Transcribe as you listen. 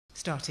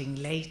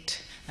starting late,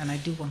 and I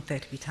do want there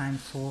to be time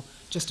for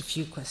just a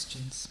few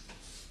questions.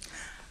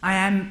 I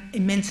am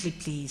immensely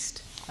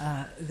pleased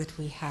that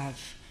we have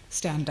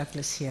Stan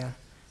Douglas here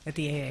at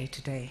the AA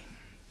today.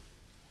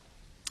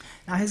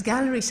 Now, his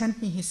gallery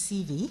sent me his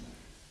CV.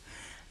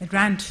 It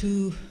ran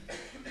to,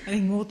 I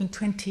think, more than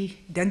 20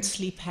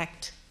 densely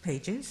packed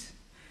pages.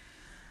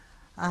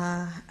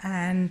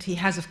 And he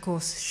has, of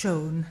course,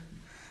 shown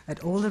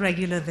at all the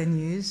regular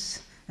venues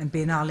and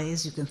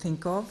biennales you can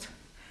think of,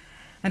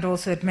 and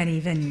also at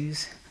many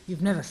venues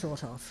you've never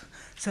thought of.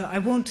 So I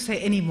won't say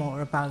any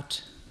more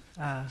about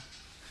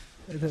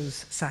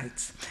those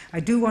sites. I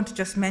do want to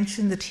just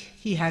mention that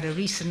he had a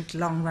recent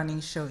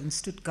long-running show in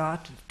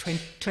Stuttgart,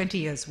 20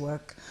 years'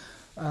 work,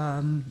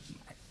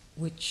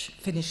 which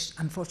finished,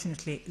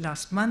 unfortunately,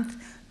 last month,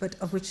 but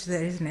of which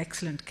there is an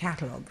excellent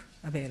catalogue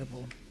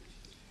available.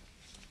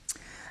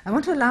 I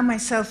want to allow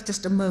myself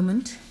just a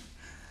moment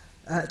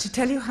to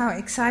tell you how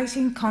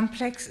exciting,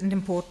 complex, and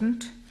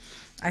important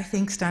I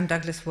think Stan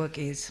Douglas' work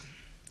is.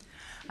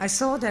 I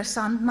saw Der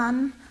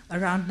Sandmann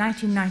around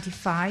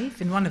 1995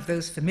 in one of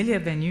those familiar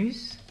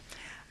venues.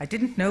 I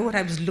didn't know what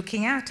I was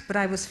looking at, but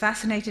I was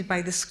fascinated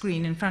by the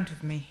screen in front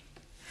of me.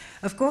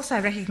 Of course, I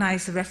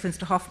recognized the reference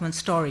to Hoffman's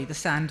story, The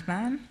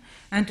Sandman,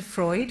 and to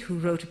Freud, who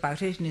wrote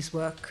about it in his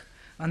work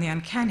on the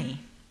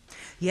uncanny.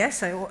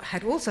 Yes, I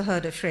had also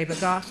heard of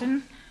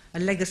Schrebergarten, a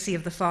legacy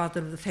of the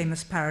father of the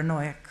famous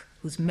paranoiac,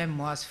 whose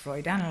memoirs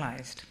Freud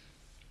analyzed.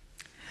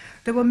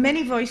 There were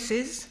many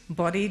voices,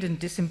 embodied and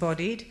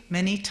disembodied,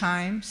 many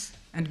times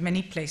and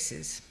many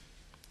places.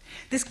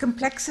 This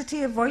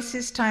complexity of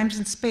voices, times,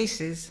 and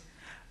spaces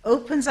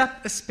opens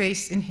up a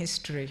space in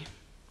history,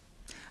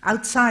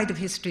 outside of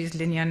history's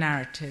linear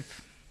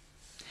narrative.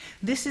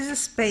 This is a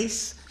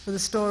space for the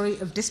story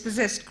of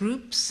dispossessed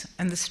groups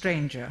and the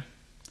stranger.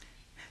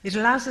 It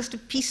allows us to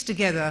piece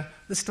together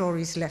the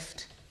stories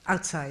left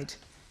outside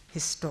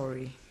his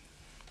story.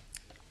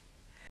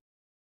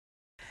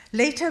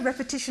 Later,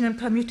 repetition and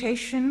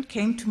permutation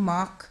came to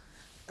mark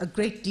a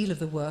great deal of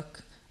the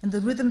work, and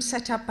the rhythm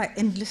set up by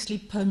endlessly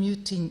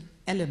permuting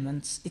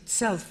elements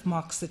itself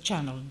marks the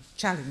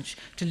challenge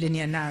to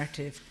linear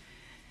narrative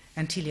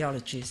and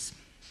teleologies.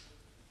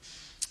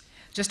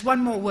 Just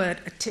one more word,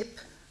 a tip.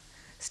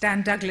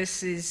 Stan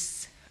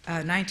Douglas's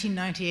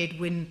 1998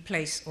 Win,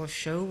 Place or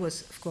Show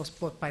was, of course,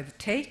 bought by the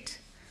Tate.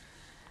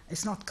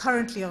 It's not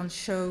currently on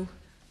show,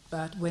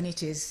 but when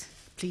it is,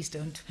 please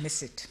don't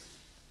miss it.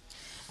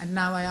 And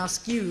now I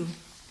ask you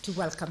to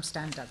welcome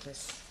Stan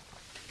Douglas.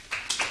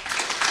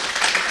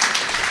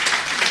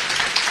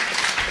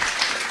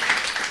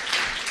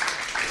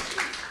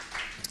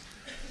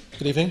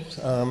 Good evening.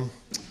 I'd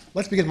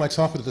like to begin my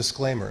talk with a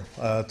disclaimer.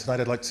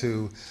 Tonight I'd like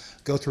to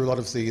go through a lot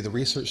of the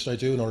research that I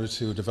do in order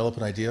to develop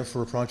an idea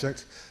for a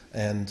project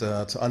and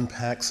to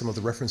unpack some of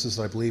the references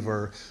that I believe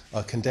are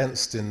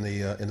condensed in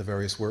the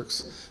various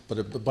works.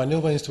 But by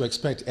no means do I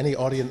expect any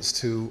audience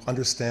to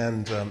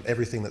understand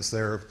everything that's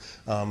there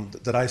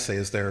that I say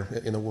is there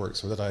in the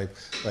works, or that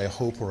I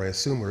hope or I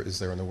assume is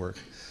there in the work.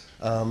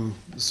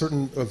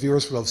 Certain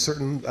viewers will have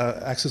certain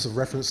axes of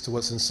reference to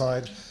what's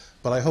inside,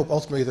 but I hope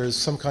ultimately there's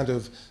some kind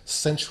of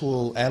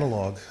sensual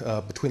analog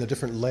between the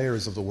different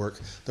layers of the work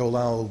that will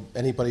allow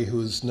anybody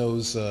who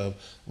knows how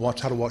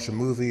to watch a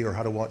movie or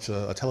how to watch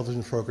a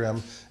television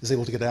program is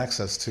able to get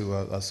access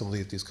to some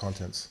of these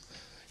contents.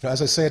 You know,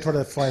 as I say, I try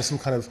to find some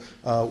kind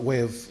of way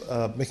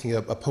of making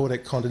a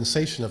poetic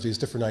condensation of these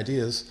different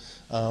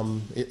ideas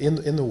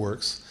in the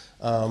works.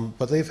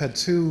 But they've had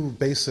two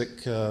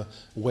basic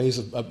ways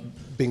of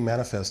being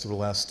manifest over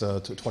the last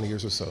 20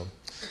 years or so.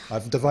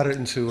 I've divided it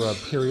into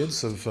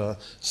periods of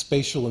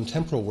spatial and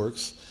temporal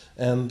works,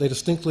 and they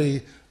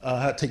distinctly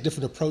take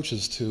different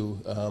approaches to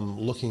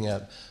looking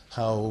at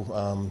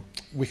how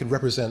we can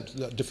represent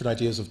different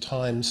ideas of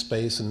time,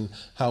 space, and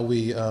how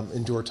we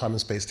endure time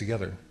and space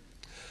together.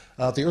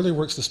 The early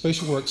works, the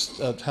spatial works,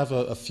 have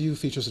a few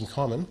features in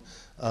common.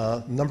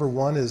 Number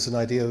one is an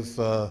idea of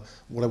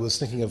what I was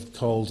thinking of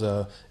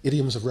called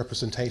idioms of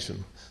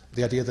representation.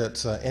 The idea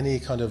that any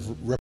kind of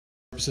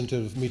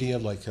representative media,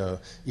 like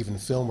even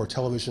film or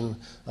television,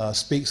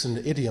 speaks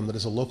an idiom that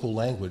is a local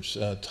language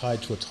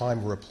tied to a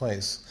time or a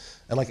place.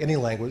 And like any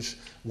language,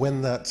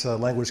 when that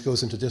language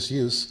goes into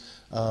disuse,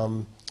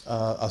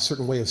 a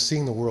certain way of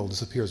seeing the world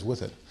disappears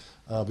with it.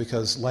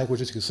 Because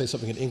languages, you can say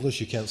something in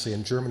English, you can't say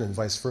in German, and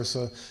vice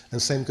versa.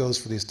 And same goes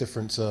for these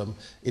different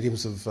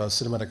idioms of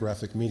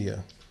cinematographic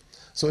media.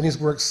 So in these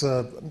works,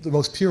 the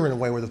most pure in a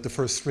way were the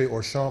first three,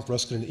 Orchamps,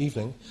 Ruskin, and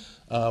Evening,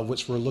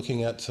 which were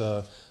looking at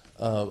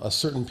a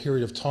certain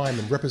period of time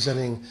and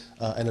representing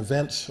an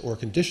event or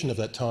condition of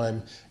that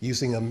time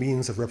using a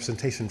means of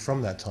representation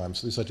from that time.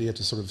 So this idea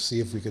to sort of see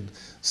if we could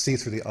see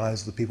through the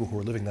eyes of the people who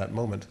were living that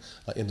moment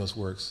in those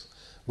works.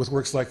 With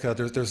works like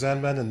Der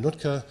Sandman and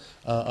Nootka,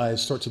 I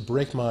start to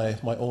break my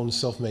own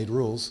self-made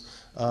rules,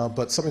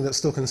 but something that's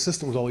still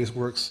consistent with all these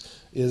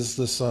works is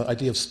this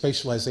idea of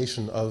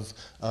spatialization of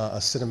a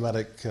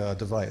cinematic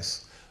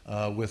device.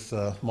 With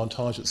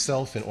montage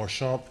itself in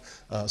Orchamps,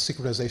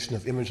 synchronization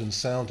of image and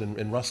sound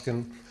in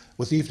Ruskin,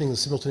 with evening, the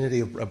simultaneity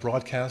of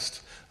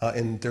broadcast.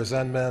 In Der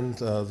Sandman,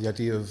 the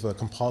idea of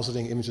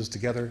compositing images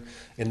together.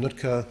 In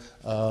Nootka,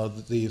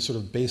 the sort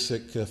of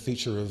basic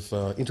feature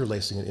of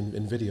interlacing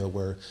in video,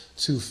 where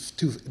two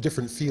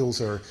different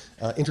fields are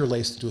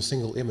interlaced into a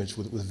single image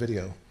with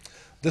video.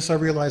 This, I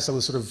realized I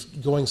was sort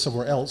of going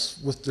somewhere else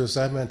with Der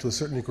Sandman to a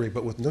certain degree,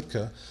 but with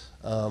Nootka,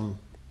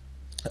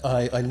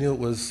 I knew it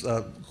was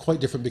quite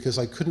different because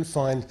I couldn't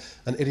find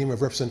an idiom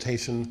of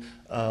representation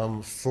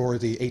for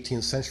the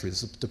 18th century.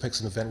 This depicts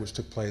an event which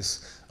took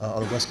place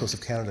on the west coast of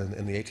Canada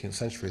in the 18th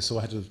century, so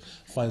I had to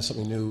find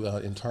something new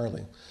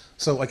entirely.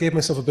 So I gave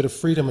myself a bit of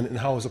freedom in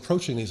how I was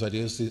approaching these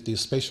ideas,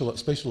 these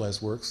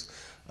spatialized works,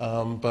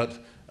 but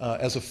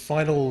as a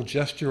final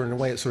gesture, in a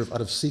way it's sort of out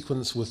of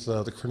sequence with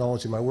the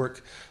chronology of my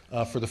work,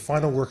 for the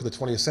final work of the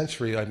 20th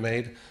century I'd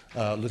made,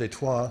 Le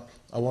Détour,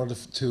 I wanted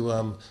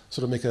to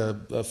sort of make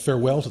a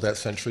farewell to that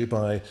century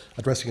by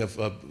addressing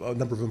a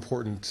number of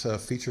important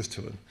features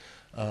to it.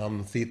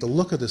 The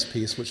look of this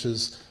piece, which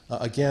is,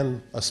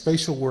 again, a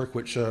spatial work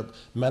which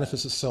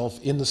manifests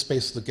itself in the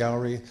space of the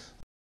gallery.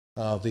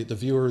 The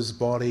viewer's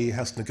body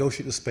has to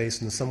negotiate the space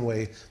and in some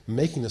way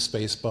making the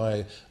space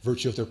by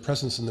virtue of their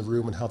presence in the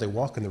room and how they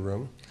walk in the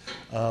room.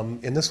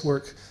 In this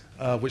work,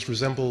 which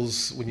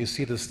resembles, when you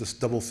see this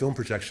double film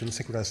projection,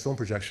 synchronized film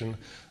projection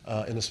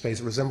in the space,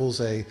 it resembles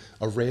a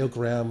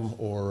rayogram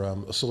or a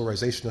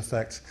solarization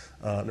effect,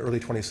 an early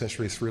 20th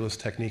century surrealist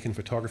technique in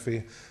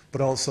photography,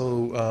 but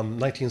also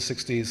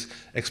 1960s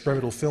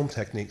experimental film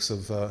techniques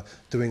of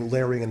doing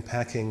layering and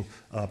packing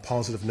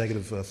positive,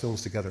 negative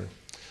films together.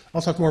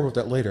 I'll talk more about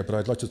that later, but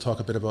I'd like to talk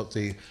a bit about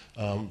the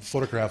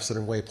photographs that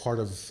are in a way part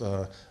of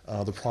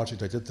the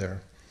project I did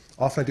there.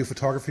 Often I do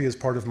photography as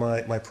part of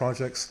my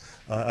projects.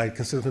 I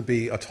consider them to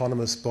be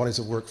autonomous bodies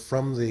of work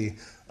from the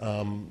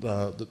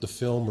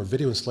film or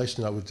video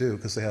installation I would do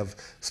because they have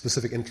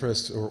specific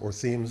interests or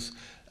themes.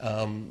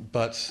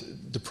 But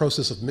the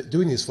process of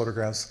doing these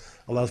photographs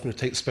allows me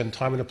to spend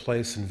time in a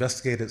place,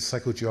 investigate its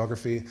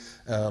psychogeography,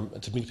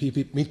 to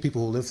meet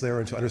people who live there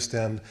and to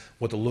understand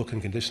what the look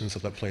and conditions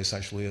of that place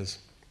actually is.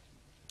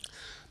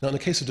 Now, in the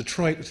case of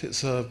Detroit,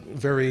 it's a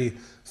very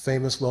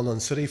famous, well-known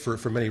city for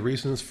many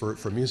reasons, for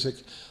music,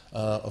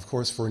 of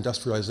course, for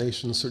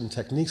industrialization, certain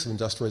techniques of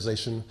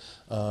industrialization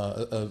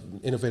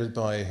innovated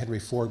by Henry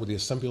Ford with the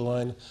assembly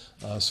line,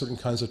 certain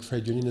kinds of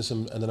trade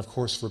unionism, and then, of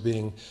course, for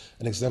being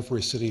an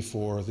exemplary city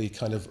for the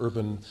kind of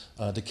urban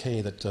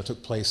decay that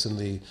took place in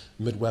the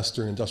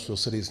Midwestern industrial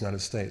cities of the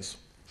United States.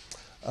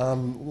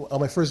 On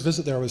my first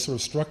visit there, I was sort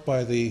of struck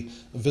by the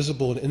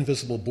visible and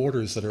invisible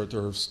borders that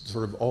are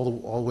sort of all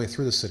the way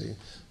through the city,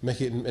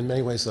 making it in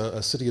many ways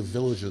a city of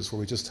villages where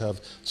we just have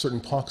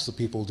certain pockets of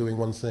people doing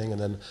one thing and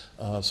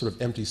then sort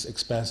of empty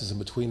expanses in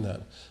between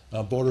that.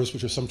 Borders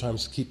which are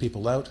sometimes to keep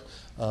people out,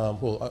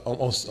 well,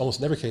 almost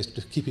in every case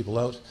to keep people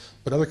out,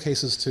 but other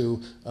cases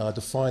to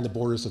define the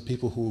borders of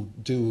people who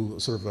do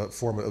sort of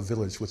form a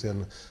village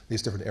within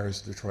these different areas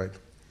of Detroit.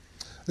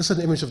 This is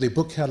an image of the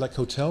Book Cadillac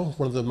Hotel,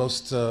 one of the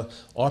most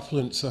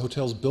opulent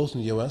hotels built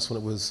in the U.S.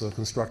 when it was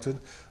constructed.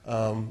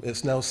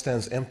 It now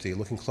stands empty.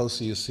 Looking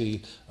closely, you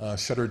see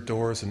shuttered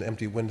doors and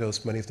empty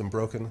windows, many of them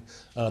broken.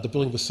 The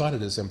building beside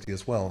it is empty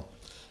as well.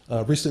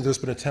 Recently, there's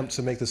been an attempt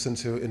to make this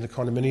into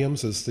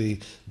condominiums as the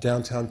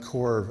downtown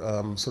core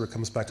sort of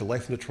comes back to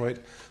life in Detroit.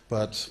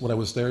 But when I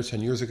was there 10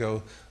 years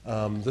ago,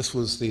 this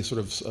was the sort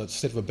of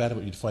state of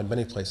abandonment you'd find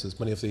many places,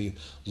 many of the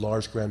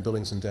large grand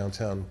buildings in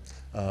downtown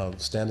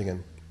standing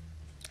in.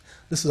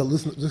 This is a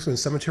Lutheran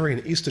cemetery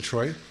in East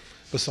Detroit,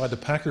 beside the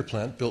Packard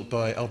plant built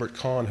by Albert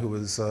Kahn, who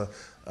was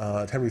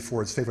Henry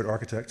Ford's favorite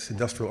architect,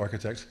 industrial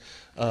architect,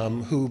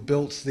 who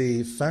built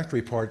the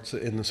factory part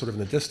in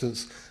the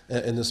distance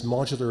in this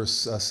modular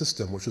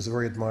system, which was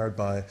very admired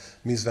by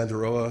Mies van der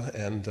Rohe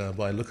and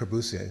by Le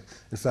Corbusier.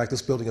 In fact,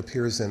 this building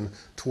appears in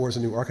Towards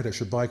a New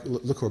Architecture by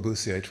Le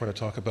Corbusier, trying to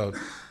talk about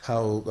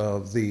how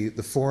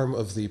the form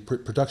of the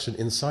production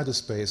inside the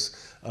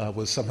space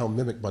was somehow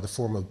mimicked by the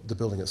form of the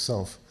building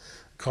itself.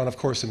 Kahn, of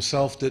course,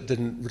 himself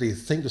didn't really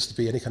think this to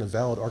be any kind of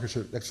valid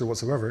architecture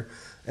whatsoever,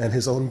 and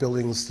his own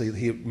buildings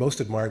he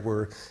most admired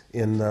were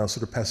in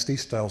sort of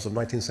pastiche styles of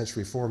 19th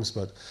century forms,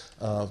 but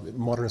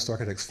modernist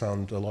architects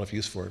found a lot of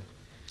use for it.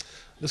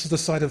 This is the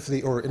site of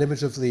an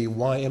image of the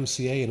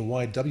YMCA and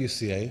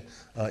YWCA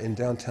in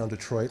downtown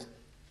Detroit,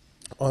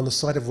 on the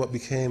site of what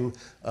became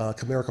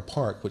Comerica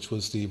Park, which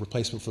was the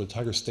replacement for the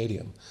Tiger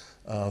Stadium,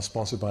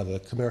 sponsored by the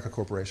Comerica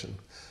Corporation.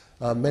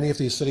 Many of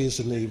these cities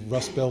in the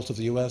Rust Belt of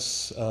the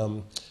U.S.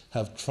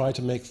 Have tried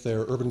to make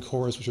their urban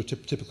cores, which are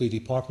typically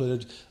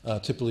depopulated,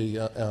 typically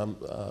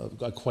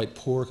quite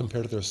poor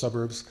compared to their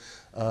suburbs,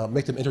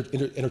 make them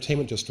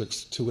entertainment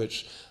districts to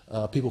which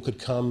people could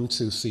come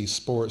to see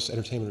sports,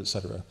 entertainment,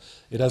 etc.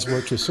 It has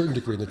worked to a certain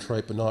degree in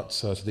Detroit, but not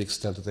to the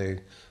extent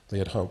that they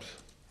had hoped.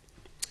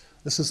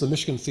 This is the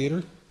Michigan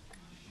Theater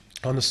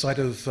on the site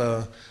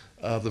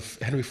of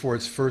Henry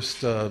Ford's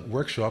first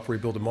workshop, where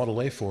he built a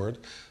Model A Ford,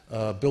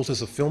 built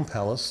as a film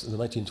palace in the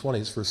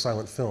 1920s for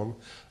silent film,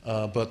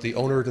 but the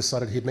owner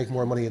decided he'd make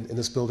more money in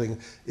this building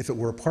if it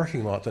were a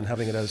parking lot than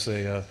having it as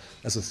a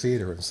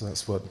theater, and so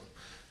that's what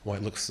why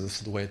it looks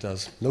the way it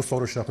does. No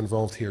Photoshop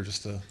involved here,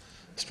 just a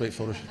straight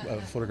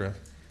photograph.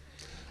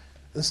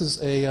 This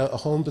is a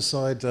home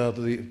beside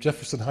the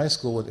Jefferson High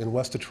School in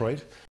West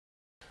Detroit.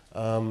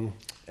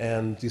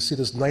 And you see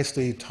this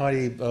nicely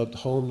tidy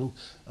home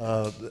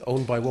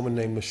owned by a woman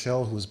named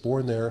Michelle, who was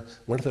born there,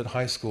 went to that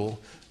high school.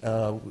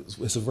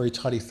 There's a very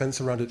tidy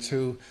fence around it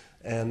too.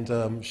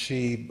 And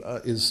she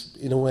is,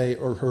 in a way,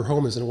 or her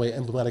home is in a way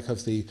emblematic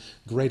of the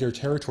greater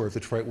territory of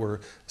Detroit,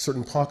 where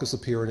certain pockets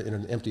appear in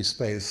an empty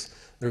space.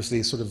 There's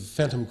the sort of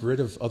phantom grid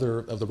of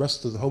the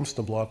rest of the homes in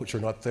the block, which are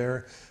not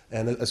there.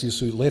 And as you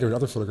see later in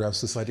other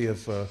photographs, this idea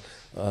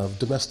of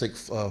domestic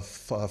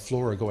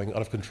flora going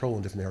out of control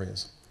in different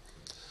areas.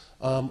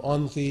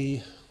 On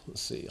the,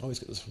 let's see, I always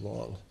get this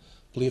wrong,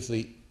 I believe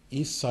the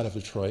east side of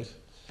Detroit.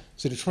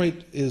 So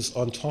Detroit is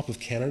on top of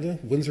Canada.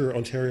 Windsor,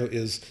 Ontario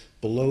is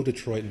below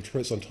Detroit, and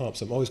Detroit's on top.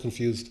 So I'm always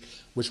confused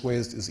which way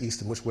is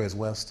east and which way is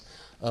west.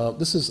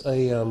 This is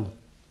a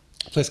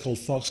place called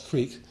Fox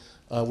Creek,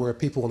 where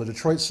people on the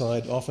Detroit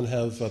side often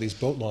have these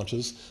boat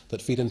launches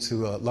that feed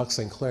into Lac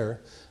St. Clair.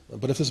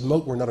 But if this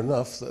moat were not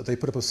enough, they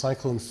put up a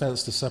cyclone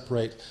fence to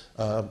separate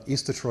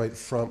West Detroit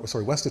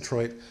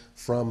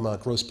from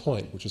Grosse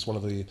Pointe, which is one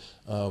of the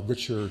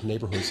richer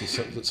neighborhoods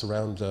that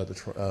surround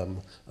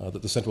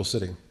the central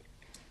city.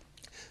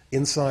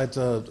 Inside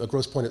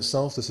Grosse Pointe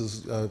itself, this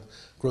is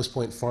Grosse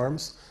Pointe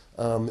Farms.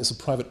 It's a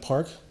private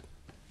park,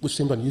 which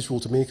seemed unusual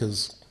to me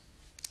because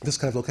this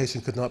kind of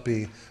location could not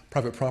be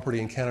private property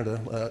in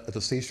Canada at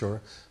the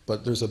seashore,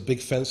 but there's a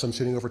big fence I'm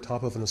shooting over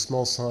top of and a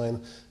small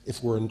sign,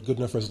 if we're in good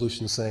enough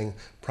resolution, saying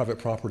private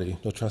property,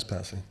 no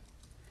trespassing.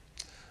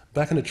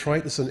 Back in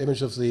Detroit, this is an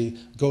image of the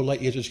Go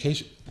Lightly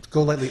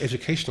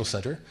Educational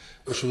Center,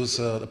 which was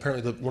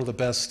apparently one of the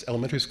best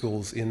elementary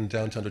schools in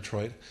downtown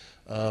Detroit,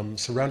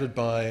 surrounded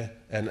by,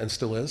 and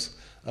still is,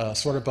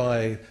 surrounded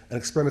by an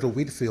experimental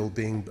wheat field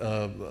being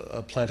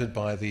planted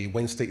by the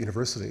Wayne State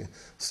University,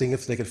 seeing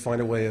if they could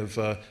find a way of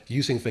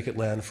using vacant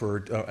land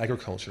for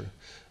agriculture.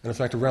 And in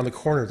fact, around the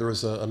corner, there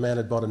was a man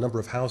had bought a number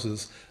of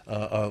houses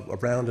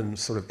around in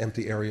sort of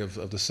empty area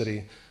of the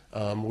city,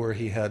 where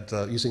he had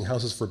using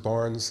houses for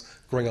barns,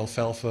 growing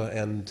alfalfa,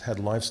 and had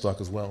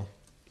livestock as well.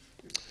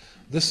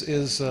 This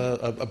is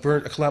a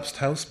collapsed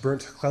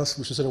house,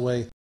 which is in a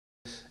way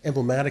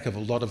emblematic of a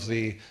lot of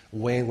the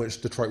way in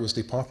which Detroit was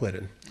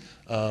depopulated.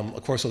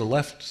 Of course, on the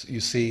left, you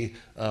see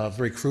a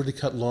very crudely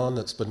cut lawn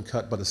that's been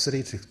cut by the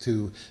city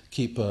to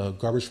keep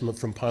garbage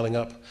from piling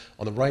up.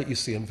 On the right, you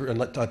see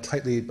a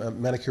tightly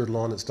manicured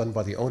lawn that's done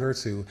by the owner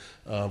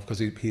because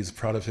he's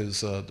proud of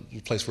his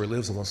place where he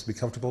lives and wants to be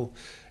comfortable.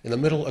 In the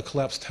middle, a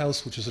collapsed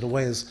house, which is in a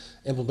way is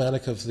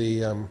emblematic of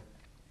the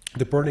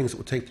burnings that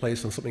would take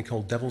place on something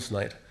called Devil's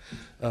Night.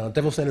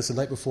 Devil's Night is the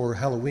night before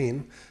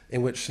Halloween,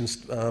 in which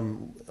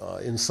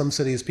in some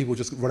cities people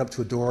just run up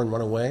to a door and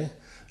run away,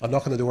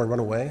 knock on the door and run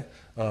away,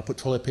 put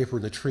toilet paper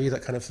in the tree,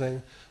 that kind of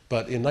thing.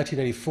 But in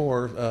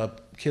 1984,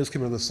 kids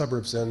came into the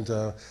suburbs and,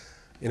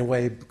 in a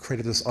way,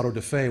 created this auto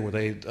da fe where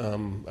they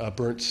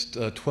burnt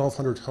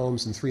 1,200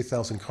 homes and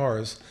 3,000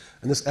 cars.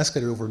 And this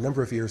escalated over a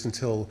number of years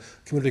until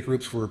community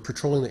groups were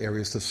patrolling the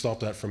areas to stop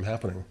that from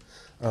happening.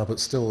 But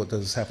still, it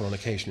does happen on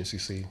occasion, as you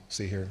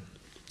see here.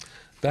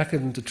 Back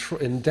in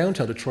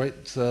downtown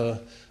Detroit,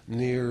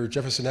 near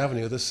Jefferson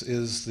Avenue, this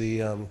is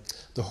the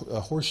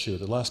Horseshoe,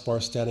 the last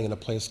bar standing in a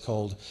place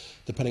called,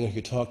 depending on who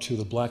you talk to,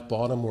 the Black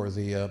Bottom or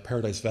the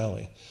Paradise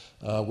Valley,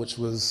 which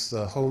was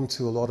home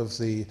to a lot of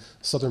the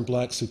Southern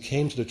blacks who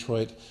came to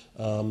Detroit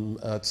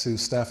to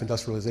staff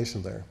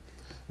industrialization there.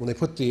 When they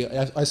put the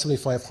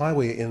I-75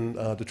 highway in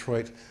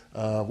Detroit,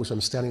 which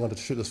I'm standing on to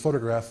shoot this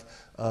photograph,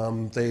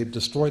 they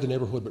destroyed the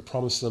neighborhood but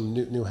promised them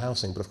new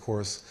housing. But of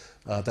course,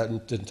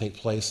 that didn't take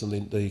place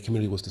and the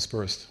community was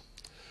dispersed.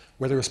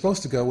 Where they were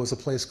supposed to go was a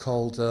place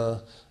called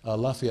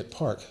Lafayette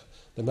Park.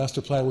 The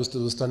master plan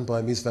was done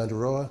by Mies van der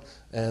Rohe,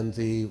 and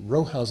the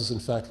row houses, in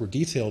fact, were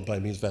detailed by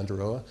Mies van der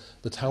Rohe.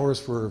 The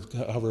towers were,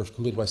 however,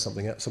 completed by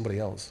somebody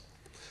else.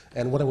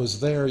 And when I was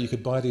there, you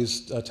could buy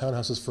these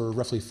townhouses for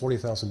roughly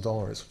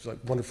 $40,000, which is like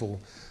wonderful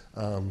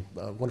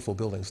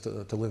buildings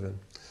to live in.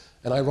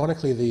 And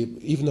ironically,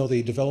 even though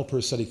the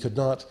developer said he could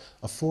not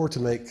afford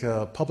to make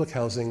public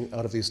housing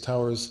out of these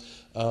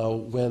towers,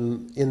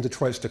 when in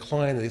Detroit's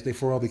decline, they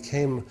for all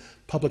became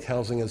public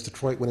housing as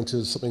Detroit went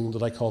into something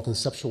that I call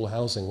conceptual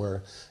housing,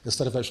 where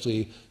instead of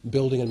actually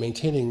building and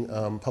maintaining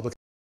public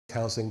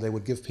housing, they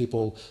would give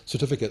people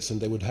certificates and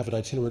they would have an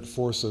itinerant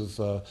force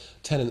of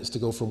tenants to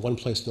go from one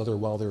place to another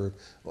while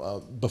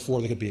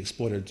before they could be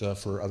exploited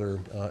for other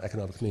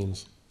economic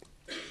means.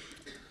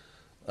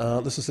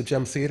 This is the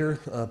Gem Theater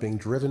being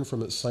driven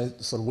from its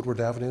site on Woodward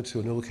Avenue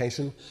to a new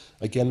location,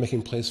 again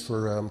making place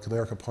for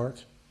Comerica Park.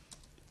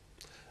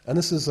 And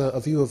this is a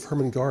view of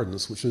Herman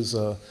Gardens, which is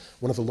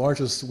one of the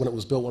largest, when it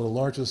was built, one of the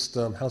largest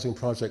housing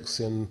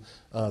projects in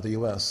the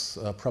US,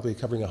 probably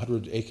covering a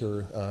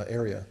 100-acre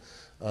area.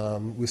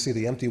 We see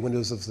the empty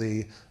windows of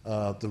the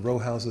row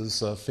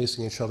houses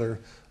facing each other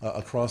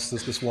across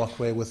this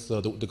walkway with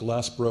the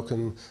glass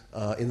broken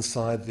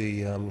inside.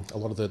 A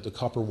lot of the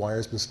copper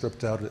wires been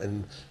stripped out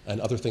and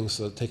other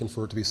things taken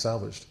for it to be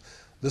salvaged.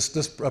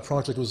 This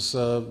project was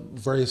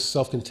very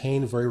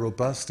self-contained, very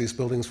robust. These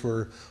buildings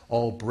were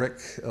all brick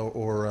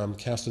or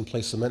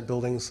cast-in-place cement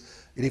buildings.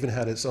 It even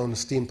had its own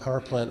steam power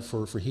plant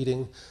for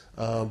heating.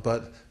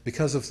 But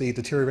because of the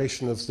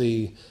deterioration of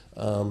the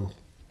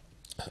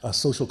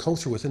social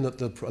culture within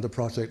the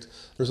project,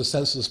 there's a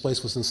sense that this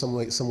place was in some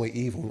way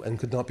evil and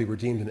could not be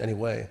redeemed in any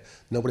way.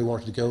 Nobody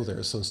wanted to go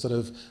there. So instead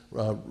of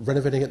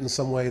renovating it in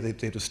some way,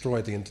 they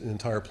destroyed the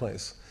entire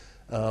place.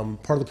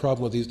 Part of the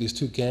problem with these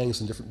two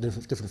gangs and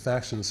different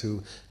factions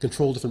who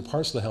control different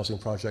parts of the housing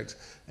project,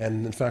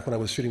 and in fact when I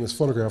was shooting this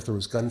photograph there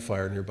was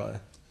gunfire nearby.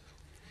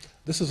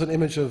 This is an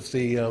image of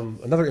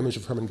another image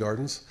of Herman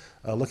Gardens,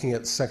 looking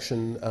at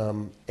section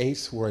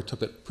 8 where I took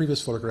that previous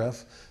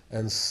photograph,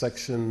 and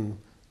section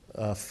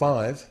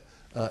 5,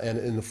 and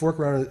in the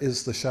foreground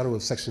is the shadow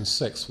of section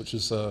 6, which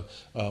is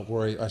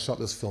where I shot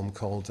this film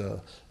called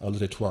Le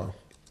Détour.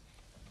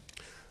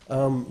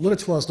 Le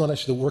Détour is not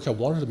actually the work I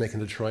wanted to make in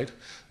Detroit.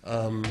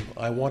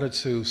 I wanted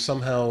to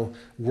somehow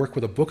work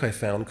with a book I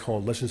found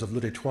called Legends of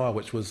Le Détour,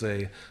 which was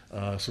a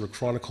sort of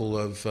chronicle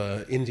of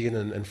Indian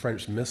and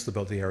French myths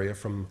about the area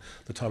from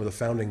the time of the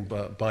founding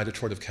by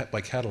Detroit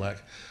by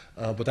Cadillac.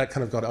 But that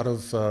kind of got out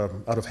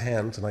of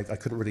hand, and I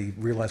couldn't really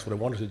realize what I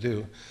wanted to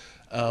do.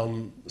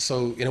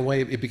 So in a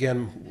way, it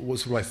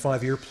was my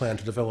 5-year plan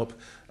to develop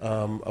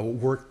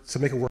to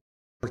make a work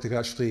that could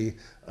actually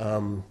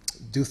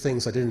do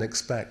things I didn't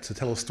expect, to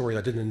tell a story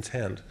I didn't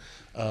intend.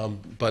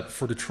 But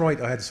for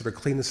Detroit, I had to sort of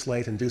clean the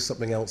slate and do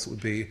something else that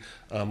would be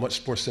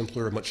much more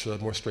simpler, much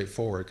more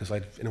straightforward, because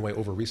I'd, in a way,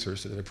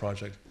 over-researched it in the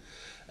project.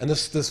 And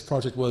this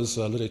project was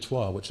Le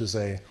Détour, which is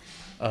a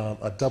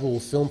double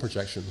film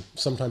projection,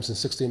 sometimes in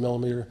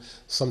 16mm,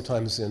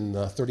 sometimes in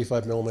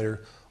 35mm,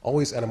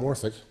 always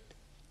anamorphic,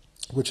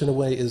 which in a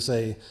way is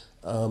a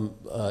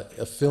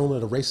film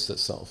that erases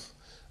itself.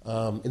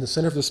 In the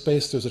center of the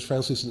space, there's a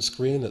translucent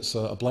screen. It's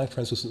a blank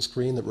translucent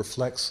screen that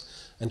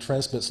reflects and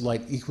transmits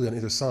light equally on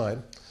either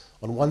side.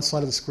 On one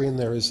side of the screen,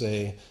 there is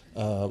a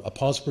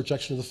positive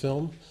projection of the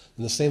film,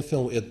 and the same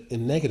film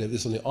in negative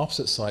is on the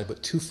opposite side,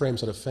 but 2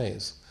 frames out of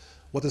phase.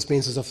 What this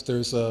means is if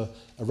there's a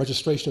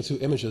registration of 2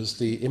 images,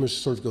 the image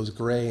sort of goes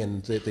gray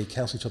and they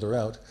cancel each other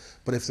out.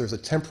 But if there's a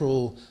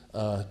temporal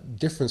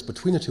difference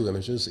between the 2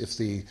 images, if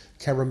the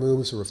camera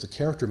moves or if the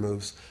character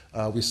moves,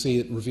 we see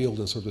it revealed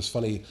in sort of this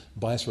funny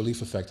bias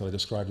relief effect that I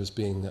described as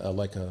being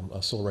like a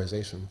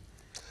solarization.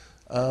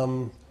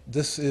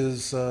 This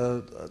is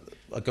a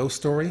ghost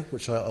story,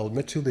 which I'll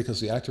admit to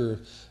because the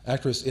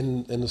actress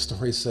in the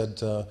story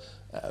said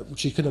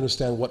she couldn't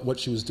understand what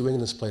she was doing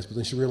in this place, but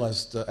then she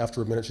realized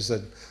after a minute, she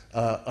said,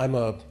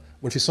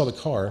 when she saw the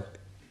car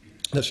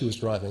that she was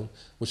driving,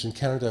 which in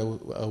Canada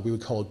we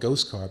would call a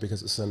ghost car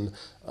because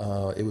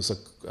it was a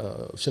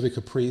Chevy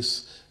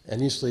Caprice,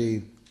 and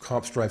usually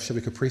cops drive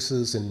Chevy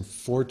Caprices in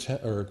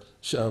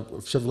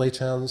Chevrolet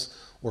towns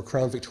or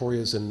Crown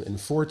Victorias in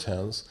Ford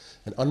towns,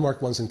 and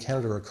unmarked ones in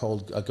Canada are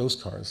called ghost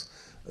cars.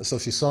 So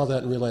she saw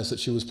that and realized that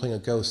she was playing a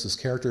ghost, this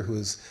character who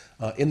is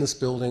in this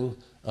building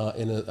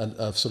in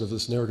a sort of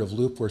this narrative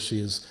loop where she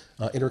is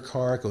in her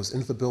car, goes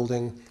into the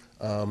building,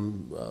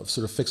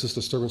 sort of fixes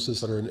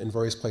disturbances that are in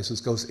various places,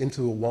 goes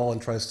into a wall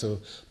and tries to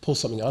pull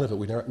something out of it.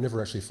 We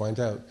never actually find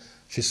out.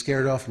 She's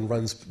scared off and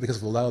runs, because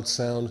of a loud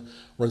sound,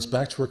 runs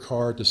back to her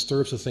car,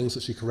 disturbs the things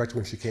that she corrected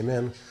when she came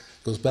in,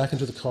 goes back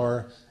into the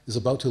car, is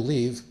about to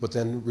leave, but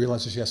then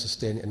realizes she has to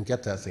stay and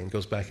get that thing,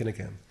 goes back in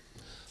again.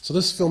 So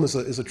this film is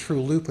a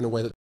true loop in a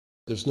way that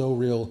there's no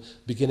real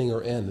beginning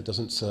or end. It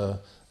doesn't.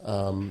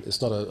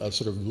 It's not a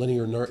sort of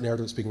linear narrative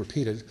that's being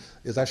repeated.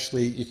 It's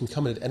actually, you can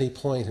come in at any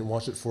point and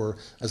watch it for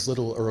as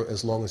little or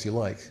as long as you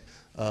like.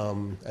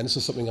 And this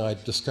is something I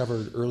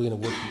discovered early in a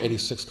work in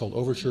 '86 called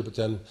Overture, but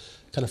then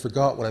kind of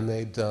forgot when I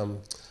made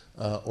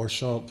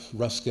Orchamp,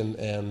 Ruskin,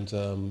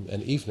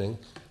 and Evening,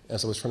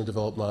 as I was trying to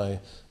develop my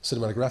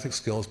cinematographic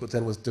skills. But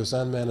then with Deux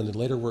Man and the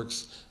later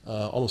works,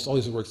 almost all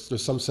these works,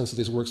 there's some sense of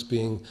these works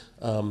being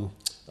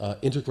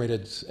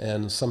integrated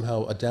and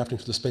somehow adapting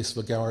to the space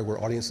of a gallery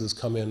where audiences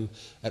come in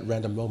at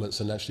random moments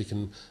and actually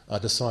can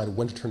decide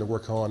when to turn the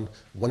work on,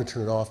 when to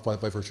turn it off by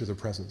virtue of their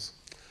presence.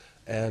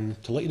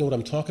 And to let you know what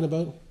I'm talking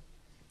about,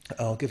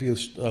 I'll give you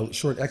a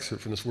short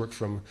excerpt from this work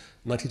from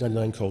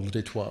 1999 called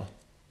Le Détour.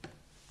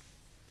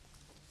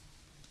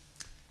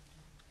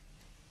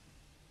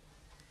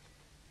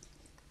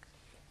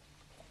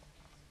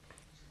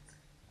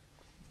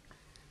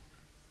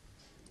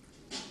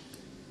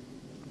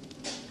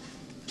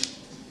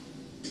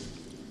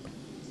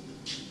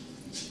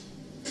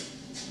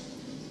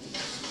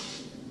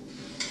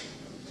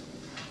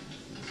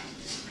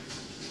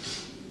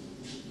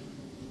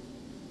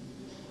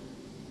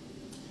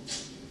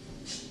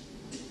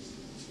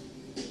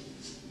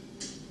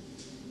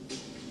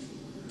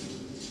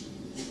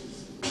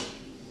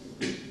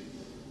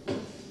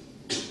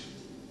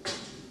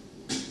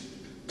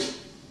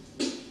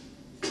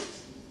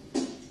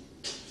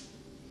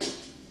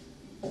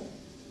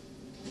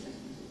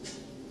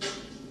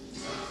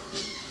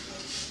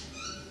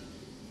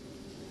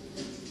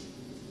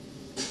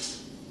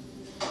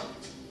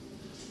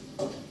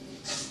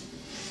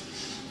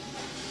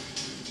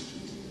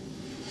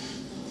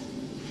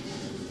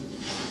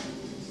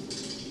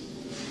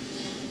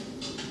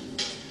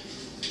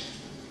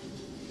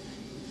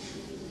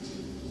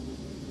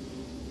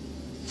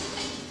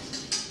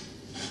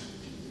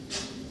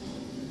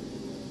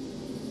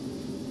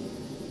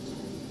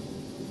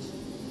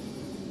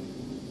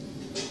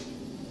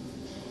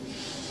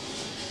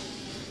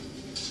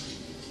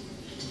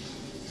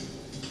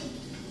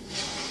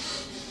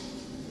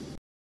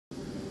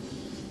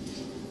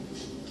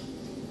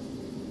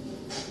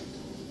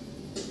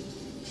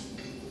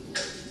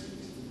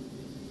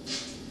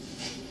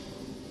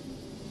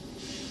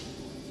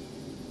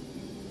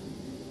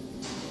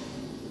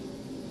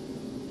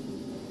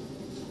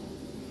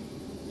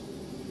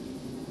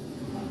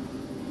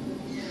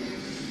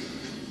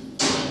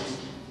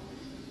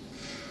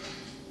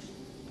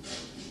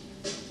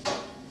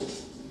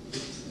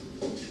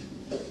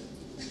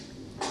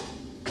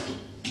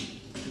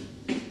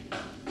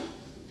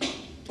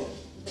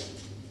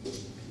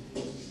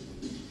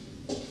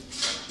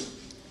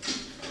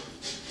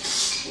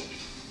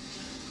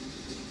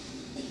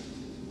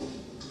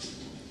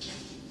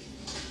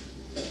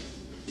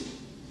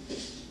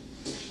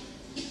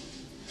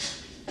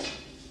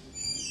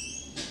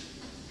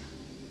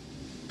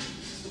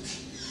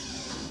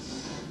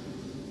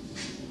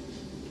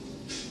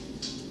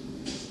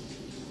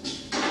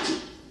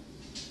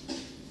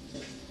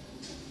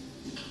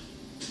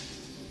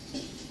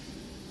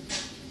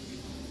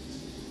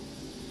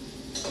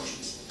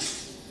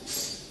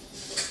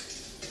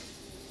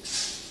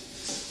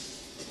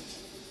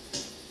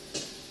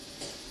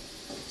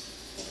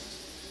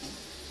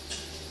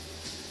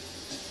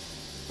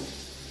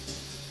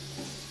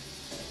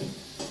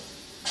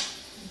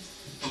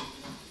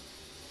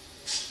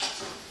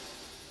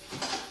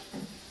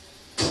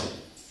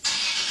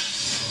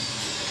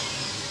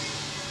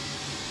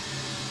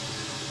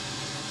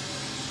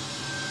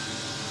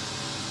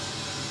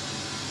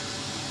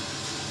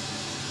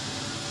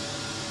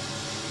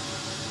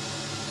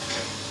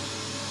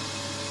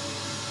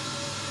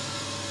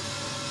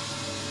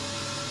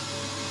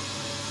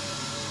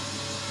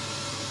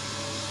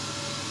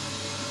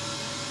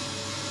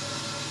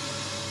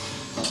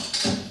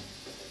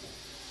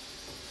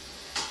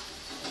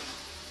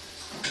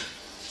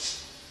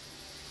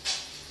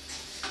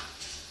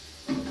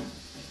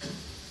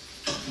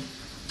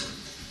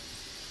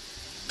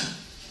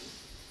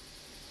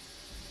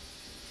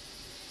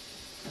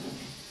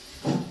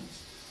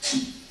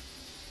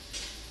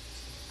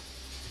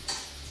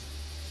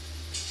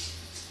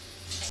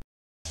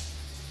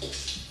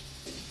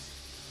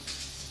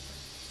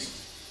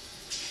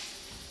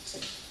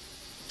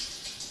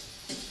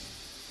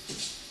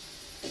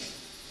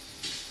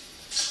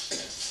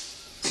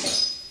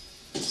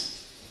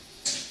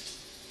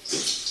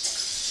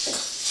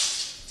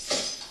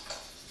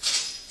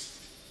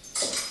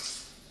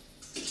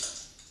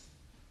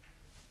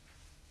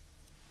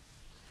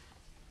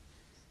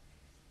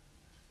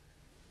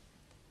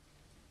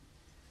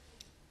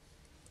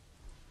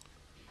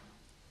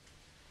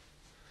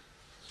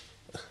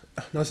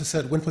 Now, as I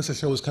said, Wind Placer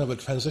Show was kind of a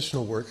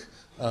transitional work,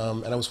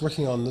 and I was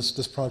working on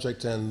this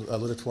project and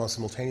Le Detroit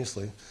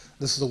simultaneously.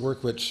 This is a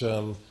work which,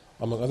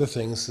 among other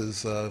things,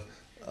 is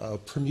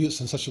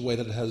permutes in such a way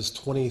that it has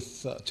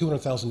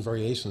 200,000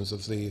 variations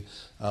of the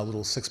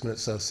little 6-minute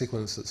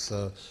sequence. It's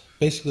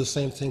basically the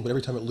same thing, but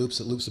every time it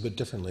loops a bit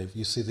differently.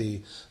 You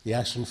see the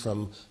action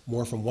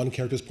more from one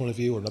character's point of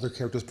view or another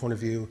character's point of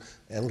view,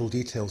 and little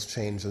details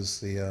change as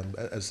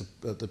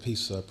the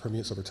piece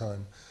permutes over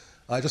time.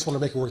 I just want to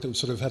make a work that would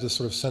sort of have this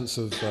sort of sense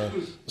of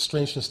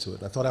strangeness to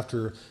it. I thought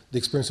after the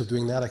experience of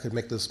doing that, I could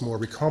make this more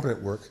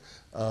recombinant work,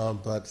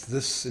 but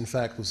this, in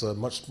fact, was a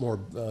much more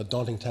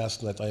daunting task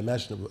than I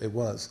imagined it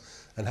was.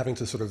 And having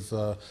to sort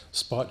of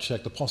spot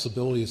check the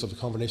possibilities of the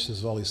combinations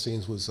of all these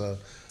scenes was a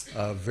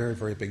very,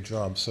 very big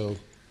job. So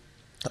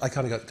I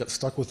kind of got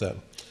stuck with that.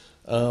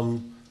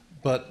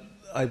 But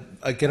I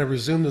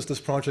resumed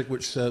this project,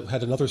 which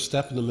had another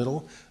step in the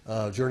middle,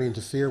 Journey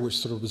into Fear, which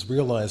sort of was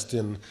realized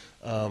in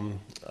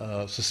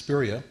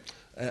Suspiria,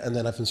 and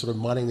then I've been sort of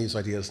mining these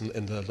ideas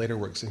in the later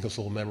works,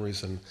 Inconsolable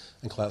Memories and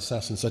Cloud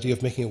Assassins. The idea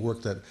of making a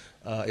work that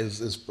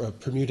is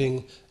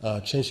permuting,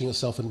 changing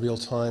itself in real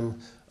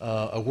time,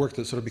 a work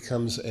that sort of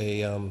becomes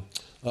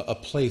a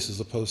place as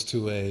opposed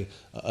to a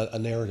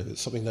narrative.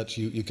 It's something that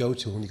you go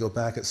to, and when you go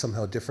back, it's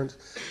somehow different.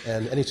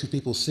 And any two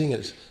people seeing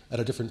it at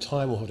a different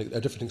time will have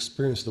a different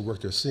experience of the work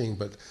they're seeing,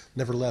 but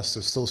nevertheless,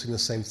 they're still seeing the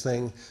same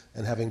thing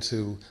and having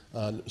to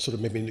sort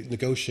of maybe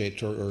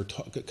negotiate or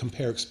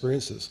compare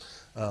experiences,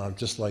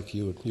 just like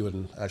you would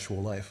in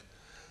actual life.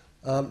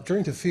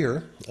 Journey to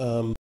Fear,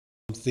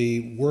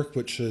 the work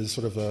which is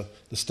sort of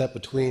the step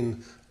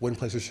between Wind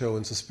Placer Show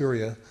and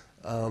Suspiria,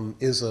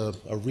 is a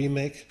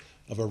remake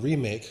of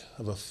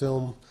a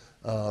film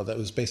that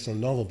was based on a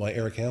novel by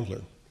Eric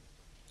Ambler.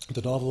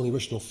 The novel and the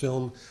original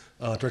film,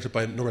 directed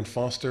by Norman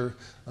Foster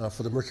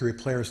for the Mercury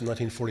Players in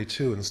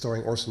 1942 and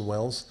starring Orson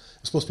Welles.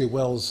 It was supposed to be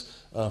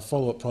Welles'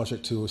 follow-up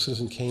project to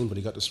Citizen Kane, but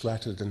he got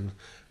distracted and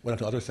went on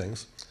to other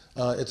things.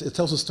 It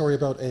tells a story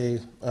about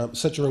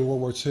set during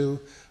World War II,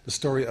 the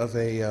story of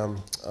a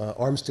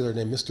arms dealer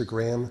named Mr.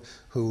 Graham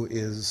who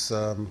is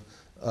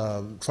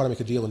trying to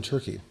make a deal in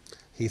Turkey.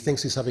 He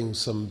thinks he's having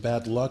some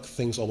bad luck.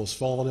 Things almost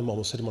fall on him,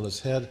 almost hit him on his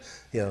head.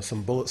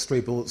 Some stray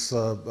bullets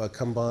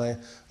come by.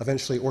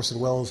 Eventually, Orson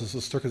Welles, as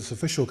a circus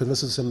official,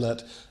 convinces him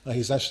that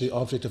he's actually the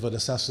object of an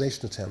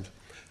assassination attempt,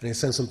 and he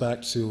sends him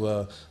back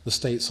to the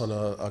States on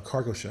a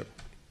cargo ship.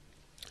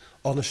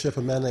 On the ship,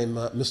 a man named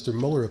Mr.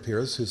 Muller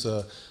appears, who's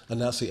a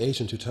Nazi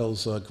agent who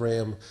tells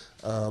Graham,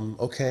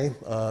 okay,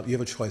 you have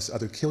a choice.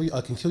 Either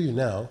I can kill you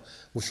now,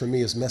 which for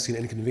me is messy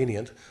and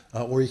inconvenient,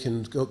 or you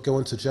can go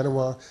into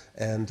Genoa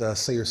and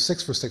say you're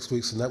sick for 6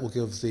 weeks, and that will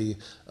give the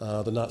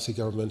Nazi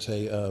government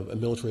a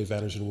military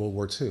advantage in World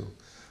War II.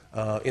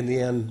 In the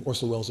end,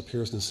 Orson Welles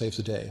appears and saves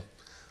the day.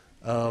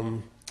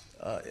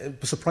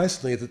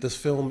 Surprisingly, that this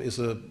film is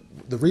the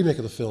remake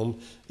of the film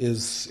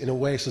is in a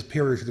way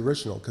superior to the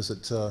original because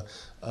it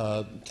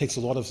takes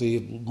a lot of the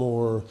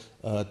more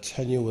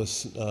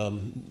tenuous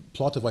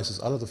plot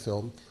devices out of the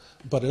film,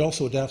 but it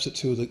also adapts it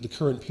to the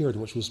current period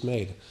in which it was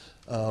made.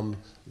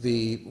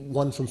 The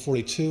one from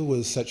 '42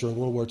 was set during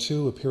World War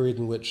II, a period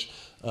in which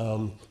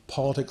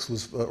politics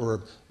was,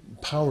 or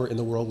power in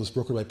the world was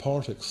brokered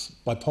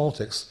by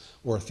politics,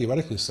 or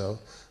theoretically so.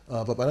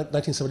 But by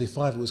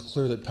 1975, it was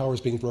clear that power was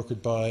being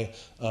brokered by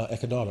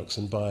economics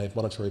and by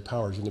monetary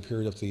power during the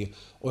period of the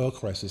oil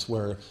crisis,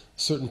 where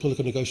certain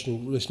political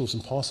negotiation was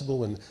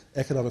impossible and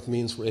economic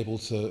means were able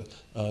to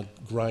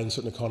grind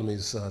certain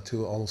economies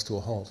almost to a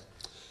halt.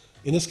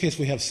 In this case,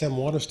 we have Sam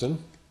Waterston,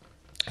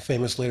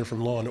 famous later from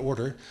Law and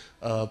Order,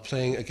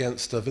 playing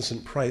against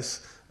Vincent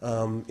Price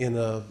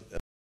updated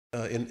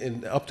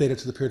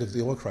to the period of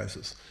the oil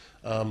crisis.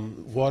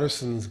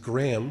 Waterston's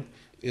Graham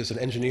is an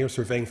engineer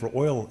surveying for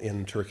oil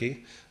in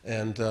Turkey,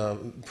 and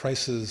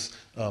Price's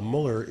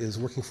Muller is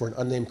working for an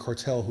unnamed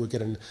cartel who would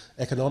get an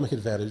economic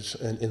advantage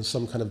in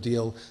some kind of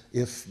deal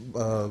if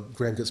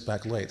Graham gets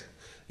back late.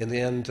 In the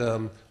end,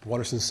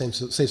 Waterston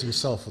saves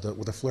himself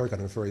with a flare gun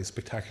in a very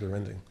spectacular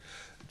ending.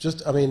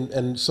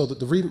 And so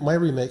my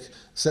remake,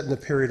 set in a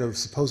period of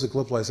supposed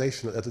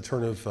globalization at the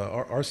turn of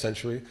our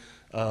century,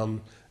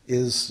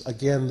 is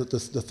again the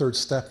third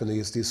step in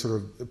these sort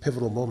of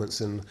pivotal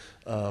moments in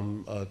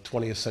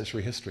 20th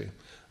century history.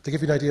 To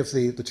give you an idea of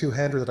the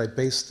two-hander that I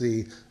based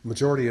the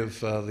majority of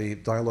the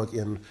dialogue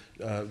in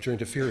Journey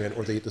to Fear in,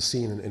 or the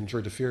scene in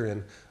Journey to Fear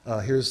in,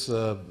 here's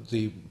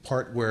the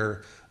part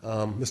where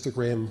Mr.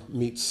 Graham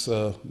meets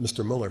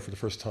Mr. Muller for the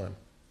first time.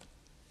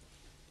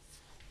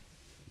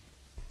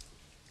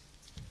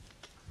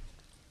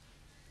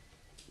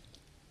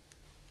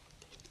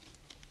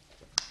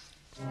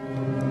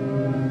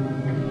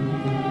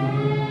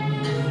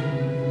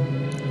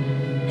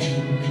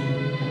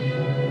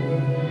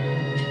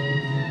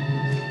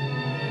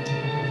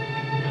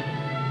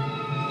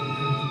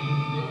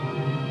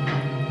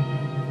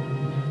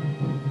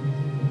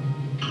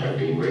 I've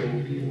been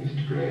waiting for you,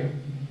 Mr.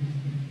 Graham.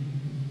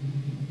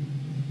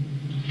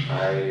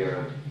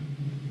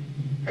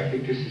 I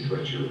think this is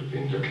what you've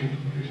been looking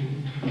for, isn't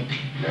it?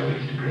 No,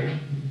 Mr. Graham.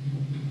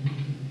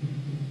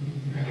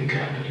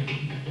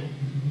 family.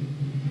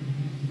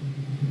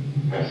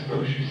 I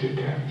suppose you sit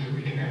down so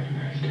we can have a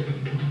nice little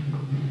talk.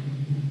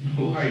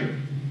 Who are you?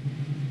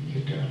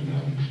 Sit down and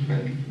I'll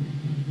explain.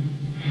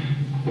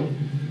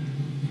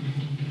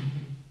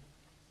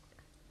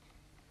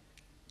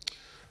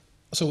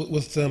 So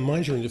with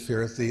My Journey to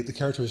Fear, the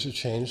characters have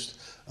changed.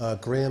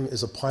 Graham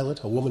is a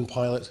pilot, a woman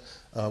pilot,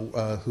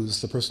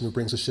 who's the person who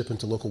brings the ship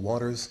into local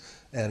waters,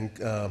 and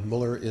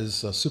Muller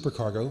is a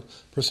supercargo,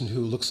 person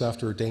who looks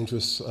after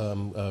dangerous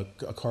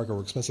cargo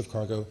or expensive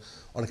cargo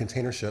on a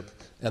container ship,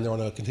 and they're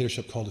on a container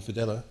ship called the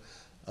Fidela.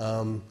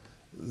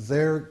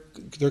 Their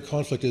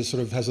conflict is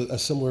sort of has a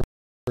similar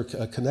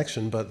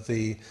connection, but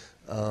the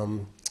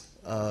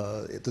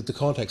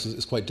context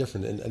is quite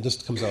different, and this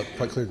comes out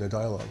quite clearly in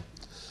their dialogue.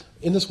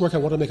 In this work, I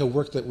want to make a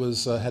work that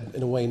was had,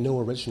 in a way, no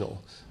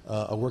original,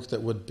 a work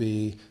that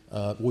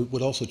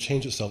would also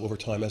change itself over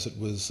time as it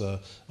was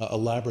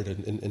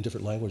elaborated in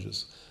different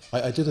languages.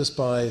 I did this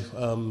by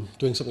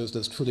doing something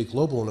that's truly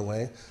global in a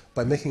way,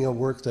 by making a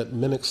work that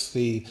mimics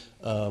the,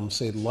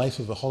 say, life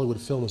of a Hollywood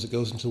film as it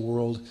goes into the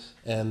world,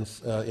 and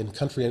in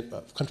country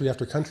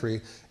after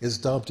country is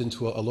dubbed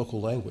into a local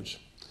language.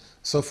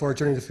 So far,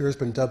 Journey to Fear has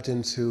been dubbed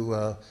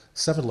into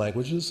 7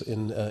 languages,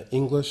 in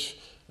English,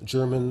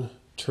 German,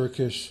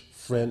 Turkish,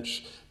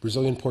 French,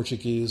 Brazilian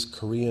Portuguese,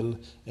 Korean,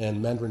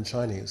 and Mandarin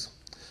Chinese.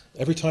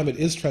 Every time it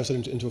is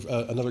translated into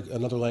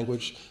another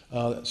language,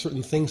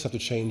 certain things have to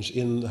change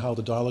in how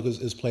the dialogue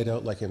is played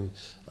out. Like in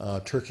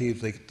Turkey,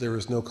 there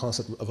is no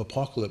concept of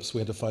apocalypse. We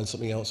had to find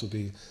something else that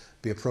would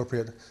be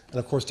appropriate. And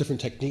of course, different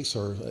techniques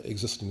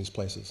exist in these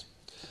places.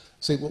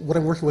 See, what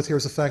I'm working with here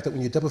is the fact that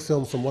when you dub a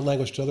film from one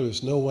language to another,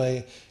 there's no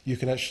way you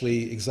can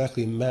actually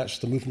exactly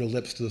match the movement of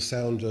lips to the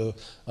sound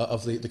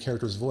of the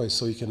character's voice,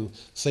 so you can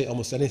say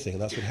almost anything,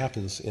 and that's what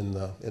happens in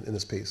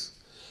this piece.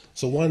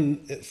 So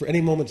for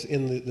any moment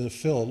in the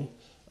film,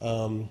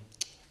 and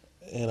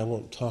I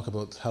won't talk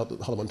about how the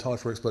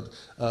montage works, but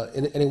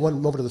in any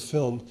one moment of the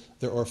film,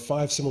 there are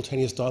 5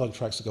 simultaneous dialogue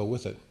tracks to go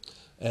with it.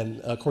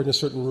 And according to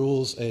certain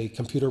rules, a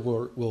computer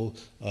will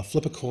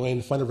flip a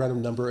coin, find a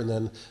random number, and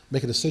then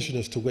make a decision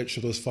as to which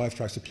of those 5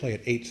 tracks to play at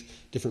 8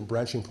 different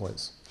branching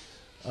points.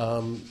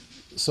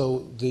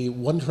 So the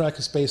one track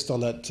is based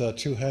on that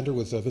two-hander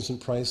with Vincent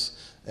Price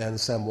and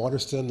Sam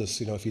Waterston. This,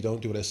 if you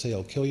don't do what I say,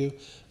 I'll kill you.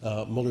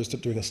 Muller's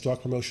doing a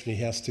stock promotion.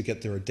 He has to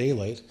get there a day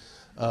late.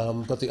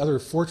 But the other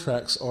 4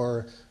 tracks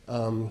are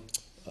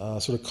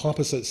sort of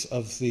composites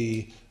of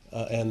the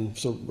and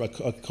sort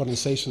of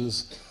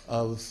condensations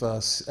of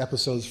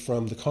episodes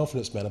from The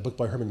Confidence Man, a book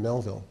by Herman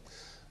Melville.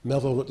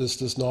 Melville wrote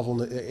this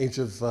novel in the age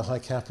of high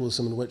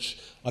capitalism, in which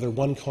either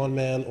one con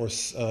man or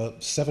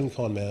 7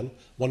 con men,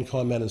 one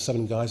con man and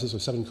 7 guises, or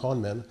 7 con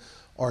men,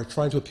 are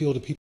trying to appeal to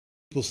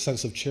people's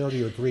sense of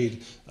charity or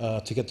greed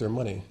to get their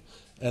money.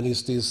 And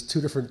these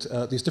different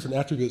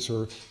attributes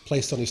are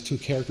placed on these 2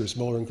 characters,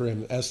 Muller and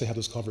Graham, as they have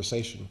this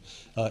conversation,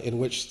 in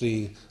which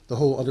the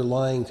whole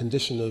underlying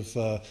condition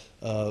of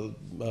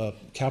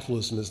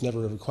capitalism is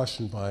never ever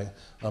questioned by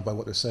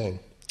what they're saying.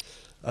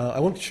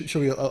 I want to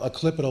show you a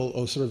clip, and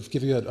I'll sort of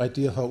give you an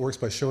idea of how it works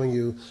by showing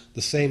you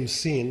the same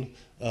scene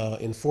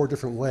in 4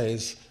 different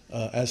ways,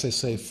 as they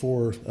say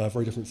 4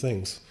 very different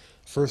things.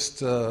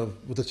 First,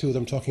 with the 2 of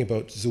them talking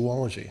about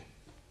zoology.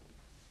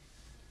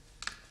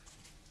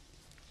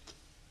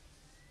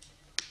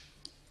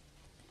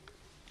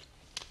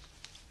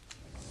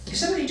 If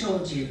somebody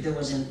told you there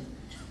was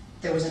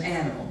an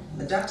animal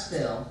with a duck's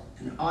bill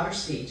and an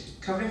otter's feet,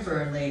 covered in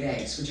fur and laid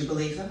eggs, would you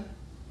believe them?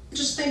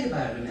 Just think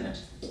about it a minute.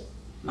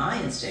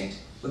 My instinct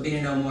would be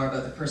to know more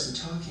about the person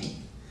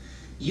talking.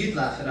 You'd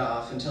laugh it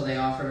off until they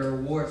offered a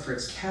reward for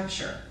its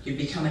capture. You'd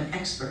become an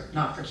expert,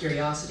 not for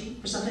curiosity,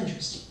 for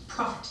self-interest,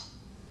 profit.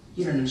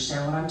 You don't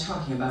understand what I'm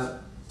talking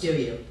about, do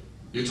you?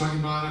 You're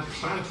talking about a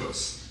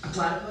platypus. A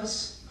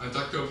platypus? A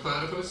duck-billed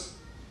platypus?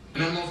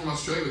 An animal from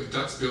Australia with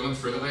duck's bill and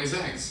fur that lays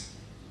eggs.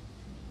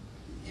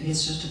 Maybe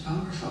it's just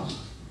apocryphal.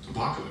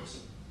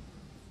 Apocalypse.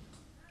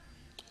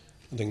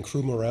 And then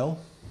crew morale.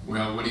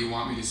 Well, what do you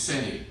want me to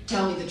say?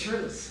 Tell me the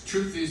truth.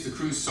 Truth is, the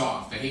crew's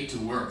soft. They hate to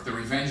work. Their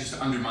revenge is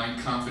to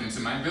undermine confidence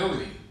in my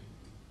ability.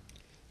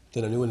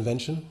 Then a new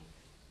invention.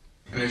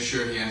 Are you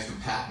sure he has the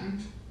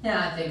patent?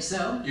 Yeah, I think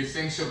so. You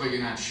think so, but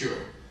you're not sure.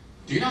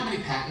 Do you know how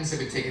many patents have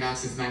been taken out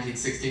since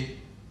 1960?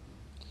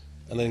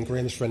 And then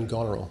Graham's friend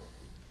Goneril.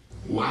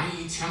 Why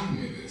are you telling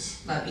me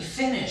this? Let me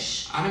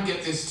finish. I don't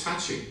get this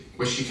touchy.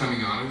 Was she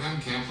coming on to them?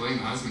 Can't blame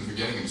the husband for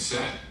getting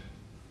upset.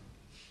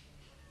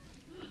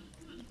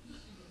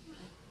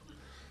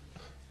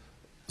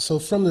 So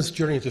from this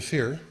journey to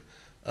fear,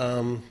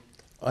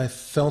 I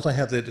felt I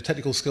had the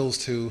technical skills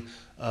to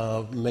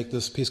make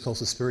this piece called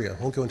Suspiria.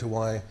 I won't go into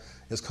why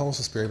it's called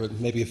Suspiria, but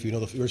maybe if you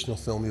know the original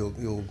film, you'll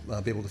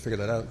be able to figure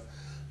that out.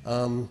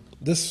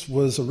 This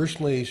was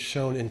originally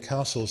shown in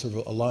Castle, sort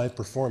of a live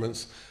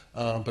performance,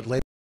 but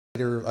later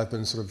I've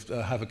been sort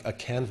of have a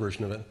canned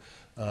version of it,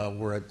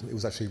 where it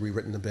was actually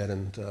rewritten a bit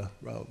and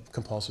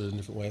composited in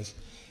different ways.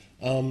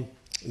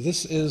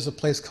 This is a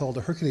place called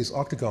the Hercules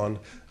Octagon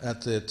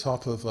at the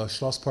top of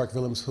Schlosspark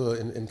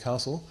Wilhelmshöhe in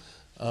Kassel.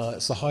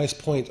 It's the highest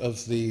point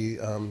of this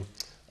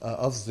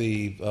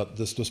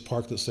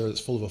park that's there. It's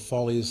full of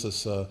follies.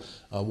 This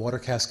water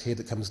cascade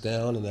that comes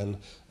down, and then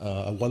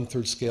a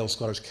 1/3 scale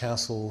Scottish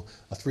castle,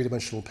 a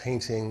 3-dimensional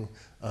painting,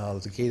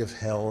 the Gate of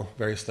Hell,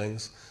 various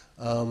things.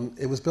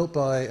 It was built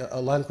by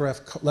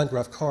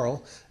Landgraf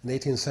Karl in the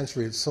 18th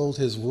century. It sold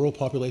his rural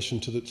population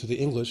to the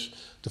English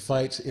to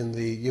fight in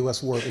the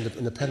U.S. War of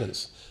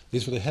Independence.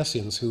 These were the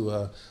Hessians who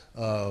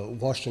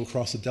washed and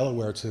crossed the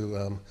Delaware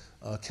to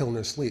kill in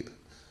their sleep.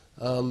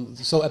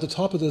 So at the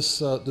top of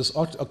this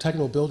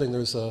octagonal building,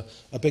 there's a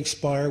big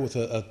spire with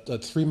a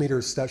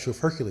 3-meter statue of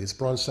Hercules,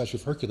 bronze statue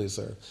of Hercules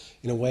there,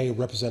 in a way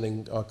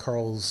representing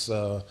Karl's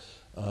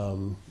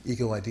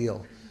ego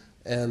ideal.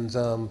 And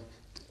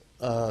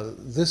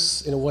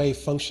this, in a way,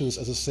 functions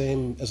as the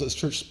same as a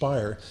church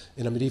spire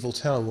in a medieval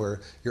town,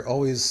 where you're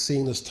always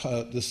seeing this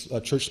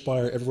church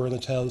spire everywhere in the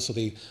town, so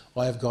the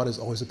eye of God is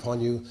always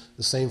upon you.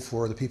 The same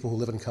for the people who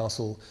live in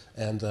Kassel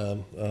and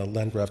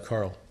Landgraf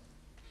Karl.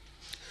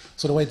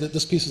 So in a way,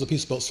 this piece is a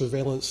piece about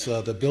surveillance.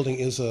 The building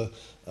is a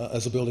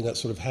building that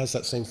sort of has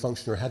that same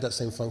function, or had that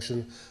same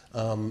function,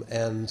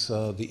 and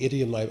the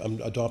idiom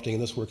I'm adopting in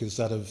this work is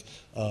that of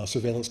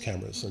surveillance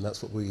cameras, and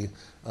that's what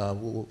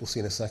we'll see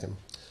in a second.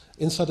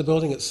 Inside the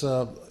building, it's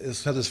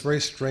had this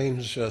very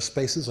strange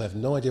spaces. I have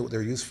no idea what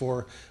they're used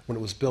for. When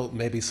it was built,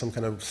 maybe some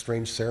kind of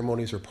strange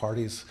ceremonies or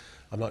parties.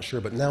 I'm not sure,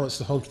 but now it's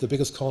the home to the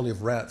biggest colony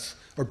of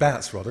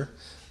bats, rather,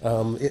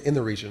 in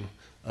the region.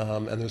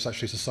 And there's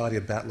actually a society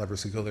of bat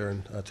lovers who go there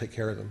and take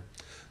care of them.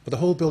 But the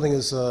whole building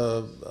is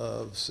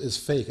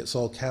fake. It's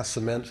all cast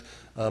cement,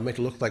 make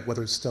it look like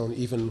weathered stone,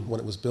 even when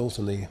it was built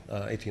in the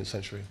 18th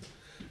century.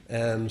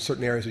 And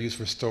certain areas are used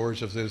for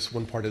storage. Of this,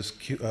 one part is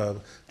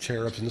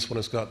cherubs, and this one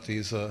has got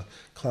these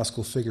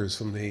classical figures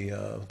from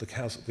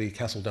the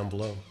castle down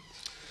below.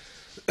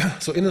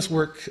 So in this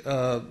work,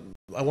 I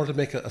wanted to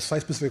make a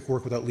site-specific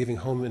work without leaving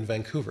home in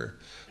Vancouver.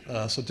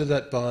 So did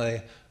that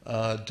by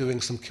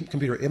doing some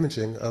computer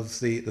imaging of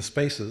the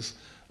spaces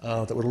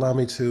that would allow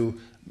me to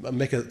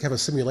have a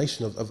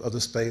simulation of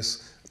the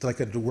space that I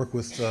could work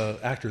with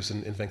actors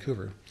in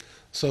Vancouver.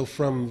 So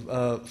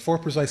from 4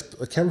 precise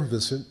camera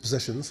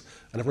positions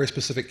and a very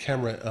specific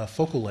camera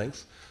focal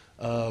length,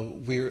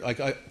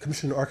 I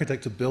commissioned an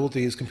architect to build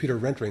these computer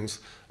renderings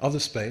of the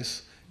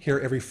space. Here,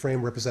 every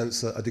frame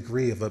represents a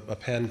degree of a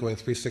pan going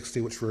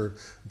 360, which were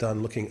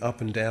done looking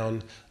up and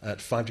down at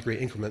 5-degree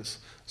increments.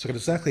 So I could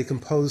exactly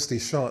compose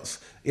these shots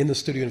in the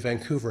studio in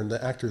Vancouver and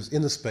the actors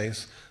in the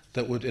space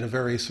that would, in a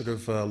very sort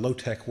of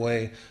low-tech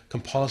way,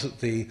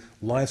 composite the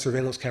live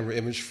surveillance camera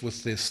image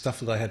with the stuff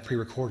that I had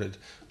pre-recorded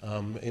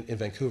in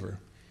Vancouver.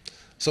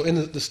 So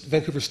in this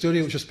Vancouver studio,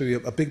 it would just be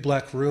a big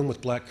black room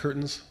with black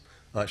curtains.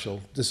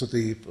 This is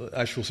the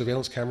actual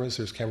surveillance cameras.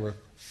 There's camera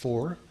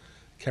 4,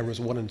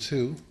 cameras 1 and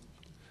 2.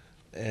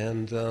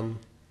 And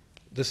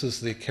this is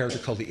the character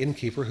called the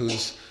innkeeper,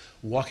 who's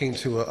walking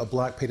to a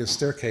black painted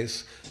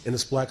staircase in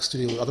this black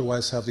studio. We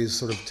otherwise have these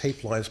sort of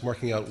tape lines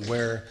marking out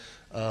where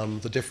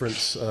the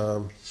different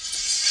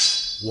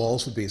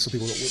walls would be, so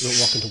people don't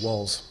walk into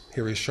walls.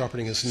 Here he's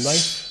sharpening his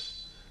knife.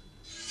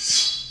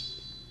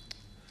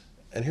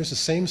 And here's the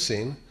same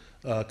scene,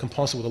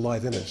 composite with a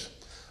live image.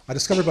 I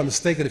discovered by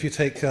mistake that if you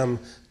take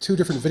 2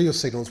 different video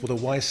signals with a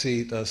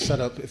YC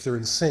setup, if they're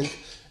in sync,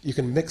 you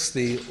can mix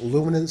the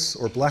luminance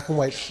or black and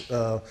white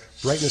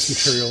brightness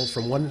material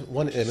from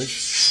one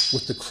image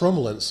with the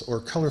chromulence or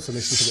color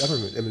information from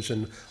the other image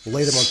and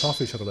lay them on top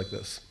of each other like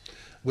this,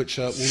 which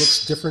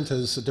looks different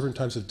as different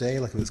times of day.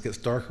 Like if it gets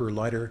darker or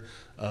lighter,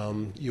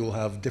 you will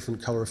have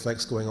different color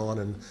effects going on,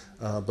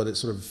 and but it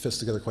sort of fits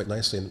together quite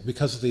nicely. And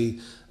because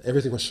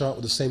everything was shot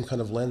with the same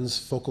kind of lens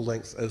focal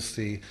length as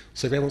the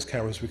surveillance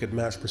cameras, we could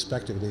match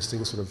perspective, and these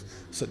things sort of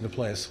sit into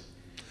place.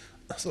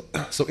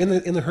 So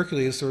in the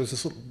Hercules, there was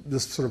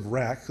this sort of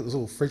rack, this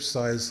little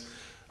fridge-size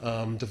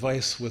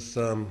device with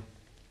 4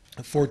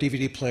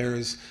 DVD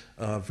players,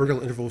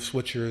 vertical interval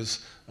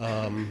switchers,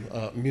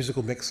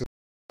 musical mixer,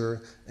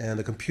 and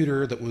a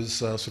computer that was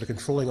sort of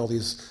controlling all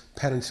these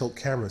pan and tilt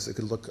cameras that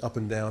could look up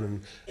and down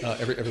and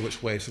every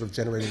which way, sort of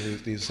generating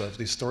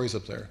these stories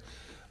up there.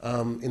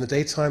 In the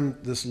daytime,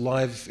 this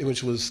live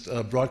image was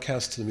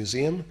broadcast to the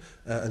museum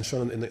and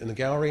shown in the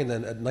gallery, and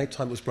then at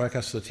nighttime it was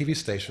broadcast to the TV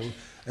station,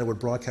 and would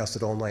broadcast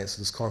it all night. So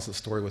this constant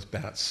story with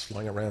bats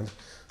flying around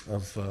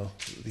of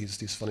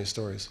these funny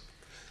stories.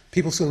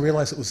 People soon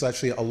realized it was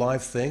actually a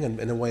live thing and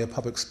in a way a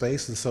public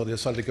space, and so they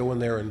decided to go in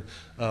there and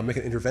make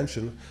an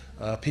intervention.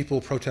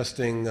 People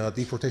protesting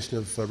deportation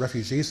of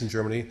refugees in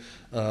Germany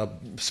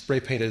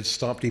spray-painted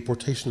 "Stop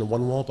Deportation" on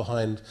one wall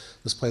behind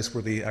this place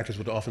where the actors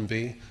would often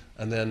be,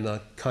 and then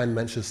 "Kein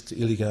Mensch ist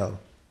illegal."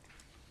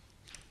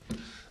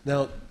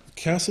 Now,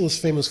 Kassel is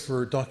famous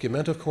for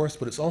Documenta, of course,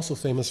 but it's also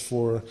famous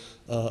for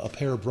a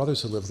pair of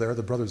brothers who live there,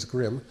 the Brothers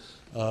Grimm,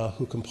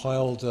 who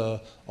compiled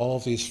all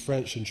of these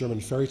French and German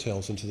fairy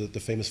tales into the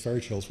famous fairy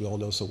tales we all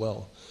know so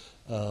well.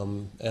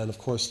 And of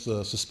course,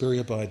 the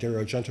Suspiria by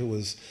Dario Argento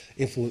was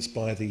influenced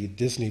by the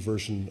Disney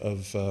version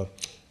of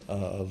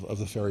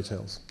the fairy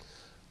tales.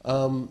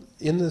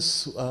 In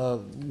this,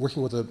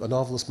 working with a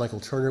novelist, Michael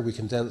Turner, we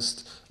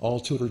condensed all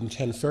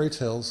 210 fairy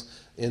tales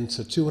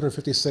into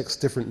 256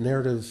 different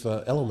narrative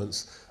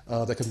elements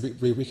that can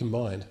be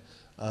recombined.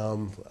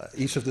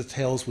 Each of the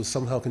tales was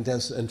somehow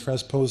condensed and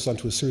transposed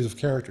onto a series of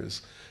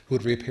characters who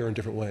would reappear in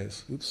different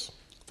ways. Oops.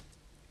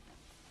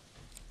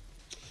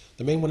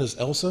 The main one is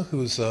Elsa,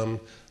 who's a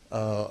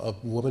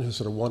woman who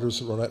sort of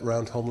wanders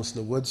around homeless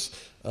in the woods,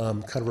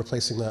 kind of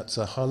replacing that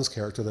Hans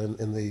character that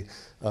in the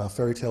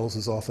fairy tales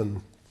is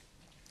often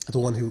the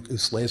one who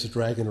slays a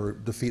dragon or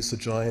defeats a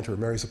giant or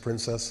marries a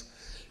princess.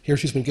 Here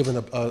she's been given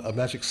a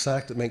magic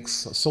sack that makes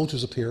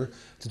soldiers appear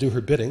to do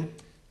her bidding.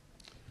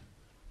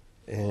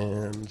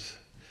 And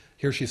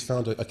here she's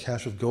found a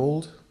cache of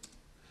gold.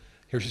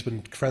 Here she's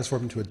been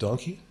transformed into a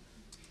donkey.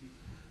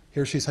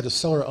 Here she's had to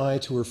sell her eye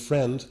to her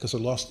friend because they're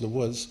lost in the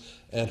woods,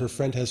 and her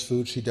friend has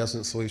food, she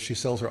doesn't, so she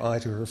sells her eye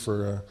to her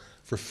for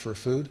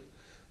food.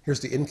 Here's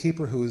the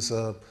innkeeper, who's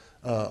a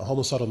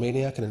homicidal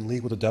maniac and in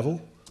league with the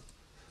devil.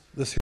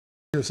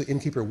 Here's the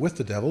innkeeper with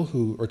the devil,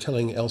 who are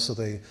telling Elsa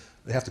they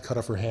have to cut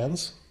off her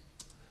hands.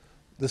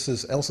 This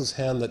is Elsa's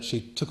hand that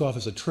she took off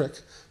as a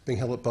trick, being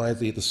held up by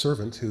the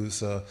servant, who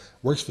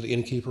works for the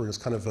innkeeper and is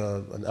kind of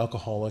an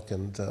alcoholic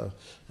and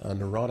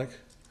neurotic.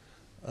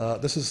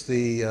 This is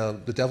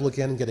the devil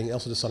again, getting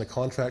Elsa to sign a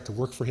contract to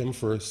work for him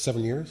for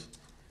 7 years.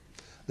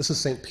 This is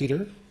St.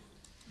 Peter.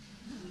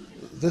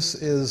 This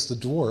is the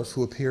dwarf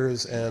who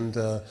appears and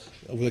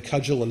with a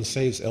cudgel and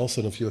saves Elsa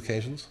on a few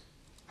occasions.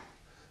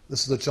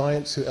 This is the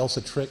giant who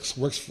Elsa tricks,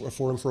 works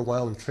for him for a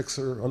while and tricks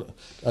him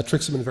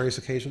on various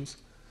occasions.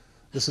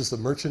 This is the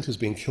merchant who's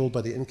being killed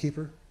by the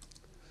innkeeper.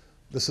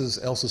 This is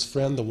Elsa's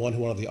friend, the one who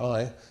wanted the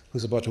eye,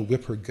 who's about to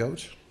whip her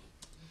goat.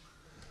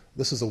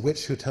 This is a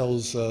witch who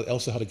tells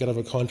Elsa how to get out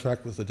of a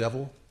contract with the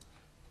devil,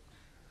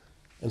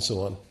 and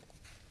so on.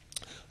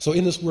 So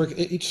in this work,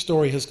 each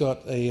story has got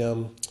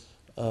a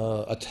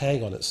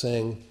tag on it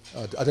saying,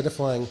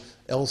 identifying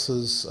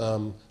Elsa's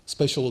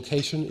spatial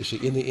location. Is she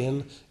in the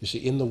inn? Is she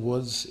in the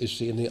woods? Is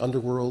she in the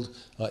underworld?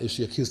 Is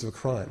she accused of a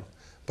crime?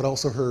 But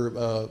also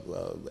her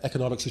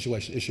economic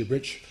situation. Is she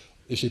rich?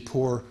 Is she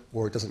poor?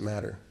 Or it doesn't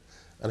matter.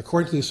 And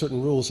according to these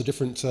certain rules, the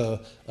different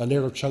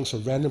narrative chunks are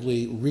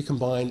randomly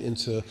recombined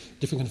into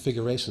different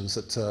configurations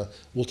that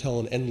will tell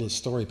an endless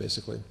story,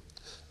 basically.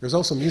 There's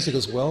also music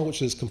as well,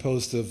 which is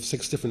composed of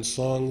 6 different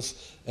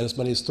songs and as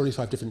many as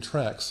 35 different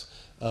tracks,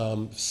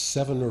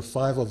 7 or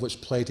 5 of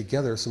which play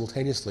together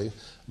simultaneously,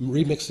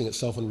 remixing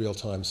itself in real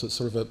time. So it's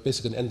sort of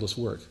basically an endless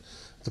work.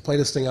 To play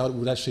this thing out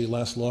would actually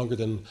last longer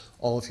than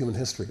all of human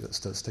history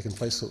that's taken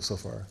place so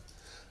far.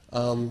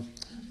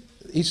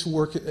 Each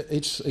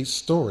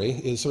story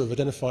is sort of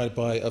identified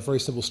by a very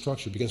simple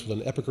structure. It begins with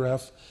an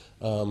epigraph,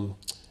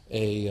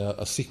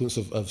 a sequence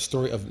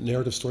of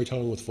narrative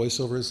storytelling with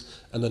voiceovers,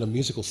 and then a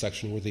musical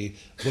section where the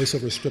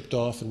voiceover is stripped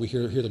off and we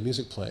hear the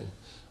music playing.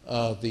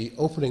 The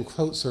opening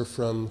quotes are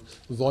from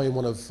Volume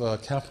 1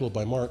 of Capital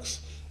by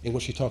Marx, in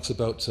which he talks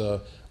about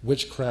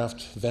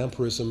witchcraft,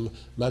 vampirism,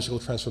 magical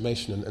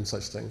transformation, and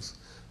such things.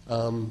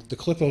 The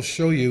clip I'll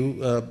show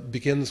you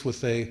begins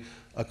with a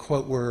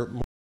quote where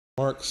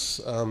Marx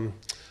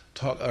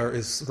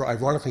is sort of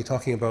ironically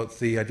talking about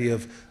the idea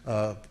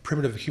of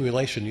primitive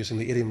accumulation using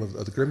the idiom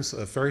of the Grimm's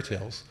fairy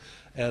tales.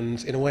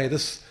 And in a way,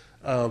 this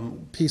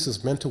piece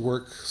is meant to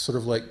work sort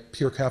of like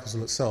pure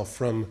capitalism itself.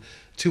 From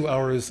 2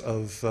 hours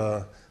of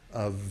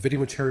video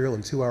material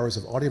and 2 hours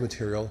of audio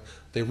material,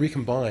 they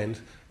recombined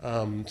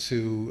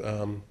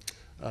to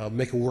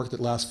make a work that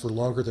lasts for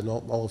longer than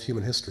all of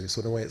human history.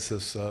 So in a way, it's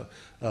this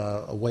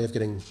a way of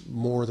getting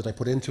more than I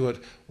put into it,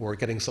 or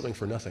getting something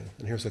for nothing.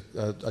 And here's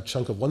a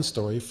chunk of one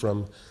story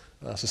from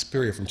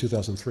Suspiria from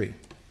 2003.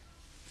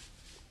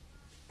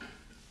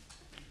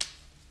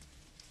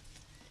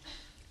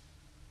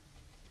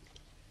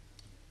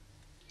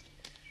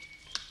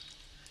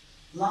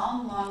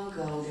 Long, long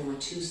ago, there were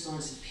 2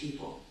 sorts of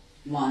people.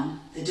 One,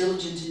 the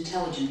diligent,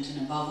 intelligent,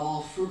 and above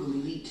all, frugal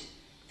elite.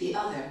 The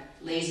other,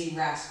 lazy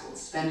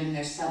rascals, spending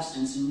their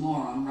substance and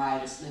more on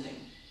riotous living.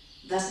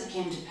 Thus it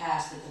came to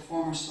pass that the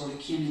former sort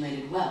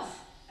accumulated wealth,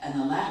 and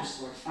the latter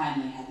sort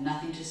finally had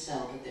nothing to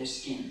sell but their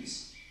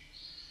skins.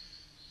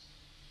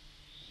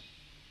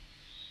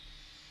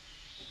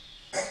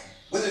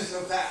 Whither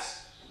so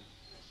fast?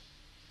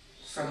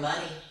 For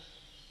money.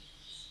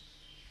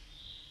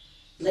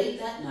 Late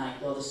that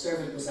night, while the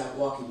servant was out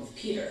walking with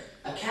Peter,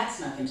 a cat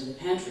snuck into the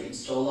pantry and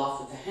stole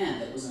off with the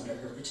hand that was under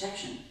her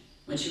protection.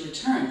 When she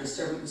returned, the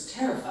servant was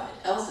terrified.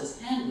 Elsa's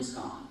hand was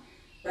gone.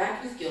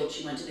 Racked with guilt,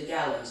 she went to the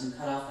gallows and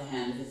cut off the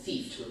hand of a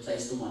thief to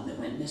replace the one that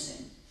went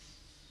missing.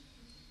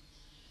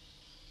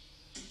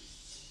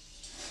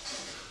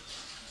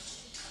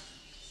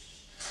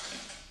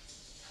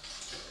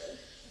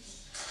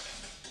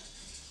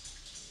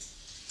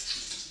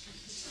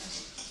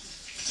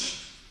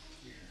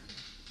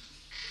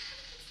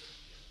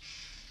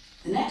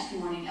 The next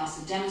morning,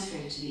 Elsa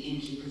demonstrated to the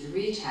innkeeper the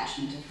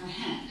reattachment of her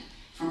hand.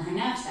 From her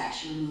knapsack,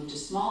 she removed a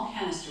small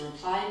canister,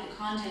 applied the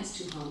contents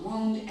to her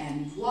wound,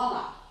 and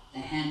voila, the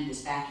hand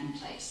was back in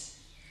place.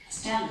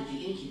 Astounded,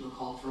 the innkeeper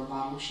called for a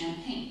bottle of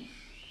champagne.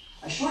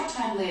 A short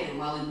time later,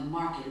 while in the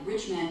market, a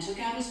rich man took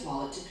out his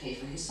wallet to pay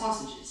for his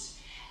sausages.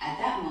 At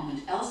that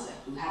moment, Elsa,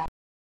 who happened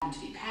to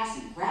be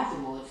passing, grabbed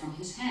the wallet from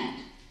his hand.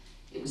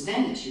 It was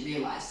then that she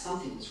realized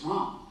something was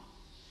wrong.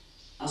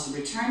 Elsa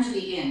returned to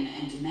the inn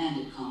and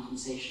demanded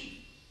compensation.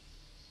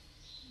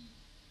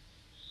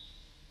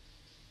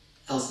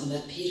 Elsa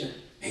met Peter.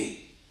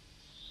 Hey,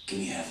 give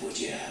me half what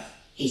you have.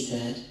 He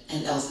said,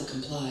 and Elsa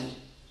complied.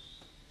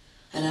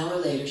 An hour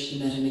later, she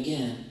met him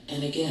again,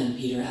 and again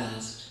Peter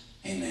asked.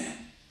 Hey man,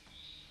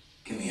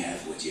 give me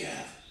half what you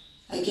have.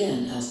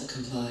 Again, Elsa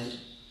complied.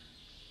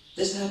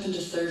 This happened a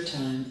third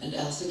time, and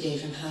Elsa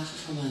gave him half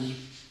of her money.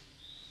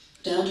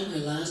 Down to her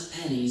last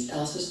pennies,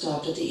 Elsa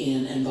stopped at the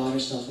inn and bought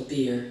herself a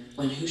beer,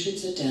 when who should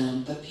sit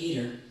down but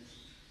Peter.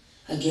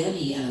 Again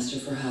he asked her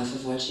for half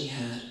of what she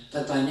had,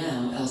 but by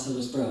now Elsa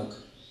was broke,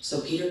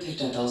 so Peter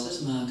picked up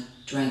Elsa's mug,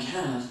 drank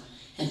half,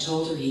 and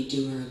told her he'd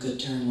do her a good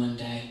turn one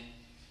day.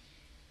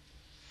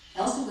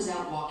 Elsa was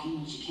out walking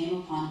when she came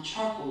upon a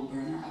charcoal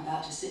burner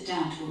about to sit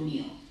down to a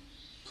meal.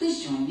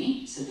 "Please join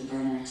me," said the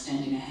burner,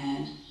 extending a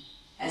hand.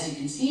 "As you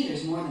can see,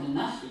 there's more than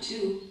enough for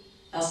two."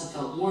 Elsa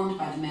felt warmed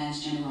by the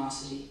man's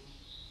generosity.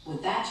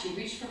 With that, she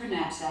reached for her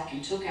knapsack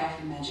and took out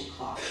her magic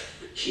cloth.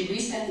 She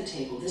reset the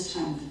table, this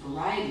time with a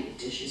variety of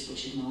dishes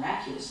which had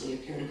miraculously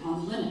appeared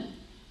upon the linen.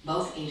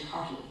 Both ate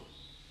heartily.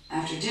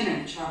 After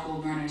dinner, the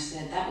charcoal burner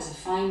said, "That was a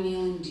fine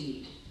meal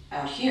indeed.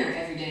 Out here,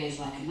 every day is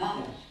like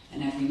another,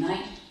 and every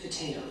night,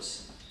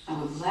 potatoes. I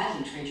would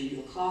gladly trade you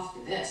your cloth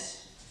for this."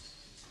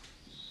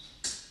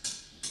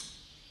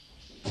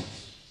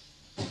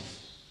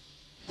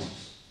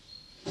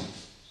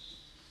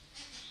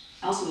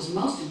 Elsa was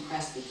most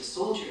impressed with the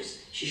soldiers.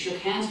 She shook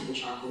hands with the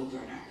charcoal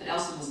burner, but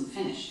Elsa wasn't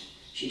finished.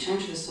 She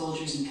turned to the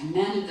soldiers and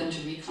commanded them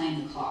to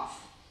reclaim the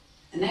cloth.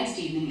 The next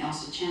evening,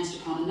 Elsa chanced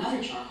upon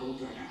another charcoal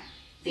burner.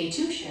 They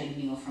too shared a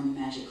meal from the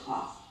magic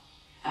cloth.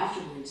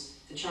 Afterwards,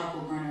 the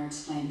charcoal burner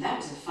exclaimed, "That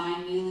was a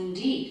fine meal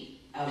indeed.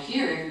 Out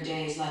here, every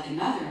day is like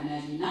another, and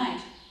every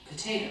night,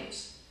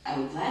 potatoes. I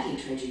would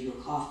gladly trade you your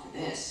cloth for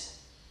this."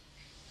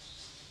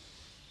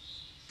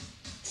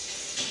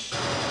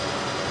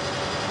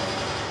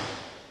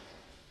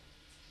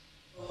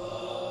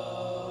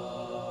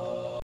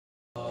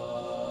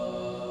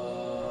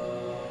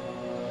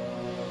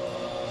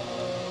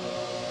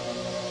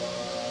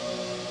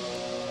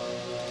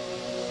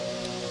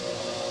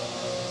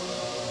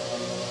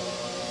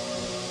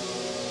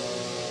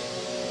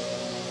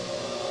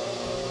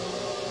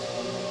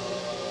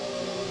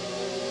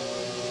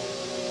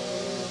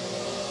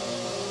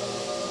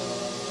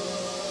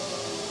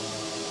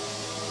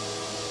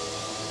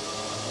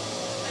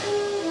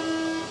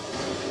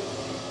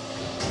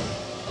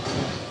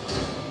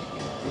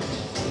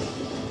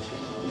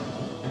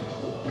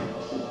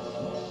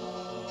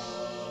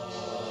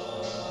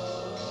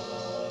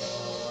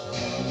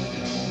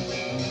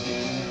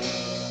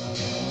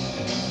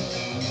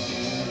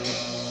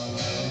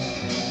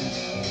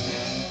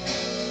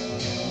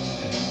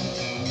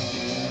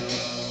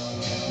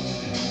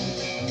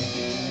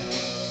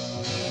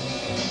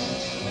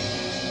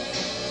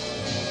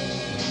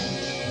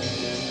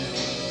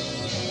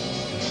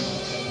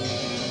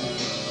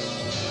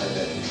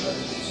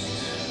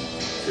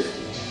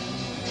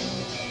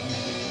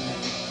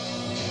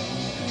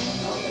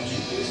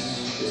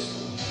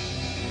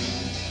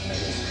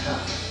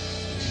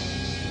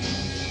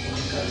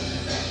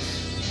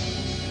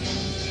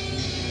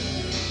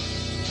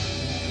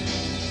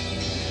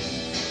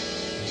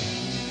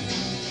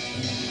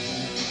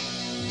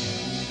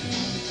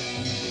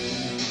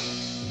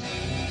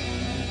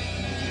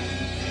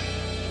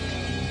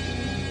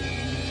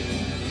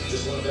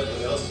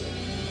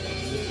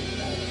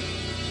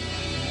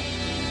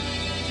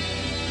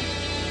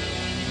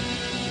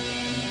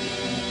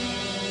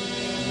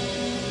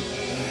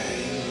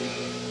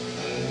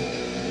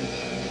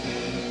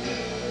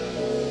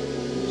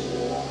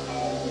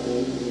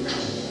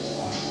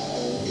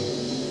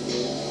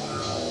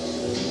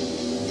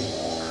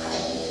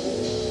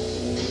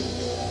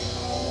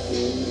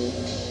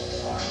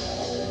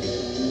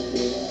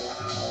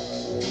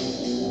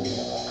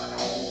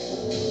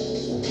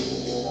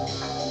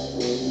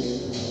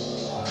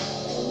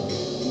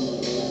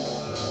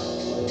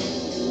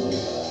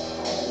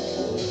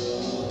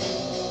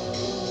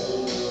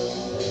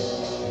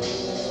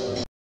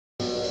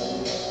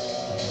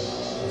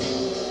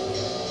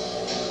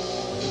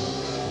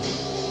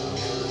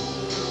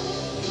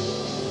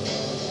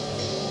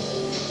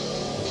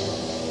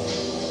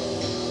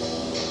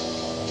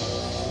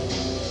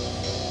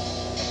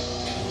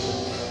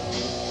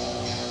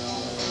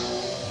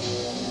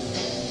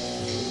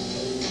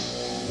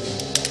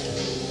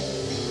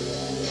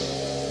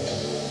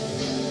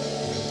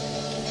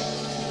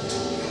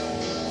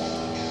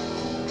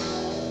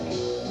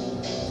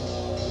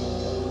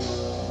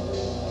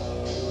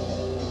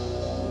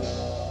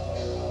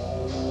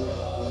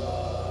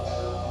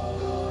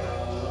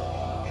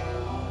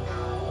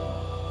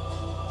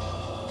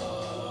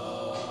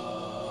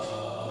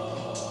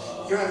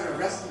 You're under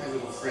arrest, my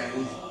little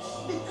friend.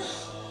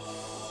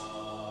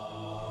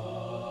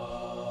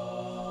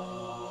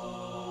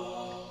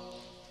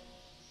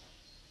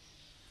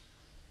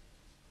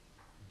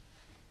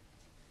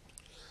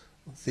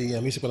 The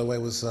music, by the way,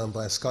 was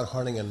by Scott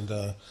Harning and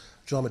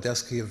John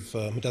Medeski of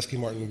Medeski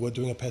Martin Wood,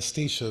 doing a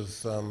pastiche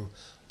of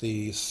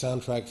the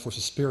soundtrack for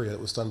Suspiria that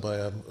was done by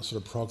a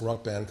sort of prog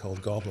rock band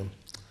called Goblin.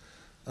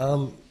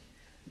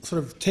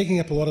 Sort of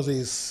taking up a lot of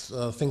these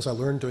things I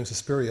learned doing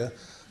Suspiria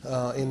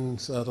in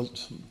the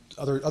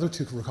other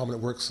two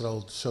recombinant works that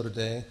I'll show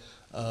today,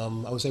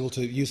 I was able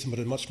to use them in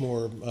a much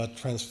more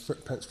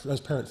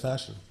transparent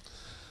fashion.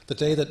 The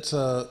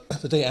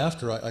day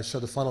after I showed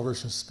the final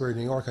version of Suspiria in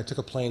New York, I took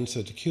a plane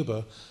to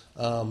Cuba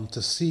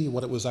to see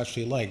what it was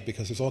actually like,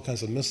 because there's all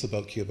kinds of myths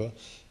about Cuba,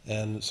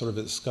 and sort of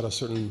it's got a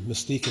certain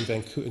mystique in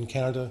Vancouver, in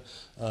Canada.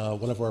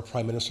 One of our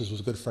prime ministers was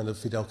a good friend of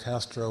Fidel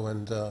Castro,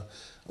 and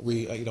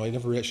I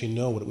never actually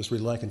know what it was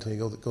really like until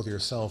you go there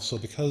yourself. So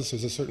because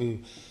there's a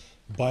certain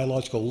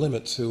biological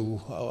limit to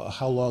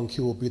how long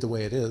Cuba will be the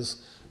way it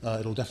is,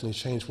 it'll definitely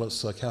change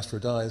once Castro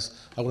dies.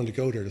 I wanted to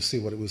go there to see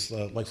what it was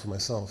like for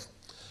myself.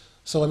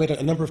 So I made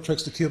a number of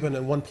trips to Cuba, and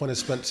at one point I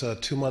spent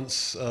 2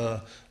 months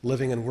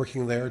living and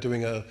working there,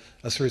 doing a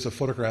series of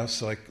photographs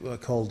so I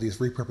called these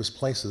repurposed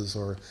places,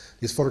 or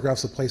these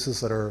photographs of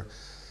places that are,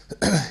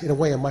 in a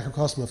way, a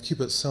microcosm of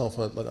Cuba itself,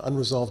 an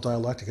unresolved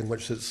dialectic in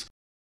which it's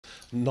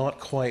not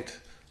quite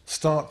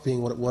stopped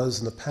being what it was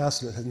in the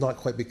past, and it has not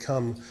quite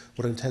become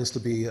what it intends to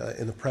be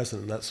in the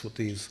present. And that's what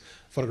these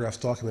photographs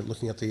document,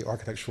 looking at the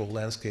architectural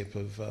landscape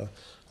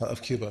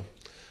of Cuba.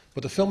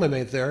 But the film I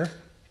made there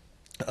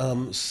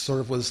sort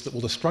of was, well,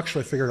 the structure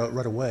I figured out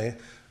right away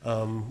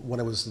when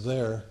I was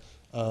there,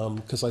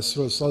 because I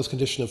sort of saw this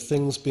condition of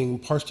things being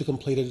partially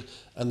completed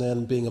and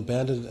then being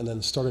abandoned and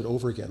then started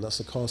over again. That's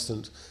the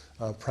constant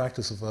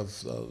practice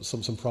of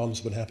some problems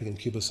have been happening in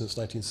Cuba since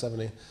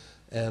 1970.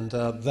 And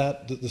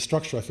the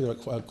structure I figured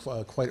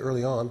out quite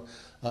early on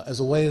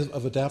as a way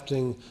of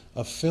adapting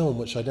a film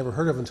which I'd never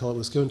heard of until it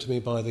was given to me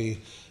by the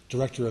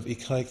director of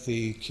ICAIC,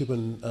 the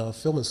Cuban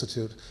Film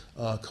Institute,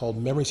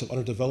 called Memories of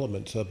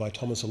Underdevelopment by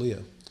Thomas Elia.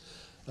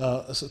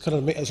 It's an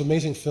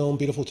amazing film,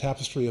 beautiful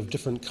tapestry of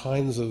different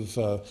kinds of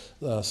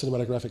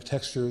cinematographic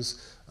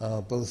textures,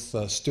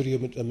 both studio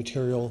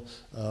material,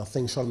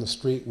 things shot on the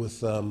street with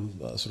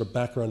sort of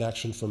background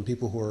action from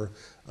people who are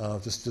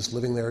just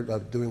living there,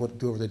 doing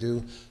whatever they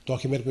do,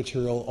 documentary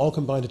material, all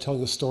combined to tell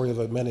the story of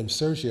a man named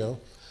Sergio,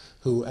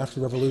 who, after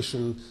the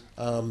revolution,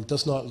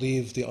 does not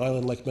leave the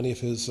island like many of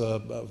his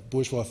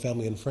bourgeois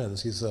family and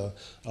friends. He's a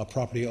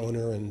property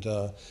owner,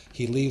 and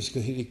he leaves,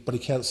 but he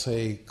can't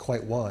say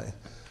quite why.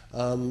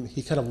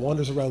 He kind of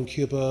wanders around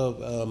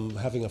Cuba,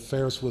 having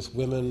affairs with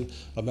women,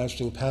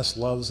 imagining past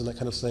loves and that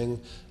kind of thing,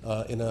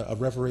 in a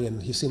reverie,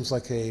 and he seems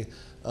like a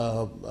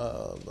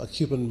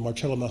Cuban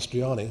Marcello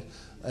Mastroianni.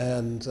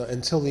 And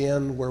until the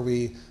end, where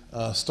we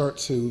start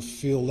to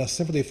feel less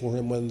sympathy for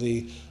him when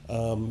the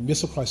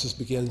missile crisis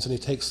begins, and he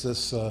takes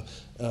this,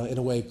 in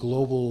a way,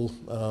 global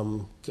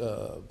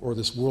or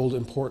this world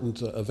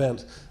important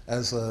event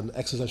as an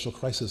existential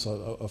crisis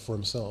for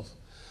himself.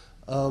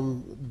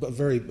 But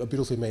a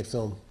beautifully made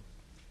film.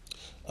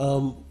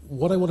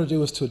 What I want to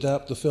do is to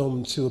adapt the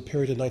film to a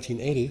period in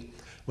 1980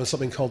 when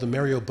something called the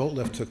Mario boat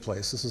lift took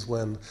place. This is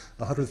when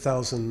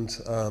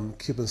 100,000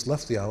 Cubans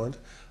left the island.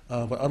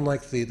 But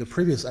unlike the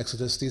previous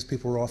exodus, these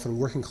people were often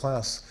working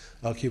class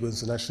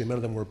Cubans, and actually many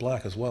of them were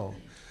black as well.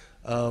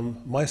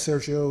 My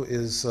Sergio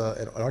is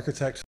an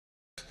architect.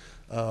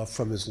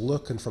 From his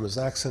look and from his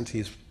accent,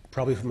 he's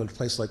probably from a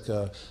place like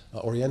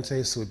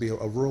Oriente, so would be a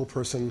rural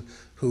person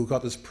who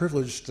got this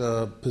privileged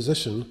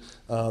position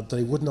that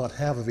he would not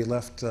have if he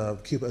left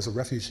Cuba as a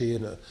refugee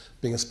and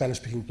being a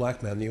Spanish-speaking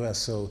black man in the U.S.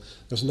 So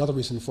there's another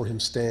reason for him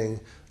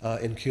staying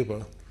in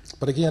Cuba.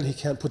 But again, he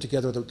can't put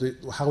together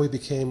how he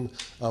became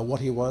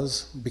what he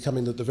was,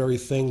 becoming the very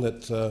thing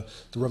that the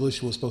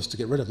revolution was supposed to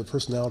get rid of, the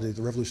personality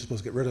the revolution was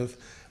supposed to get rid of.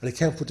 And he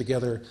can't put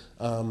together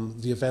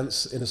the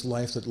events in his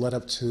life that led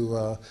up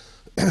to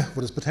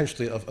what is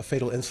potentially a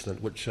fatal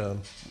incident, which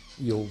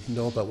you'll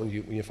know about when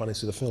you finally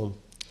see the film.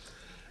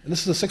 And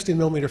this is a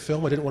 16mm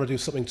film. I didn't want to do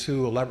something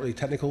too elaborately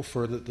technical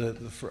for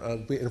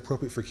be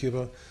inappropriate for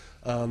Cuba.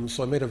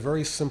 So I made a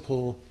very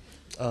simple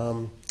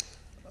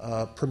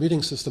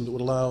permuting system that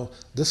would allow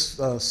this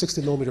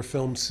 16mm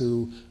film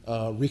to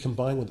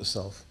recombine with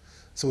itself.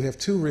 So we have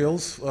two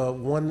reels.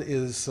 One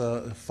is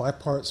 5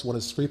 parts, one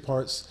is 3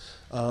 parts,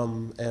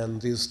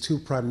 and these two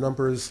prime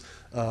numbers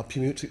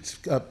commute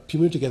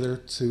together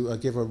to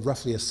give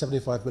roughly a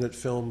 75-minute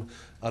film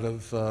out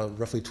of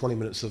roughly 20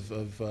 minutes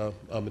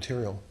of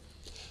material.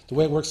 The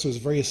way it works, there's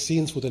various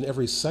scenes within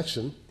every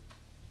section,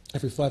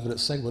 every 5-minute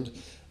segment,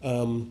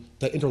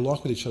 that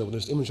interlock with each other. When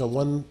there's an image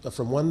on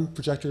from one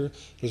projector,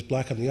 there's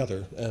black on the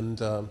other, and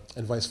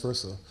vice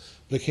versa.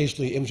 But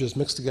occasionally images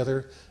mix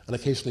together, and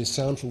occasionally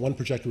sound from one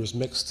projector is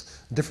mixed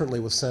differently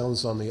with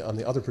sounds on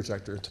the other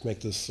projector to make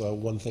this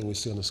one thing we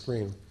see on the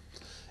screen.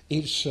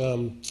 Each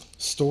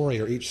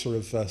story or each sort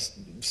of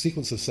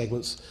sequence of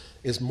segments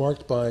is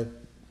marked by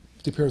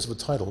the appearance of a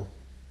title.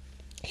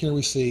 Here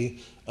we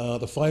see the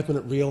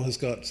 5-minute reel has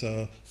got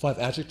 5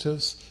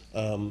 adjectives: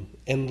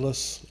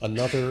 endless,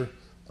 another,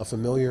 a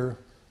familiar,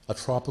 a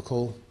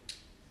tropical,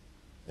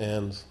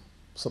 and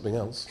something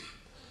else.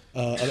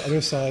 On the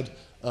other side,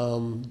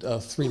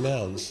 three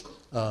nouns,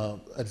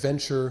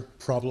 adventure,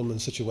 problem,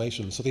 and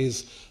situation. So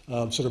these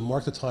sort of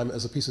mark the time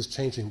as a piece is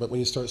changing, but when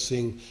you start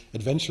seeing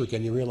adventure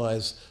again, you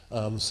realize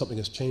something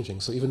is changing.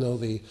 So even though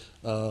the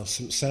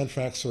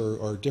soundtracks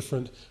are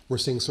different, we're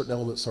seeing certain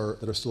elements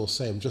that are still the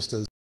same, just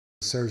as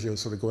Sergio is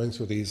sort of going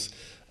through these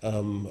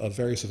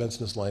various events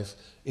in his life,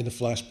 into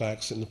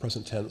flashbacks in the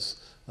present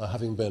tense,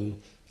 having been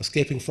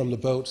escaping from the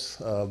boat,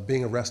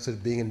 being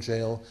arrested, being in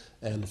jail,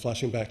 and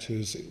flashing back to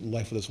his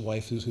life with his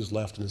wife who's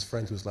left and his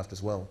friend who's left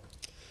as well.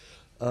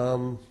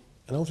 And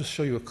I'll just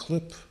show you a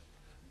clip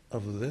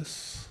of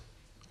this,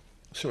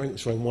 showing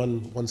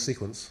one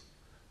sequence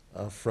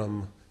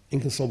from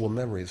Inconsolable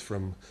Memories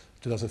from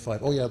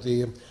 2005. Oh yeah,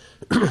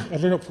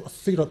 I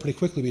figured out pretty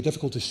quickly it'd be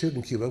difficult to shoot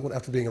in Cuba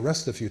after being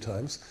arrested a few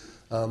times.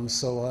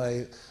 So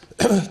I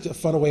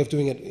found a way of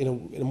doing it in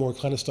a more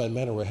clandestine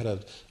manner, where I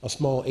had a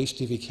small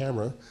HDV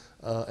camera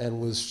and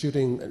was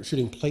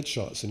shooting plate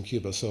shots in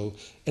Cuba. So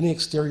any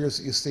exteriors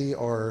that you see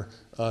are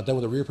done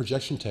with a rear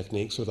projection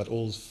technique, sort of that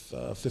old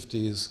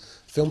 50s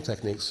film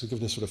techniques, so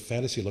giving this sort of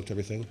fantasy look to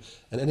everything.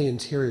 And any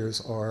interiors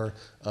are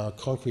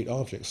concrete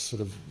objects,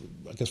 sort of,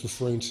 I guess,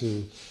 referring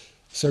to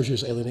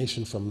Sergio's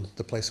alienation from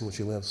the place in which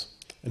he lives.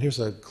 And here's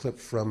a clip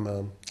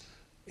from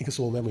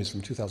Inconsolable Memories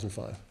from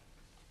 2005.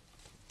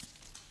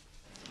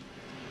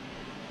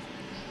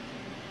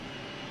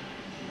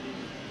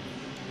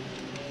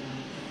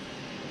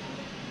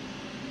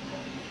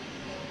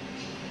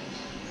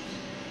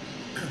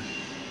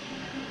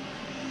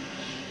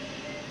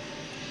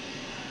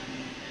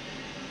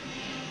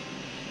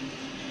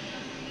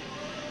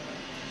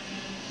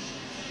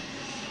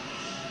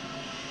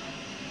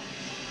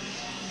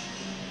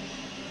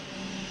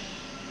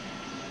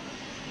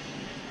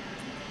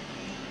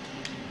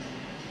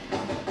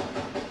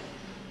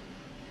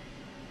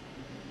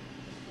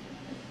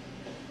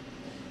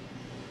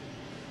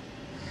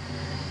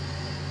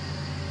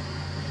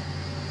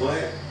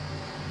 What?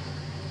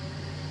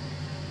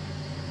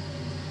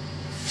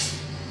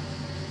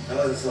 That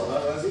wasn't so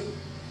hard, was it?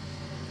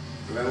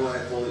 Remember what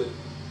I told you?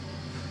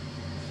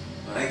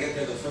 When I get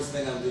there, the first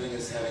thing I'm doing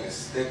is having a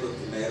steak with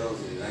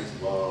tomatoes and a nice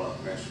bottle of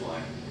fresh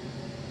wine.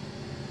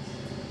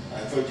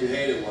 I thought you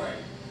hated wine.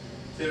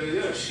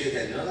 You're a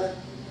shithead, you know that?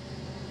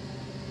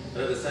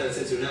 But I decided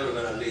since you're never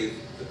gonna leave,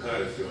 the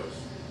card is yours.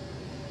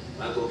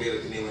 Uncle gave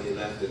it to me when he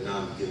left, and now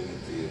I'm giving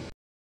it to you.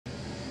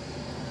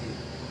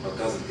 My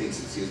cousin thinks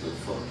it's his, but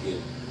fuck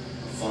him.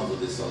 I'm fond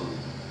of this on.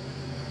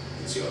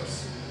 It's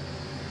yours.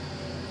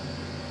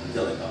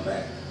 Until I come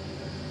back.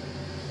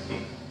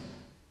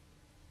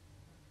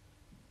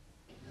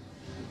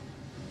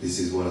 This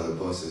is one of the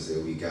buses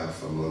that we got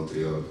from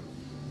Montreal.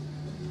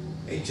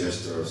 A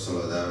gesture of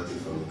solidarity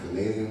from the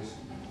Canadians,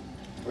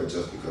 or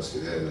just because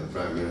Fidel and the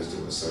Prime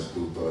Minister were such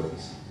good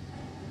buddies.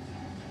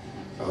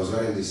 I was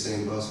riding the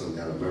same bus when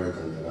that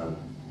American got on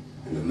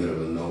in the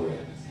middle of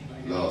nowhere,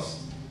 lost.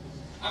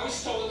 I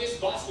was told this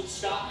bus would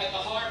stop at the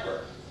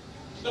harbor.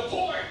 The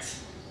port!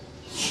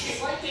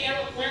 It's like the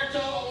aeropuerto,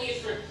 only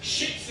it's for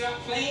ships, not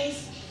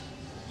planes.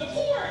 The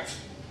port!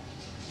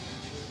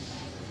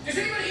 Does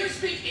anybody here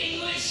speak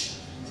English?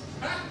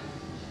 Huh?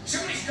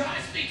 Somebody's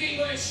gotta speak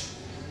English.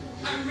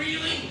 I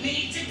really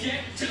need to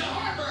get to the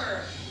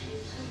harbor.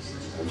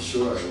 I'm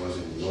sure I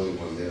wasn't the only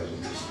one there who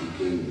could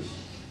speak English.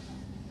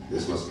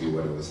 This must be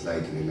what it was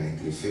like in the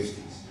 1950s.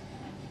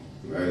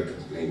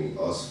 Americans blaming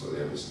us for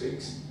their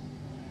mistakes.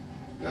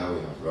 Now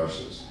we have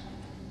Russians.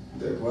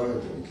 They're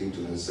quiet and keep to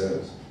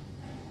themselves.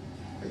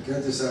 I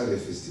can't decide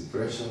if it's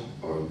depression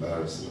or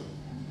embarrassment.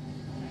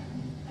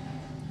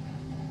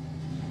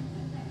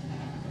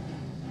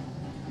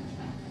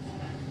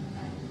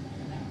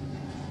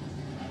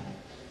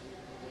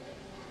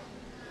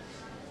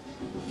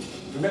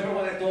 Remember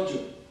what I told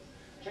you?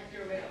 Check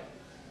your mail.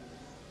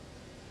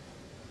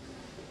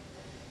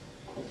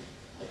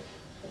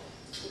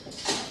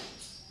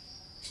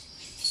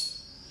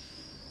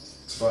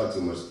 It's far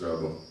too much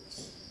trouble.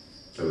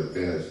 The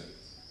repairs,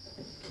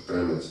 the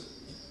permits,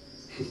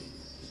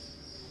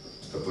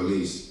 the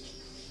police.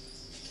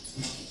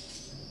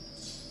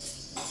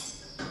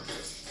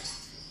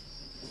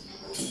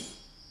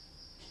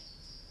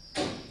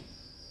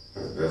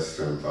 My best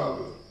friend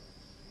Pablo.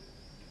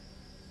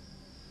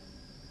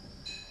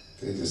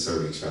 They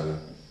deserve each other.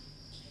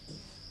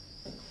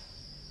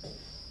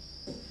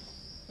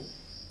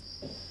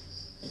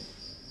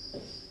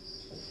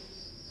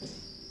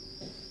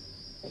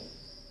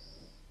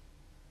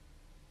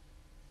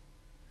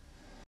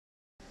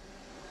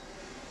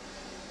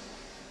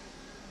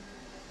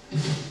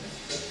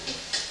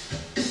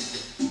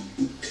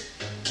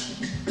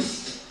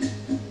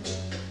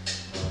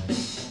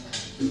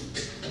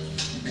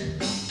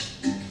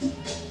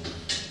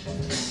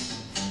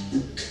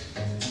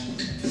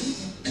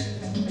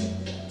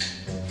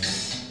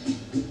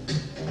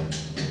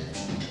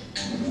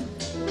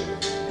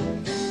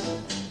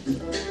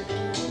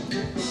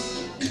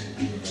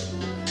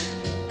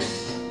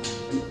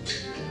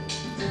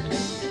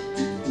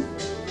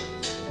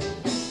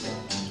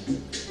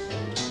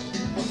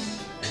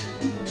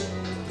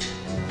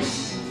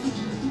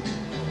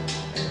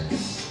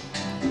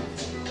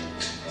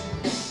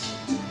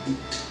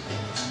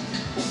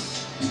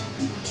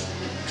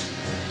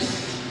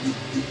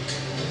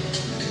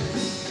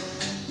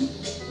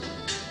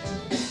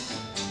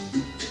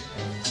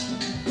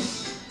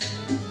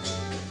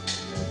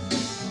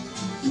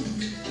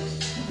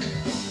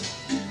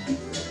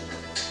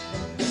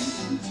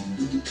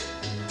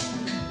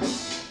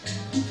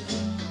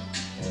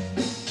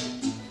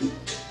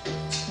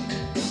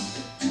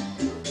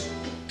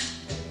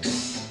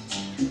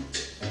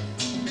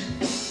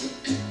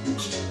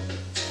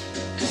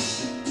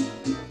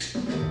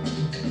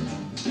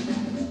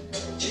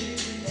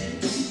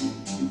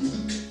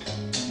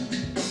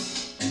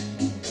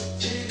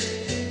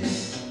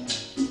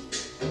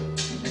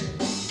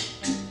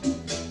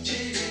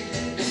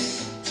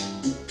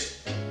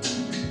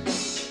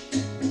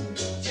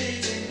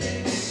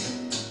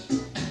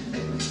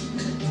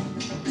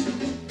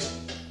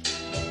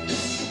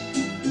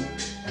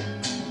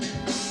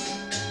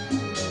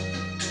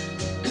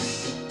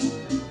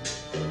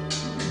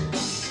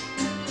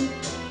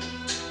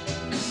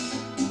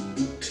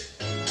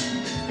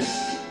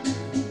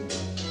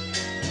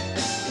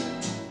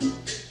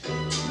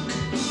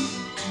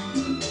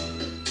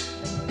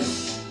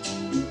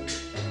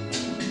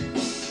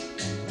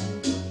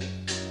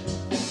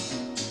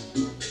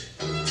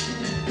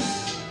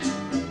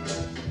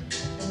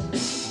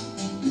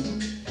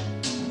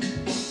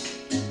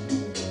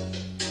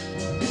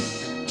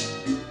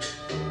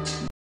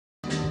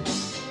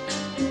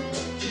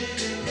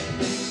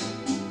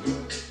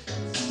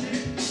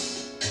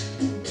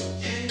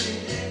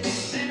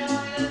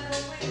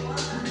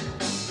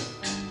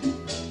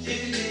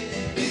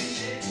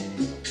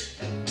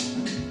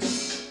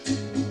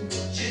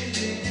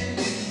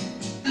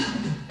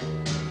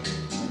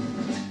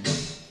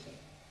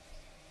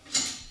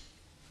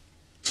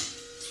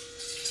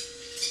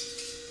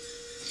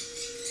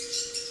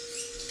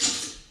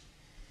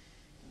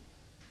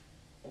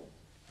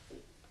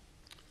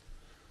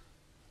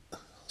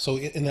 So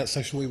in that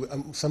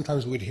section,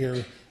 sometimes we'd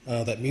hear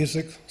that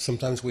music,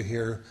 sometimes we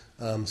hear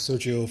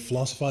Sergio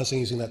philosophizing,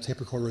 using that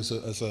tape recorder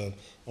as a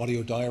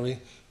audio diary,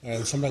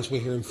 and sometimes we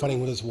hear him fighting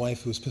with his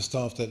wife, who's pissed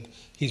off that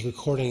he's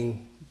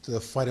recording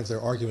the fight of their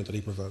argument that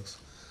he provokes.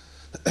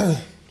 The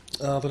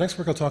next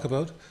work I'll talk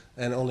about,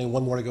 and only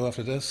one more to go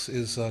after this,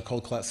 is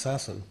called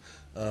Klatsassin,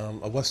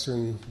 a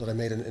Western that I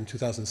made in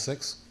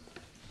 2006.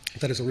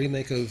 That is a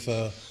remake of,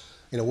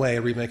 in a way,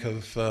 a remake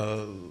of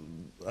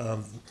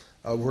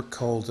a work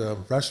called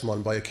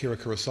Rashomon by Akira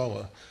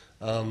Kurosawa.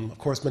 Of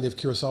course, many of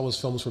Kurosawa's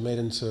films were made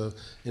into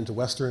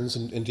Westerns,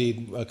 and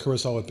indeed,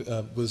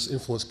 Kurosawa was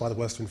influenced by the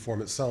Western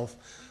form itself.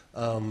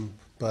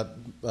 But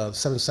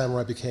Seven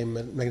Samurai became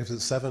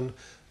Magnificent Seven,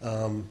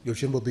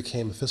 Yojimbo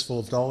became A Fistful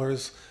of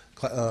Dollars,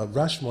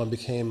 Rashomon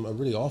became a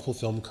really awful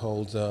film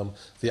called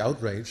The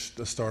Outrage,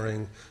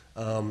 starring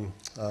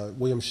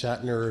William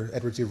Shatner,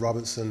 Edward G.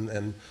 Robinson,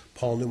 and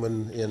Paul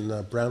Newman in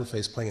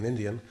brownface playing an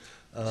Indian.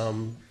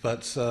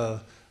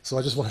 So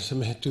I just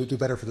wanted to do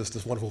better for this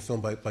wonderful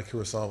film by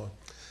Kurosawa,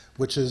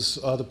 which is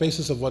the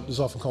basis of what is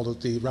often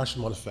called the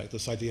Rashomon effect,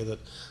 this idea that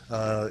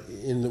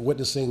in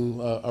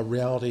witnessing a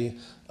reality,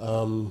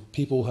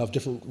 people have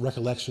different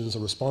recollections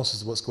or responses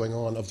to what's going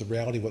on, of the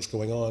reality of what's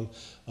going on,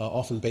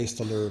 often based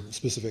on their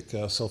specific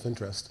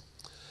self-interest.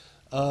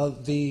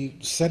 The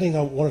setting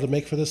I wanted to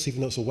make for this,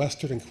 even though it's a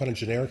Western and kind of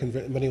generic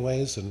in many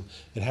ways, and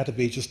it had to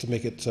be just to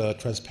make it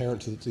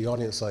transparent to the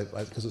audience,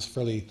 because it's a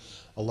fairly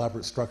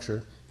elaborate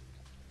structure.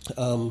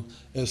 It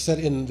was set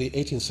in the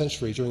 18th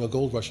century during a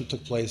gold rush that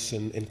took place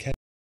in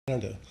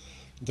Canada.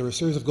 There were a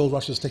series of gold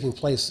rushes taking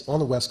place on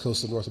the west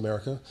coast of North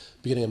America,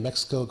 beginning in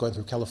Mexico, going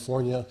through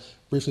California,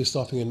 briefly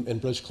stopping in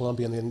British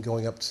Columbia, and then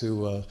going up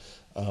to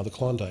the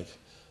Klondike.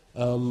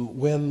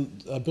 When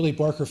Billy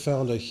Barker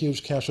found a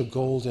huge cache of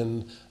gold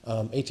in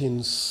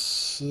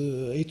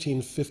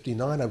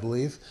 1859, I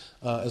believe,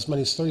 as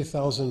many as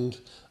 30,000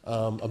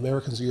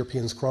 Americans and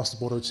Europeans crossed the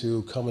border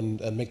to come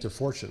and make their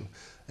fortune,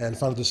 and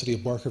founded the city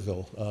of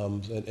Barkerville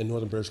in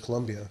northern British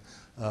Columbia,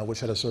 which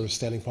had a sort of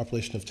standing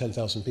population of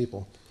 10,000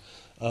 people.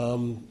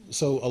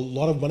 So a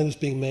lot of money was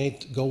being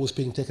made, gold was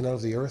being taken out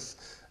of the earth,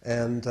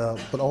 and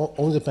but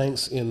only the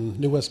banks in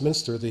New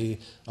Westminster, the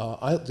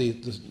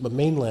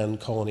mainland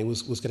colony,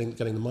 was getting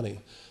the money.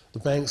 The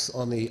banks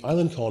on the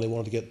island colony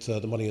wanted to get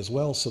the money as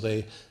well, so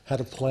they had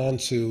a plan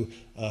to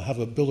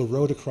build a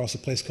road across a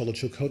place called the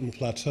Chilcotin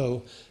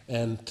Plateau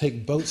and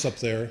take boats up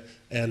there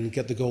and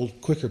get the gold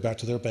quicker back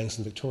to their banks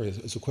in Victoria.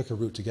 It's a quicker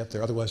route to get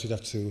there. Otherwise, you'd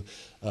have to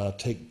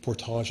take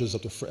portages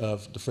up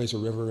the Fraser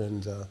River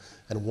and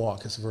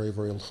walk. It's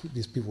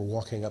these people were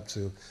walking up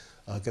to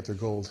get their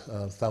gold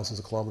thousands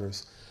of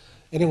kilometers.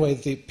 Anyway,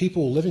 the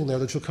people living there,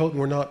 the Chilcotin,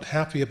 were not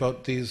happy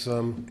about these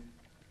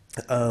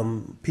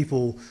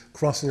people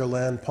crossing their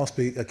land,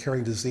 possibly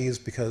carrying disease,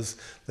 because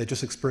they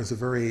just experienced a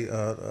very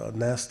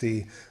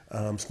nasty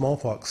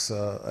smallpox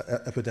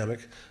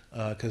epidemic,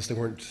 because they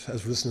weren't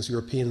as resistant as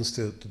Europeans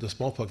to the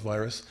smallpox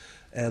virus,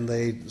 and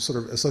they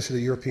sort of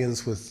associated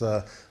Europeans with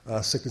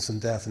sickness and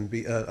death, and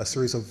a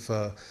series of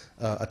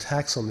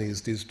attacks on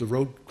the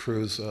road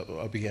crews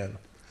began.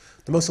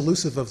 The most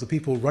elusive of the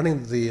people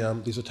running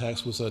these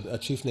attacks was a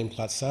chief named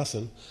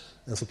Klatsassin,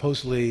 and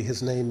supposedly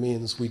his name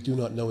means "we do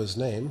not know his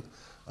name,"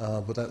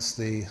 but that's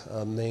the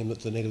name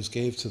that the natives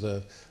gave to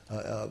the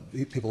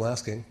people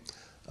asking.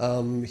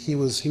 He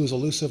was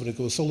elusive, and it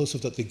was so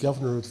elusive that the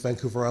governor of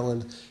Vancouver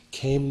Island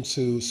came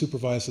to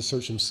supervise the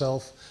search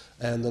himself,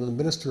 and then the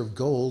minister of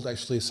gold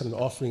actually sent an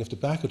offering of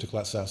tobacco to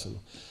Klatsassin.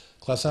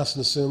 Klatsassin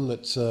assumed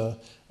that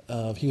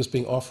he was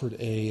being offered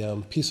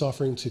a peace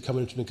offering to come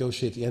in to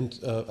negotiate the end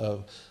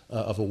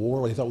of a war,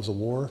 what he thought was a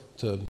war,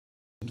 to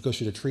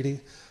negotiate a treaty.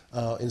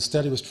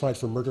 Instead, he was tried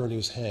for murder and he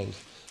was hanged.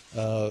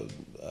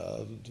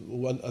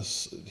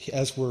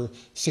 As were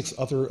 6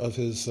 other of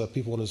his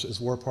people in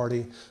his war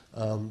party.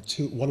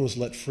 One was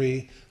let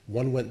free,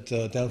 one went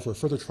down for a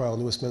further trial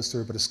in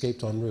Westminster but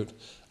escaped en route,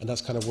 and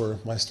that's kind of where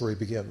my story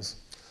begins.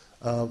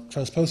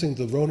 Transposing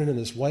the Ronin and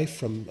his wife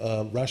from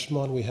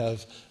Rashomon, we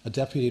have a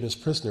deputy and his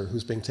prisoner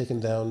who's being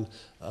taken down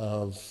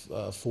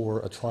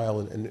for a trial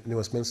in New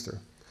Westminster.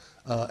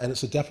 And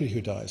it's a deputy who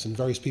dies, and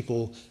various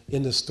people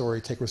in this story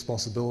take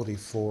responsibility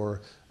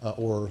for,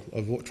 or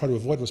try to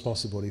avoid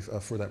responsibility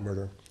for that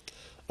murder.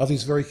 Of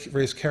these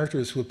various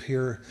characters who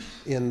appear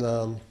in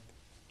a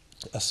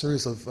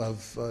series of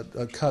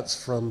cuts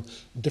from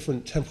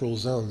different temporal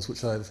zones,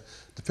 which I've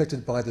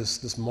depicted by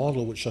this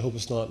model, which I hope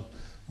is not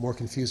more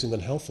confusing than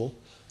helpful,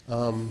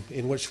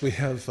 in which we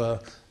have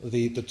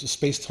the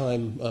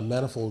space-time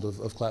manifold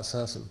of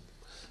Klatsassin.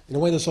 In a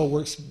way, this all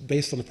works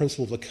based on the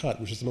principle of the cut,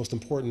 which is the most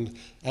important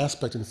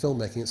aspect in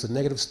filmmaking. It's a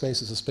negative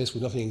space, it's a space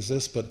where nothing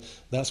exists, but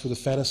that's where the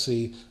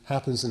fantasy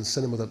happens in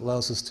cinema that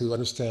allows us to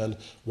understand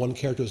one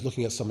character is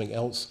looking at something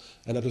else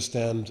and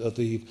understand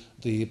the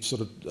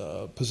sort of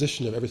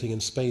position of everything in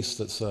space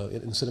that's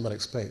in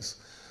cinematic space.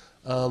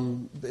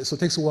 So it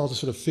takes a while to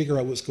sort of figure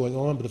out what's going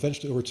on, but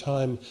eventually over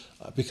time,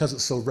 because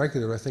it's so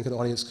regular, I think an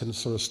audience can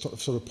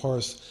sort of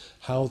parse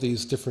how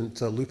these different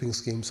looping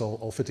schemes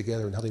all fit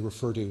together and how they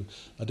refer to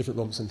different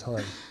moments in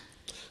time.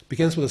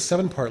 begins with a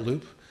 7-part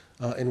loop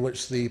in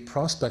which the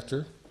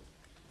prospector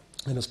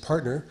and his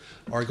partner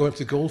are going up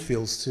to gold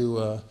fields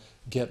to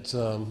get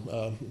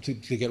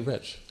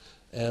rich.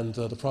 And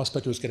the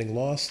prospector is getting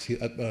lost,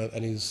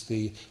 and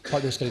the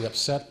partner's getting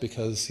upset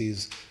because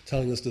he's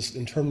telling us this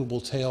interminable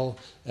tale,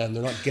 and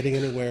they're not getting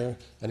anywhere,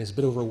 and he's a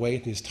bit overweight,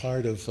 and he's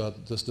tired of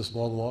this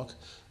long walk.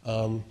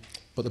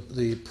 But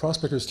the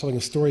prospector is telling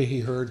a story he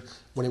heard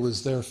when he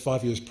was there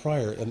 5 years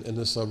prior in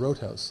this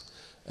roadhouse.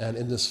 And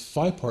in this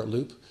 5-part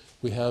loop,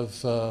 we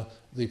have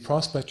the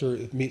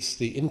prospector meets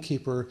the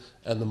innkeeper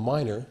and the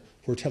miner,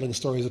 who are telling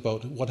stories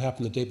about what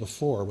happened the day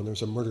before when there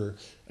was a murder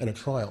and a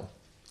trial.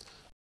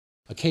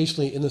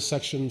 Occasionally in this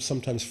section,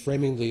 sometimes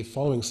framing the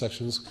following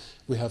sections,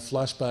 we have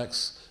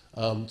flashbacks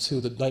to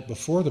the night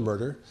before the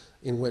murder,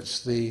 in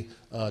which the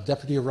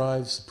deputy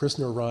arrives, the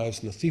prisoner arrives,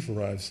 and the thief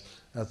arrives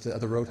at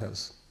the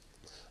roadhouse.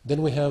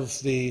 Then we have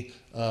the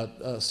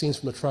scenes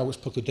from the trial which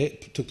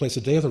took place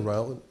the day of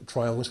the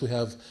trial, in which we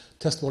have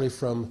testimony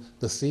from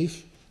the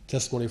thief,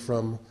 testimony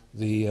from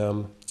the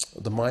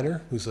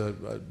miner, who's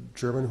a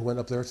German who went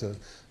up there to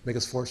make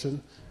his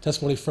fortune,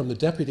 testimony from the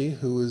deputy,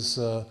 whose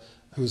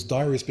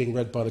diary is being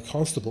read by the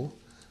constable,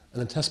 and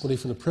then testimony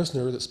from the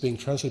prisoner that's being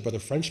translated by the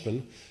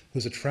Frenchman,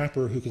 who's a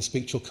trapper who can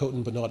speak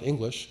Chilcotin but not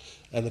English,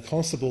 and the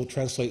constable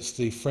translates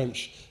the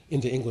French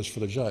into English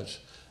for the judge.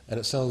 And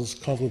it sounds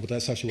convoluted, but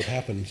that's actually what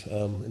happened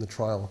in the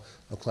trial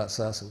of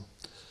Klatt-Sassen.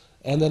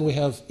 And then we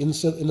have, in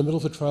the middle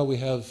of the trial, we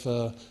have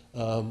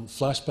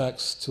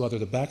flashbacks to either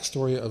the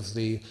backstory of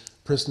the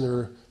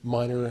prisoner,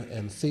 miner,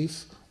 and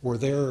thief, or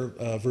their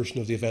version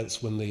of the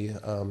events when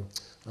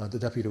the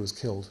deputy was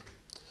killed.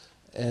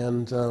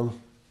 And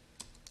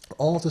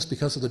all of this,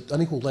 because of the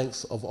unequal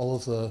length of all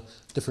of the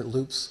different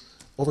loops,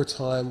 over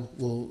time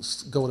will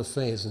go in a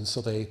phase, and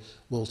so they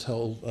will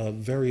tell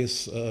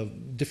various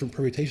different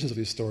permutations of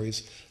these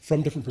stories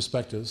from different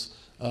perspectives,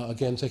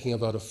 again taking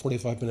about a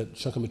 45-minute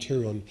chunk of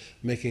material and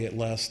making it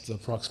last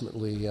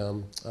approximately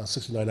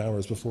 69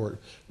 hours before it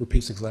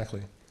repeats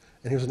exactly.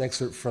 And here's an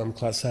excerpt from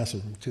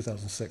Klatt-Sassen from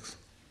 2006.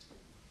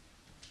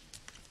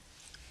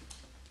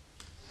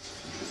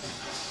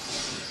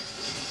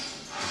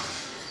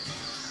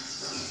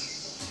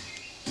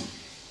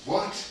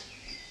 What?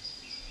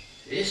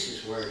 This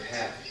is where it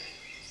happened.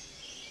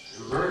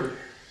 A murder.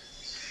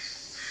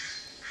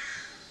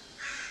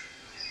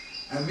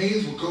 That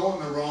means we're going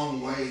the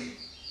wrong way.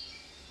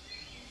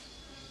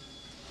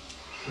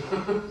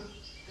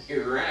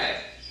 You're right.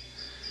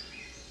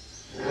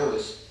 I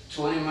was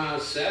 20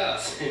 miles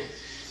south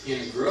in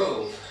a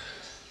grove.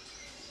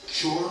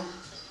 Sure?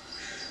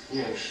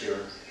 Yeah, sure.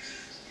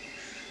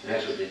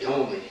 That's what they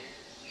told me.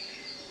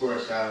 Of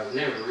course, I was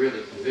never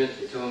really convinced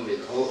they told me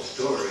the whole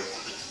story.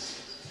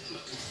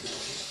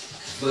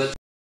 But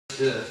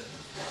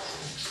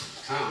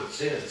common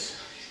sense.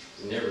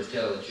 You never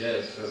tell a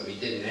judge something he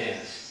didn't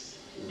ask.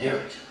 You never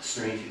tell a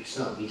stranger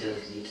something he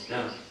doesn't need to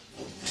know.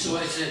 So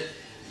I said,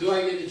 do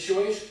I get the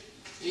choice?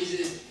 He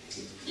said,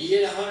 you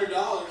get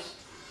 $100.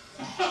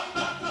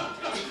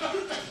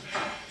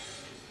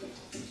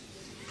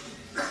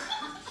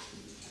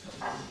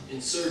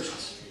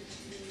 Insurgents.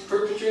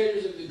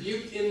 Perpetrators of the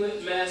Butte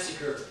Inlet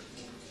Massacre.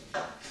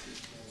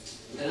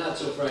 They're not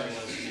so frightening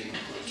on the scene.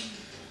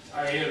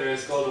 I hear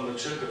it's called on the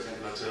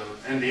Chilcotin Plateau,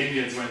 and the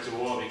Indians went to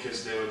war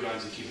because they were going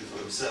to keep it for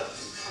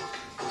themselves.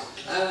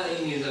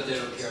 Indians up there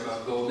don't care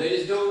about gold. They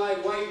just don't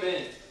like white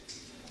men.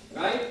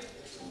 Right?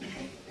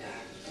 Yeah.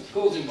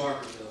 Gold's in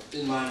Barkerville,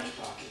 in miners'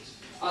 pockets.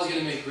 I was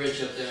going to make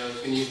rich up there. I was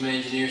going to use my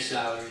engineer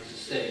salary to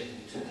stay.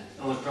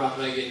 The only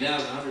profit I get now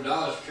is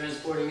 $100 for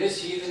transporting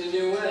this heathen to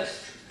New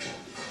West.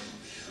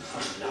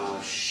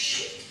 $100,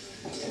 shit.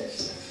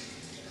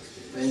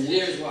 My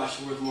engineer's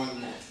watch is worth more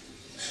than that.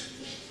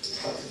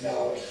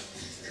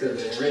 $100. Could have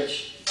been rich.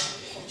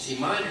 See,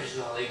 miners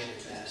are all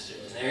ignorant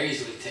bastards, and they're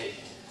easily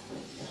taken.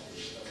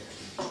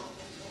 What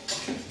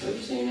did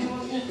you say your name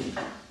was again?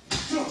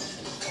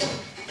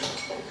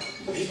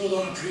 People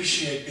don't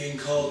appreciate being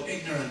called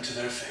ignorant to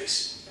their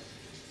face.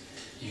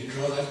 You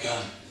draw that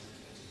gun,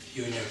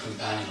 you and your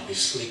companion will be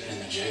sleeping in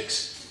the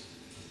jigs.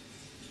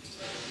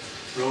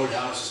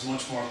 Roadhouse is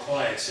much more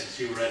quiet since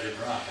you read it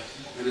right.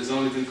 It has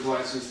only been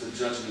quiet since the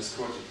judge and his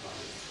court departed.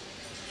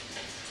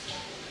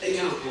 You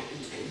know,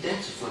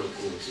 that's a funny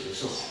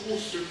coincidence. The whole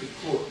circuit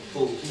court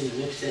folds in the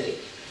next day.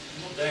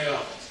 What day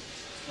off?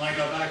 When I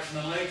got back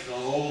from the lake, the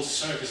whole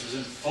circus was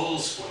in full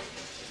swing.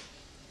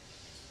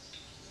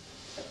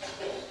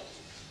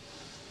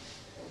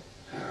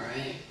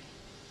 Alright.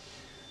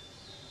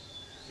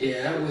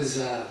 Yeah, it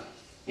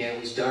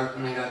was dark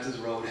when I got to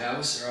the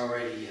roadhouse. There were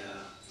already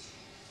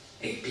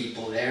 8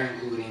 people there,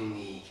 including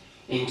the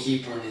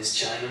innkeeper and his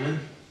Chinaman.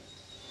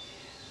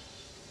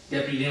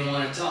 Deputy didn't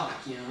want to talk,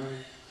 you know.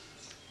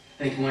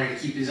 I think he wanted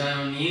to keep his eye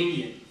on the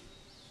Indian.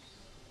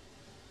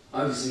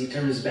 Obviously, he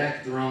turned his back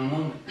at the wrong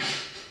moment.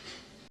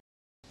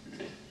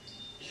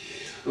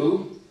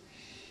 Who?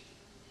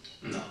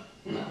 No,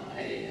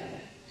 I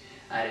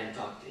didn't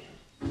talk to him.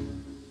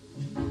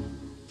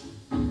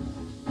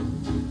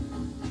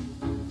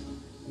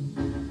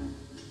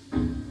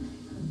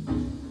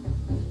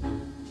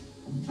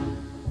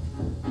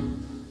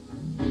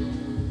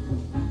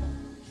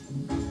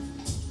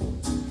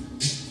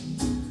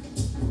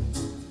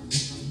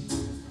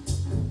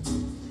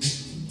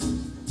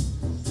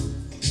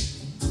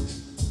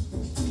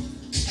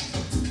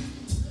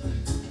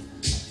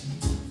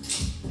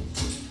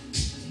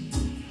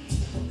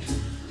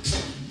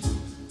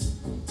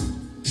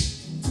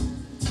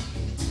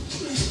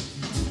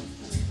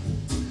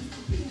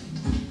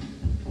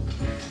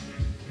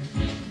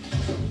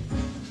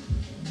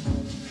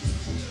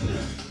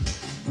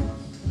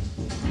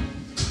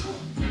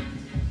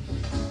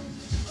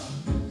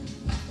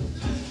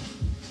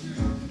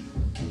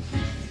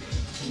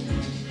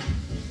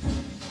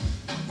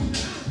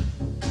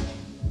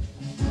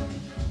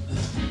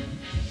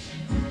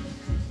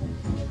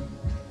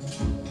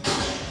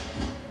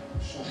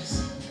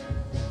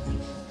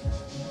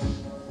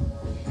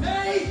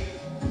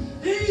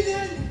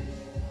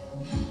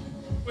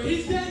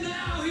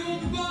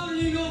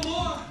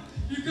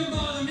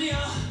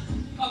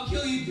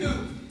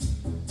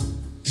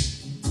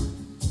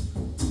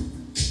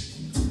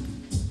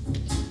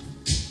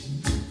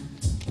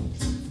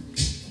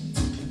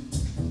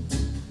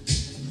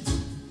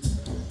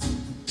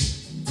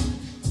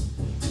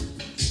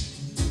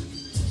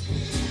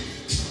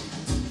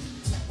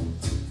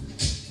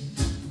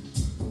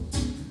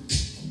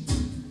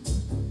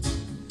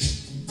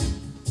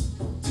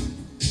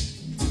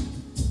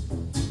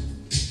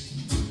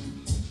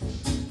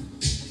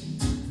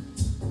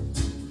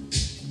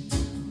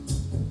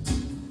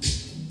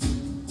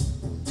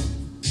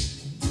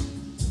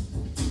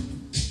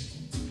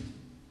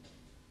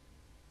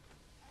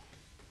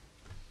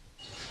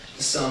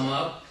 sum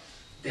up,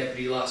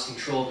 deputy lost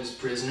control of his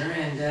prisoner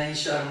and he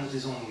shot him with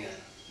his own gun.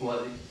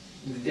 Well,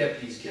 the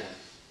deputy's gun.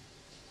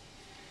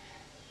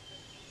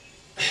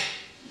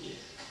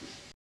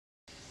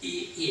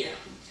 Yeah,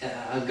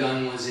 a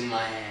gun was in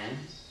my hand,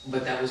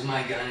 but that was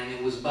my gun and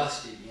it was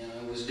busted, you know,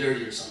 it was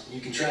dirty or something.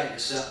 You can try it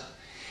yourself.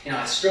 You know,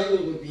 I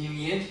struggled with the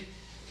Indian,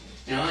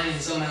 you know, and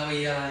somehow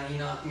he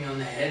knocked me on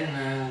the head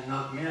and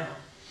knocked me out.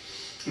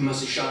 He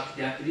must have shot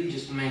the deputy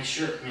just to make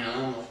sure, you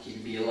know, like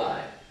he'd be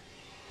alive.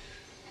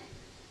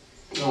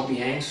 I hope he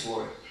hangs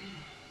for it.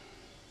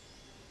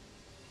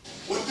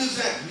 What does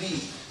that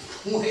mean?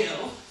 Well,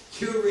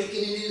 your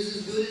reckoning is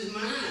as good as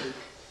mine.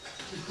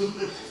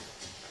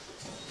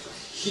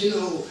 You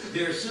know,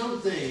 there are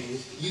some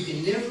things you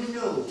can never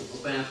know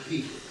about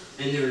people,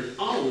 and there's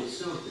always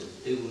something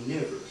they will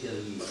never tell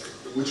you.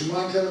 Would you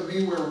mind telling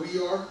me where we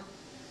are?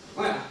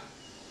 Well, I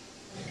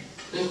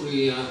think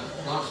we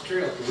lost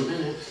trail for a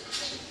minute.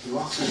 You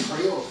lost the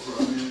trail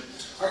for a minute.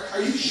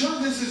 Are you sure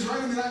this is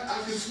right? I mean,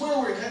 I can swear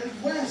we're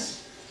headed west.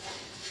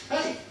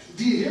 Hey,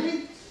 do you hear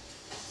me?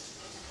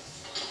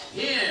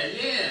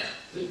 Yeah.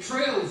 The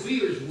trail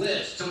veers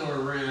west somewhere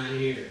around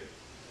here.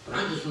 But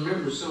I just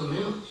remember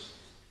something else.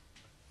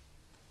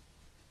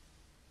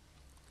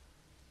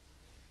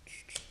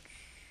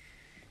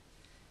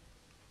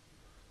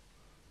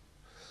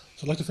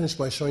 So I'd like to finish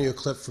by showing you a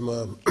clip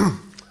from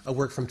a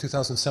work from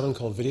 2007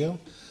 called Video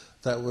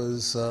that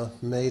was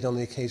made on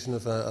the occasion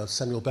of a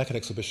Samuel Beckett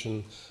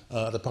exhibition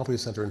at the Pompidou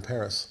Center in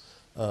Paris.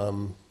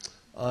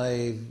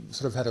 I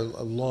sort of had a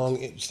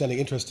long-standing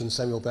interest in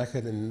Samuel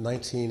Beckett. In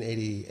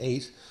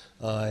 1988,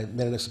 I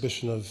made an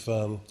exhibition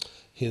of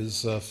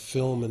his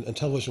film and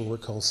television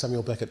work called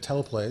Samuel Beckett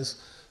Teleplays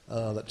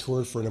that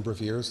toured for a number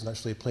of years and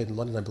actually played in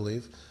London, I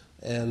believe.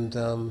 And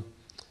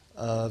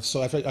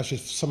so I've actually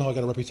somehow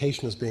got a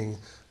reputation as being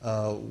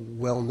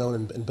well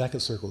known in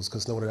Beckett circles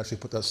because no one had actually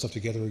put that stuff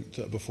together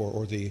before,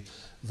 or the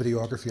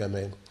videography I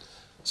made.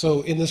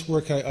 So in this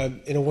work, I'm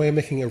in a way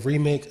making a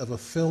remake of a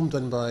film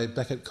done by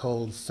Beckett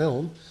called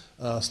Film,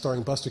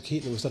 starring Buster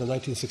Keaton. It was done in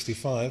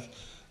 1965.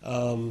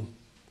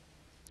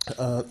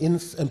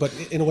 But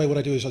in a way, what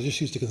I do is I just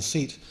use the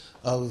conceit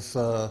of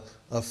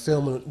a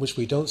film in which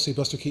we don't see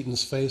Buster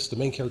Keaton's face, the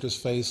main character's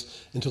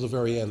face, until the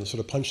very end, the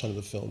sort of punchline of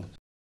the film.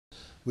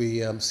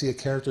 We see a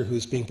character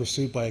who's being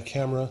pursued by a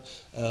camera,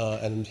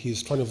 and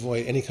he's trying to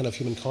avoid any kind of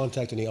human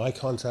contact, any eye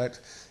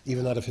contact,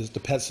 even out of the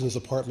pets in his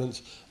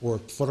apartment, or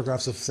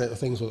photographs of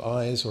things with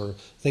eyes, or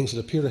things that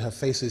appear to have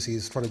faces.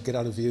 He's trying to get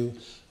out of view.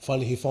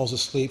 Finally, he falls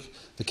asleep.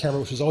 The camera,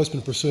 which has always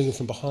been pursuing him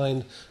from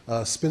behind,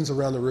 spins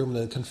around the room and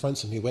then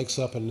confronts him. He wakes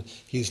up and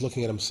he's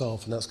looking at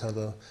himself, and that's kind of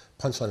the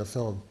punchline of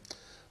film.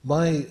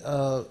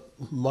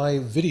 My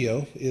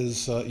video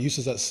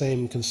uses that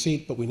same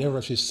conceit, but we never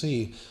actually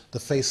see the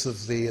face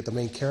of the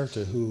main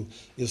character, who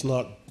is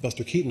not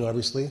Buster Keaton,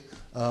 obviously,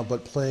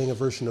 but playing a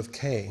version of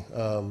Kay.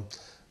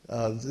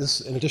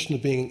 This, in addition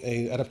to being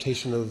an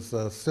adaptation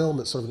of film,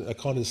 it's sort of a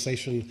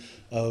condensation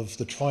of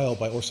The Trial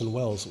by Orson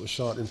Welles. It was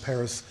shot in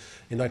Paris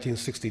in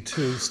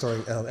 1962,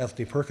 starring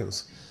Anthony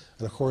Perkins.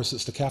 And of course,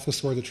 it's the Kafka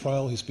story of The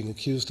Trial. He's being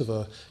accused of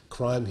a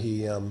crime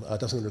he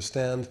doesn't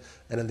understand,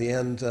 and in the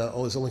end,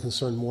 is only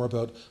concerned more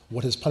about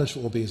what his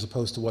punishment will be as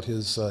opposed to what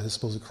his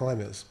supposed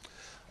crime is.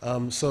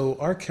 So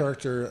our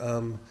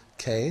character,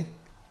 Kay,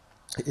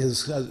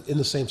 is in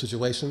the same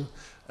situation,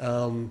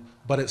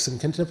 but it's in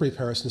contemporary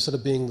Paris. Instead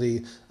of being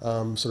the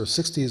sort of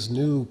 60s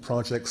new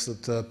projects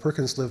that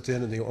Perkins lived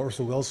in the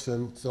Orson Welles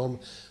film,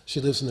 she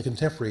lives in the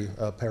contemporary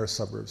Paris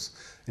suburbs.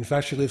 In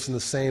fact, she lives in the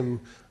same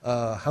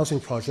housing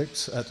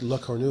project at Le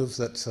Cornuve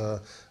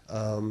that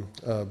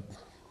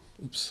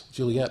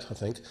Juliette, I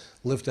think,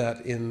 lived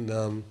at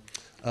in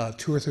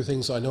Two or Three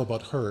Things I Know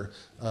About Her,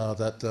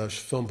 that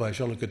film by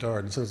Jean-Luc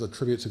Godard. And sort of a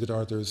tribute to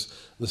Godard, there's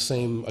the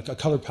same, a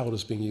color palette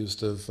is being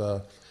used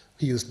of,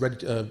 he used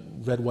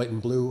red, white,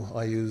 and blue.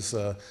 I use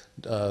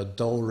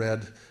dull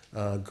red,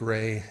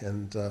 gray,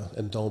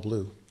 and dull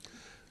blue.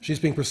 She's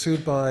being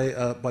pursued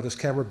by this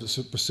camera,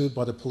 pursued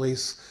by the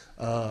police,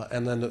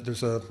 and then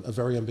there's a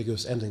very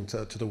ambiguous ending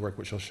to the work,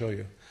 which I'll show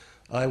you.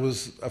 I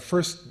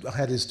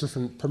had these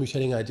different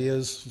permutating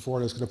ideas for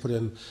it. I was going to put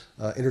in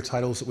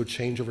intertitles that would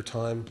change over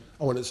time.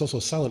 Oh, and it's also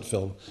a silent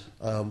film,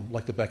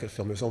 like the Beckett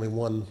film. There's only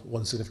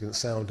one significant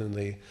sound in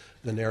the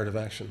narrative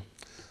action.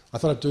 I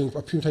thought of doing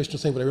a permutation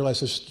thing, but I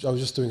realized I was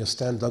just doing a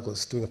Stan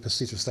Douglas, doing a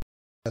pastiche of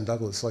Stan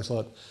Douglas. So I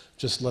thought,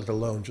 just let it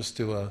alone, just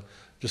do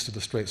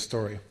the straight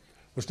story,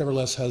 which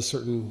nevertheless has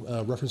certain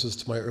references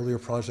to my earlier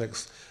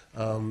projects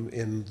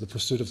in The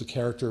Pursuit of the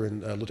Character in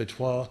Le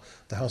Détroit,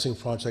 the housing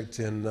project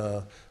in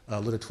Le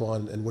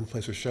Détroit and One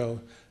Place or Show,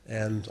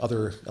 and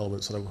other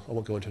elements that I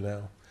won't go into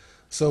now.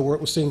 So what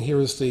we're seeing here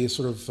is the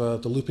sort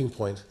of the looping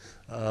point,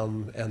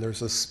 and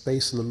there's a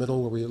space in the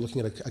middle where we're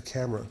looking at a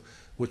camera,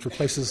 which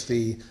replaces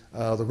the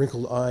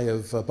wrinkled eye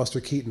of Buster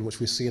Keaton, which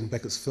we see in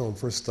Beckett's film.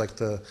 First, like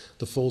the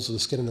folds of the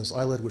skin in his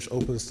eyelid, which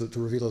opens to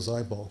reveal his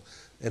eyeball.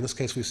 In this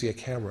case, we see a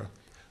camera.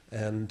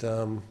 And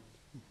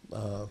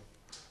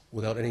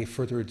without any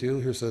further ado,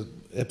 here's an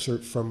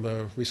excerpt from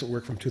a recent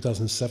work from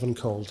 2007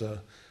 called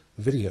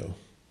video.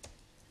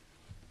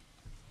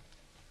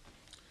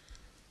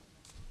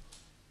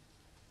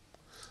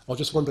 Well,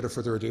 just one bit of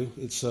further ado.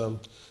 It's was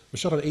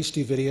shot on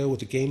HD video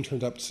with the gain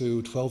turned up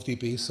to 12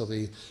 dB, so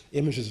the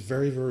image is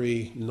very,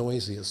 very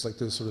noisy. It's like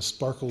those sort of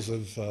sparkles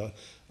of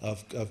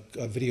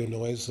video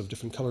noise, of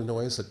different color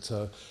noise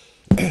that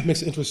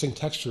makes an interesting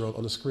texture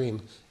on the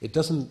screen. It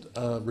doesn't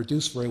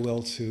reduce very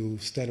well to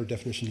standard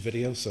definition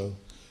video, so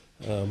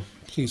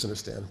please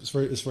understand.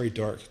 It's very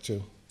dark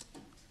too.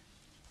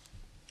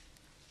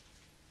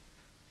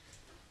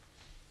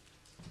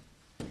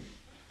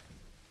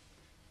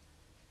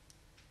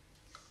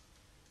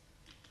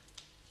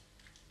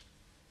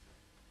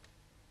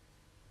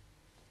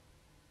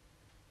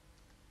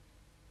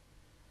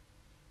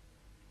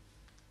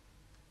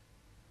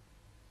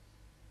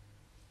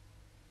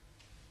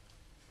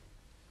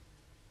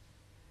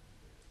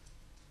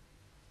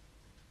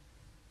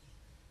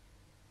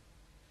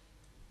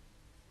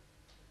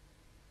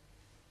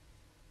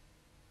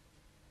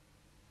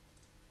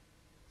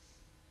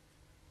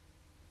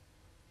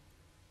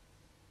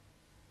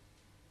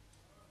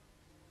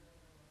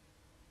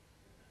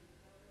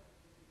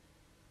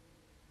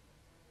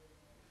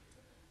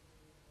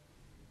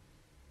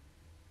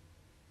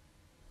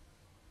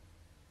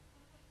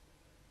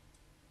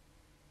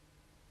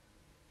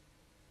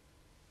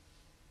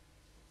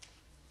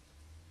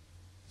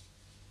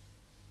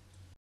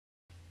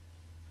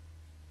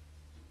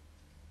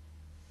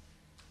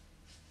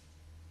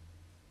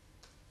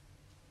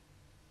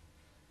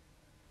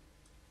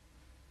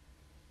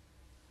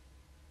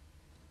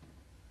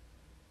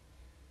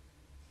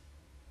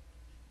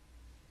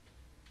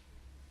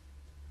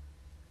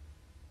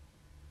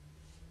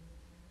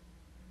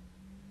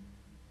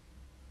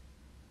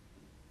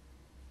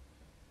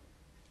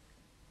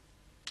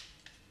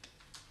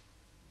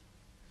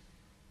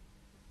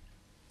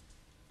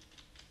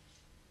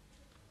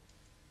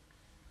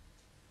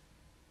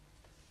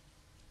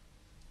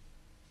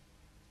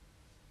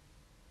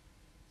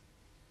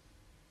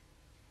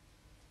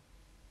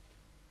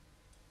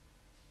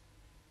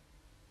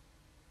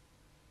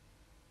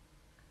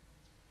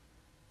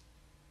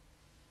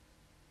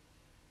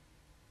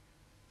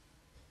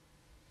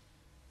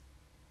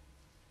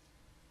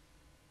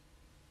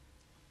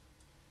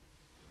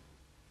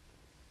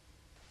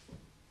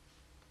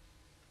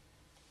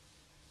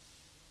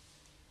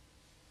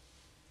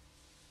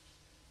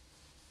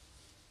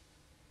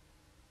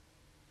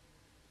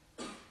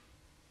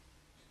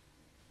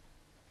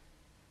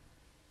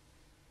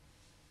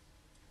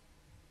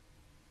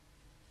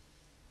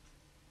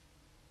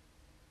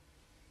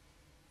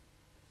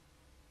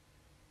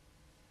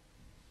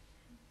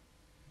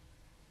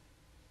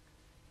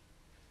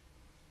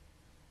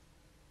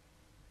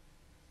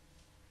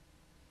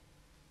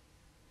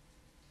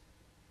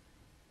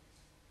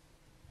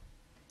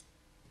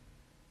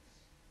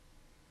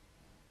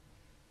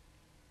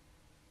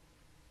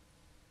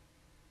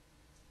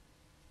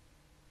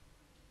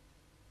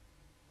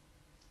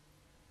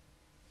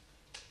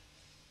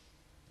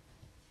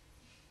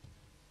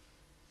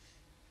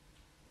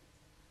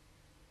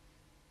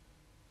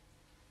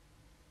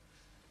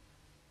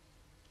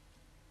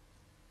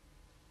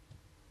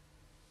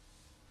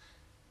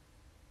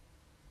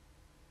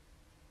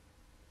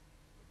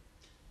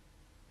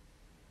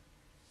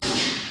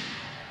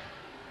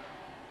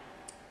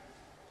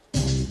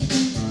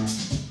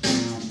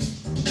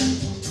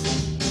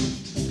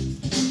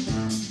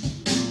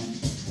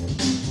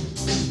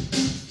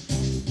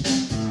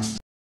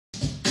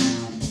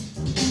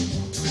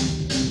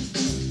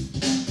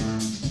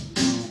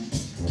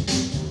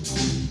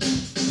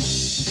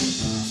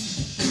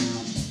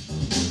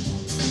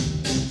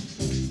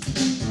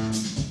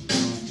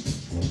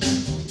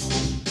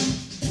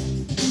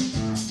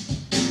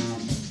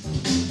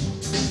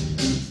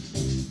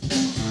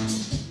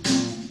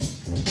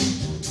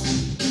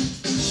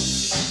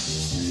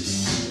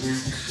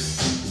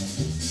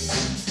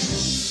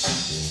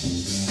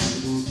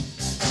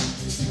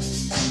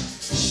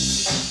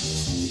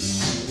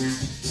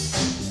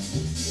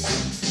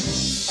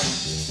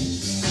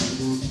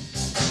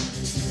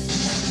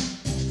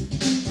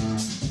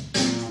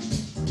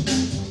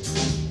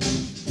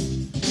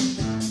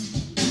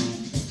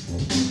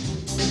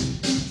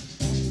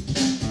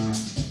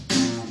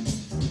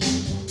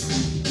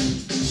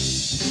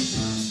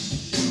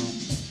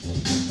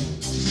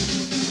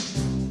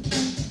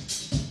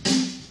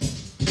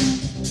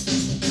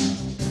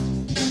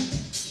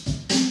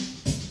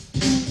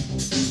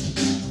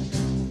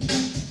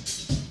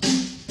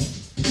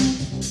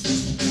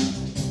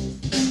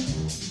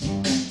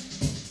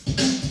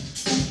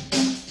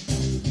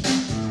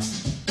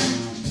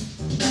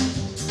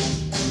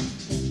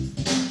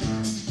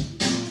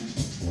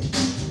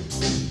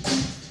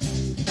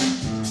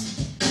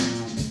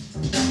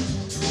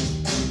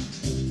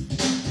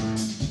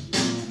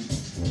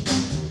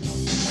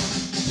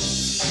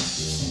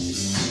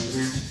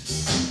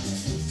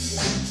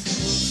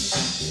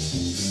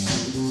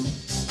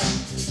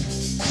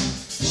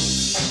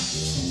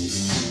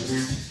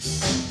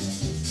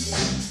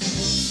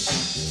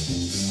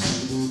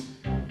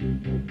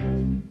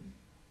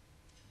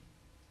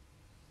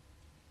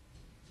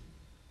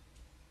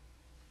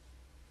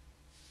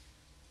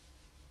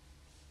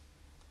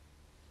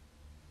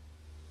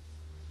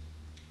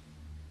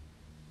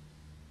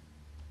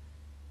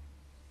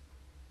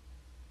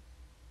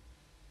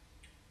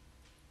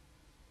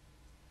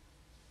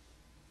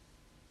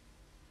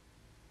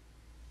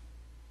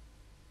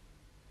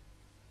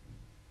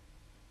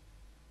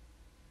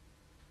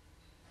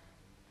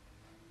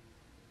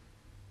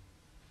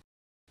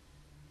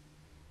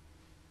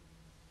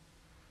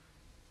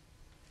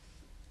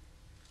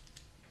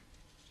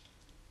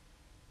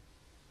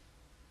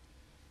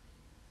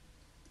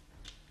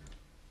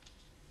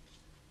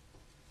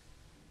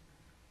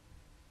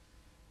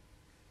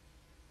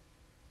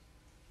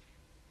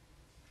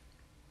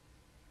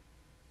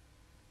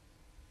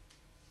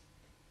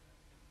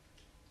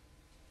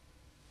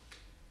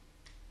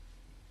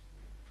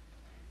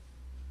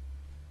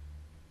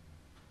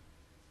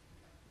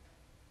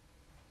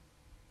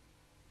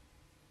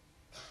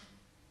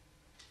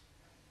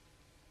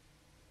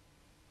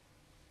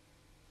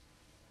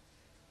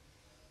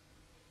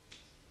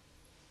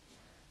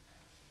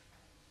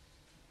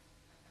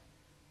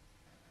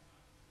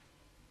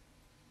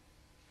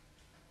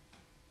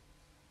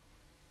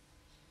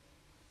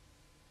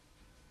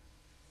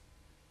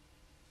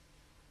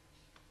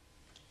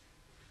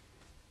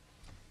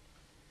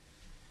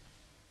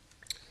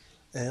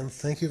 And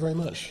thank you very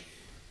much.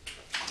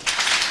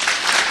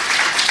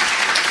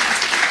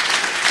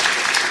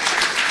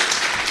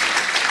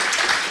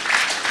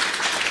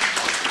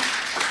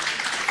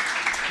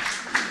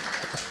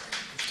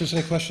 If there's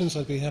any questions,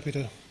 I'd be happy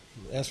to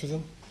answer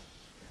them.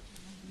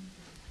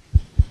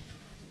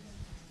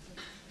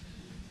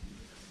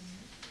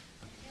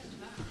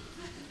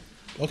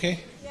 Okay.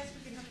 Yes,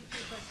 we can have a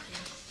few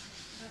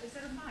questions. Is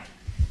there a mic?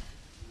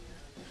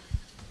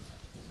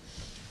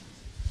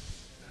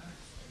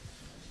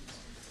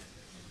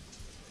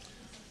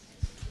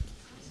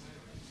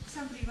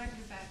 Somebody right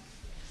in the back.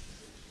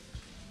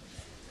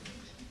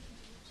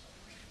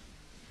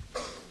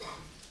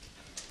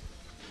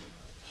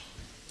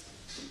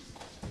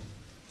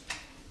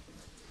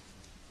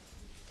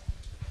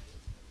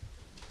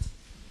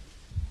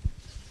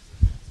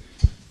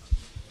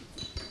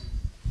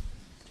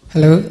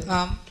 Hello.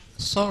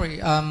 Sorry,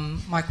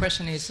 my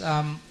question is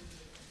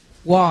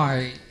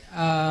why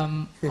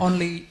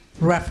only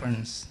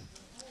reference?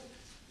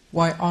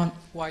 Why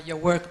your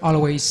work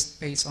always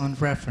based on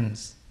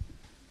reference?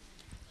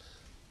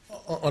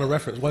 On a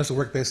reference, why is the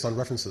work based on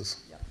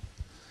references? Yeah.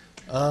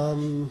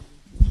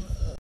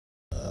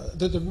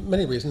 There are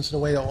many reasons. In a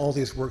way, all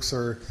these works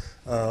are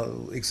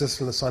exist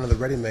from the sign of the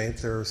ready-made.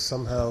 They're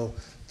somehow,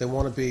 they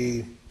want to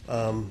be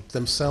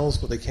themselves,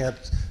 but they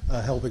can't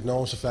help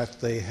acknowledge the fact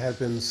that they had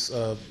been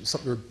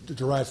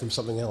derived from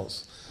something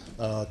else.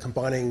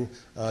 Combining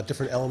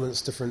different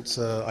elements, different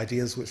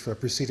ideas which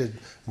preceded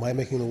my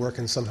making the work,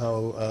 and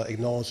somehow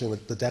acknowledging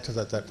the depth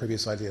of that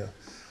previous idea.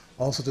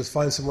 Also, to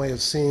find some way of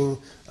seeing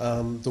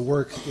the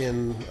work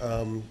in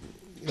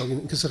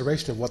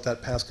consideration of what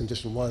that past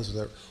condition was,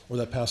 or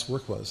that past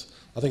work was.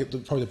 I think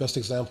probably the best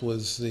example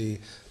is the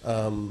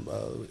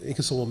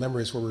Inconsolable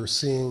Memories, where we're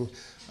seeing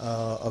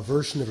a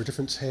version of a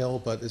different tale,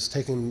 but it's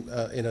taken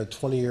in a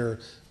 20-year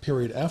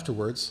period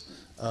afterwards,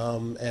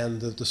 and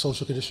the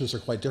social conditions are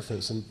quite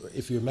different. And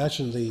if you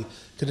imagine the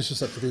conditions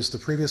that produced the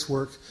previous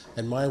work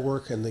and my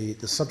work, and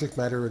the subject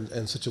matter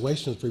and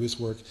situation of the previous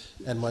work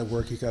and my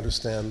work, you can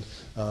understand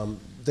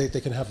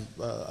they can have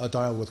a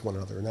dialogue with one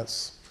another, and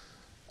that's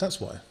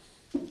why.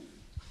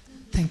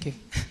 Thank you.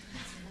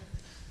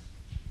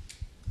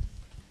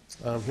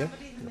 Yeah? Oh. Yeah,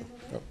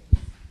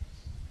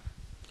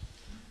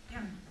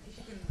 if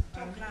you can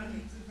talk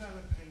loudly.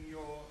 Developing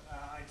your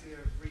idea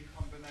of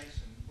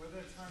recombination, were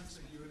there times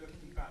that you were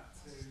looking back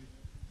to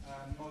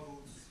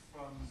models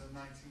from the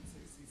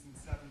 1960s and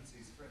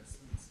 70s, for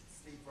instance,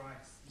 Steve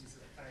Reich's use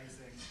of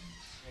phasing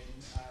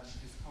in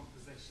his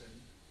composition,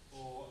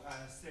 or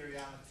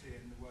seriality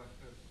in the work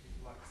of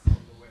people like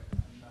Solowit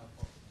and Mel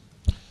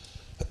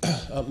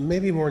Hoffman?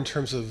 Maybe more in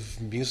terms of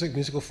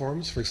musical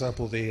forms. For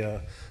example, the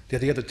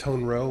idea of the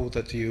tone row,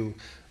 that you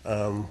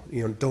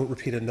don't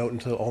repeat a note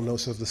until all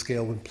notes of the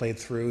scale have been played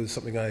through, is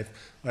something I've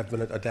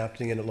been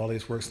adapting in a lot of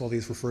these works. A lot of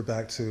these refer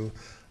back to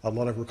a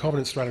lot of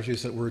recombinant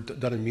strategies that were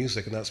done in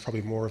music, and that's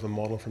probably more of a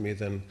model for me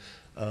than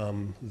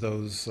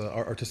those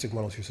artistic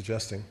models you're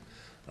suggesting.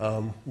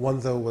 One,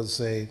 though, was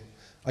I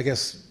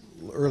guess,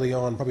 early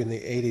on, probably in the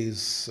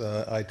 80s,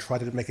 I tried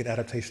to make an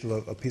adaptation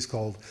of a piece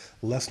called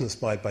Lessness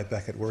by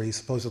Beckett, where he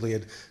supposedly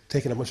had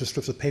taken a bunch of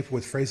strips of paper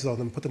with phrases on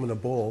them, put them in a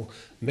bowl,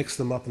 mixed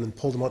them up, and then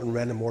pulled them out in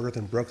random order,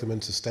 then broke them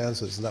into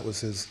stanzas, and that was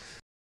his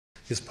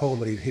poem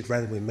that he'd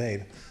randomly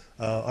made.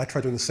 I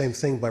tried doing the same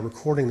thing by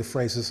recording the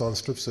phrases on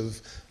strips of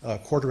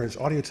quarter-inch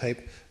audio tape,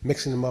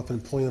 mixing them up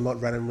and pulling them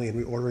out randomly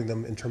and reordering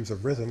them in terms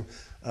of rhythm.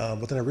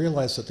 But then I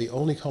realized that the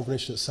only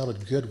combination that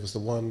sounded good was the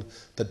one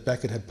that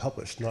Beckett had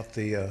published, not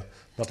the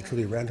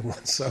truly random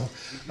one. So,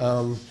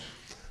 and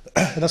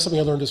that's something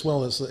I learned as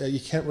well, is you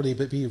can't really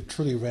be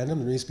truly random.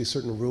 There needs to be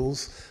certain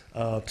rules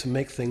to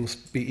make things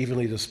be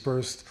evenly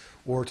dispersed,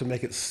 or to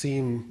make it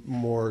seem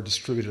more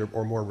distributed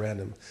or more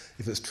random.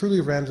 If it's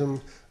truly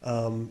random,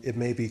 it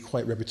may be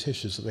quite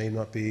repetitious. It may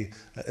not be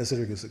as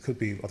intricate as it could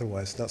be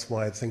otherwise. That's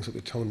why things like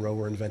the tone row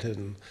were invented,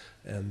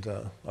 and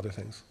other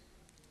things.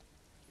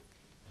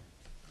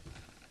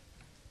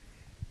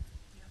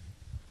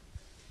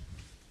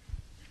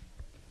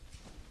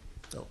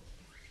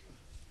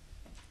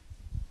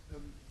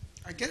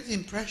 I get the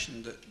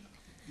impression that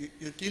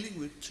you're dealing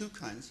with two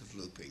kinds of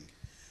looping.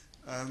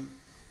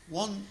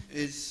 One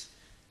is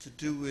to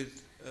do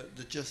with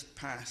the just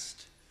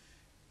past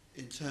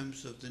in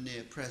terms of the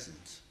near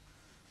present.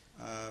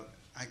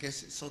 I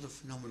guess it's sort of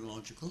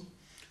phenomenological.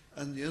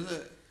 And the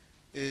other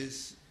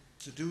is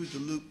to do with the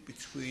loop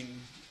between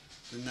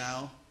the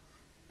now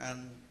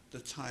and the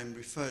time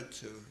referred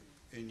to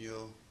in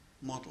your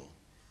model.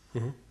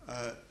 Mm-hmm.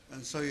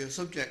 And so your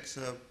subjects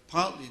are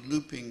partly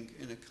looping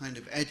in a kind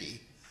of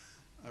eddy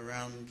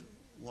around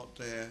what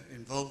they're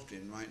involved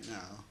in right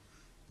now,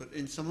 but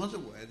in some other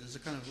way there's a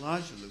kind of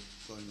larger loop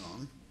going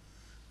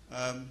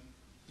on,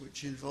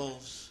 which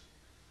involves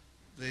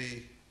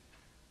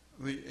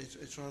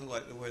it's rather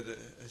like the way that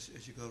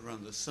as you go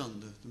around the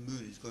sun, the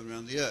moon is going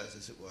around the earth,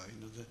 as it were.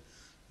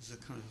 There's a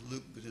kind of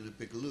loop within a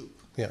big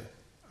loop. Yeah.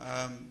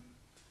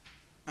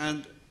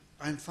 And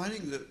I'm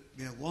finding that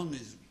one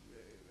is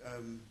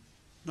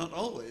not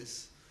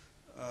always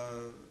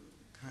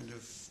kind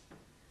of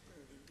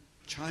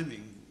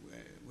chiming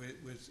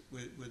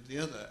with the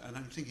other, and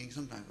I'm thinking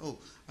sometimes, oh,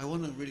 I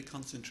want to really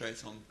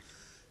concentrate on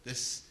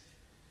this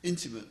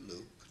intimate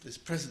loop, this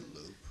present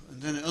loop,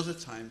 and then at other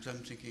times I'm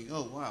thinking,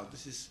 oh wow,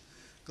 this is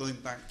going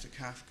back to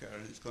Kafka,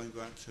 and it's going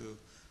back to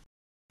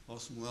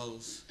Orson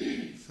Welles'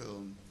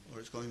 film, or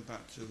it's going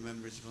back to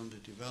Memories of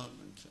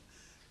Underdevelopment.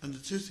 And the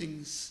two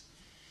things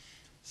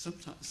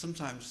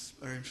sometimes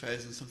are in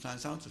phase and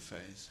sometimes out of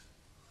phase.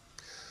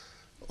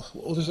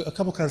 Well, there's a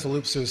couple kinds of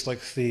loops. There's like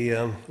the,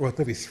 well,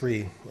 maybe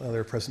three that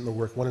are present in the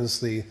work. One is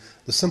the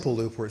simple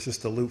loop, where it's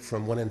just a loop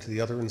from one end to the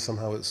other, and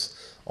somehow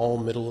it's all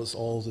middle, it's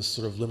all this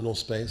sort of liminal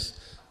space.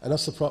 And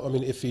that's the problem. I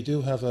mean, if you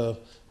do have a,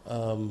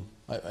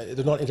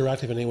 they're not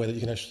interactive in any way that you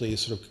can actually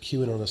sort of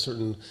cue in on a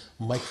certain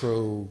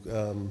micro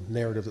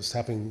narrative that's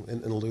happening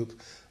in a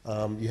loop.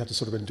 You have to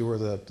sort of endure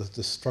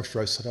the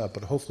structure I set up,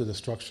 but hopefully the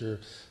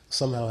structure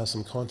somehow has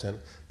some content.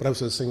 But I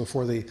was saying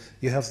before,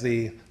 you have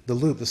the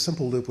loop, the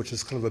simple loop, which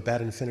is kind of a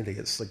bad infinity.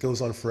 It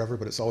goes on forever,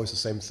 but it's always the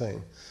same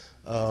thing.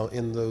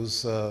 In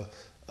those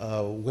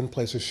Wind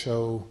Places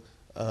show,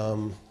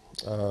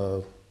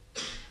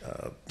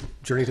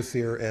 Journey to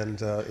Fear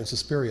and in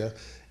Suspiria,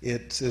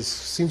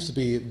 seems to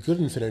be good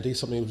infinity,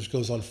 something which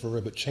goes on forever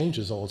but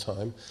changes all the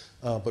time.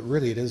 But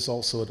really, it is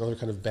also another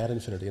kind of bad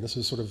infinity. And this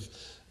is sort of,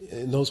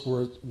 in those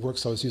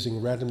works, I was using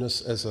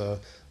randomness as a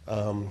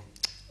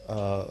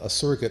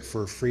surrogate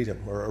for freedom,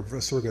 or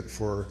a surrogate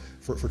for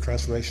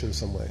transformation in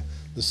some way.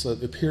 This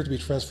appeared to be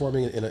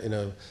transforming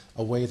in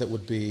a way that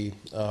would be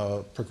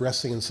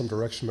progressing in some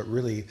direction, but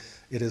really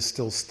it is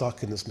still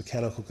stuck in this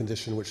mechanical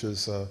condition, which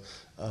is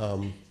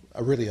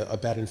really a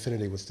bad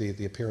infinity with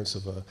the appearance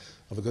of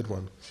a good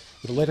one.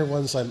 With the later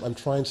ones, I'm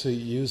trying to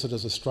use it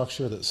as a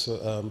structure that's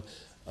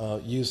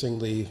using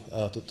the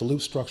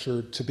loop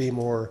structure to be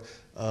more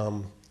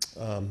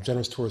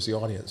generous towards the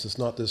audience. It's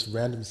not this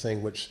random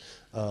thing which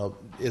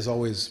is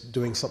always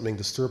doing something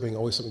disturbing,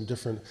 always something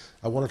different.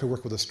 I wanted to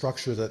work with a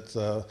structure that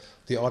a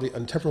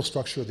temporal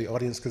structure the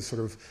audience could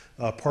sort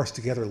of parse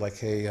together,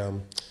 like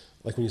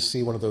when you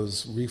see one of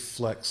those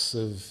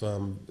reflexive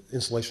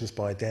installations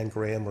by Dan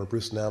Graham or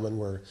Bruce Nauman,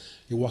 where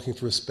you're walking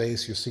through a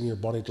space, you're seeing your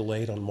body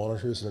delayed on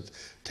monitors, and it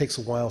takes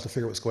a while to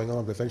figure out what's going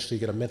on, but eventually you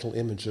get a mental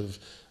image of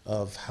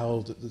how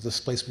the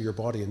displacement of your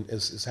body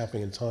is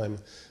happening in time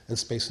and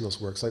space in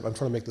those works. I'm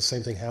trying to make the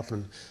same thing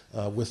happen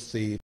with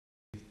the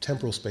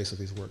temporal space of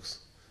these works.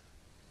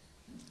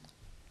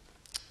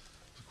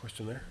 There's a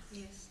question there?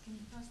 Yes, can you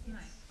pass the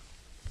mic?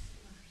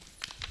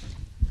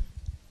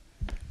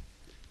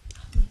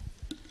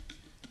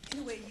 In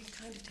a way, you've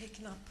kind of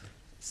taken up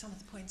some of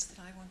the points that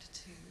I wanted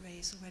to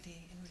raise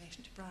already in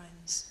relation to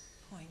Brian's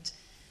point.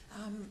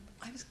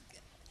 I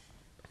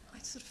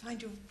sort of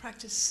find your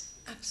practice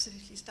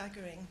absolutely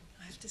staggering,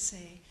 I have to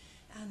say.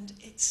 And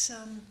it's,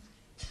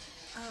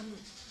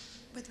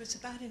 whether it's a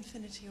bad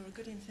infinity or a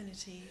good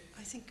infinity,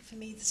 I think for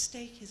me the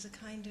stake is a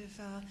kind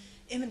of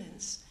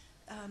immanence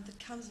that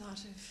comes out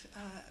of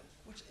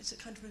what is a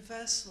kind of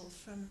reversal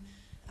from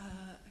a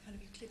kind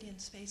of Euclidean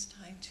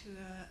space-time to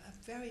a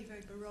very,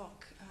 very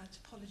baroque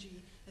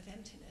topology of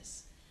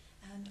emptiness.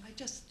 And I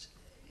just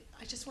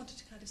wanted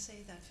to kind of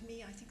say that. For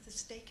me, I think the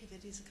stake of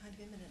it is a kind of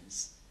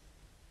immanence.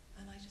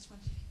 And I just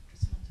wanted to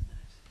respond to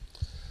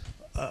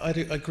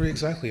that. I agree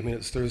exactly. I mean,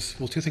 there's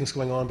two things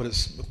going on, but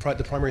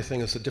the primary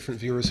thing is that different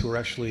viewers who are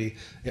actually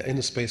in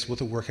the space with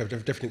the work have a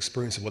different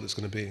experience of what it's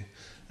going to be.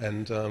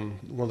 And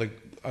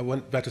I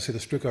went back to see the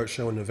Stuttgart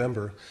show in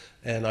November,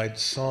 and I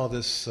saw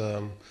this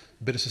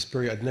bit of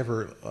Suspiria I'd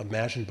never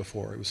imagined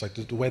before. It was like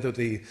the way that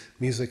the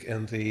music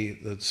and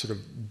the sort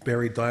of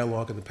buried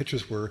dialogue and the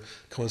pictures were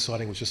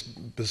coinciding was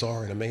just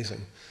bizarre and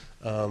amazing.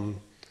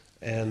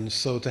 And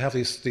so to have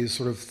these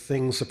sort of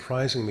things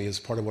surprising me is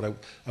part of what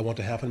I want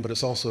to happen, but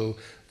it's also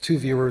two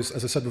viewers,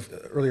 as I said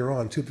earlier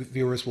on, two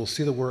viewers will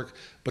see the work,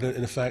 but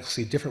in fact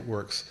see different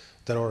works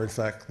that are in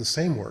fact the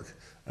same work.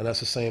 And that's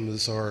the same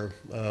as our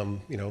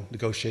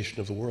negotiation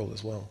of the world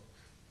as well.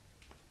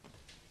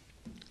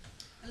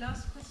 A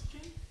last question.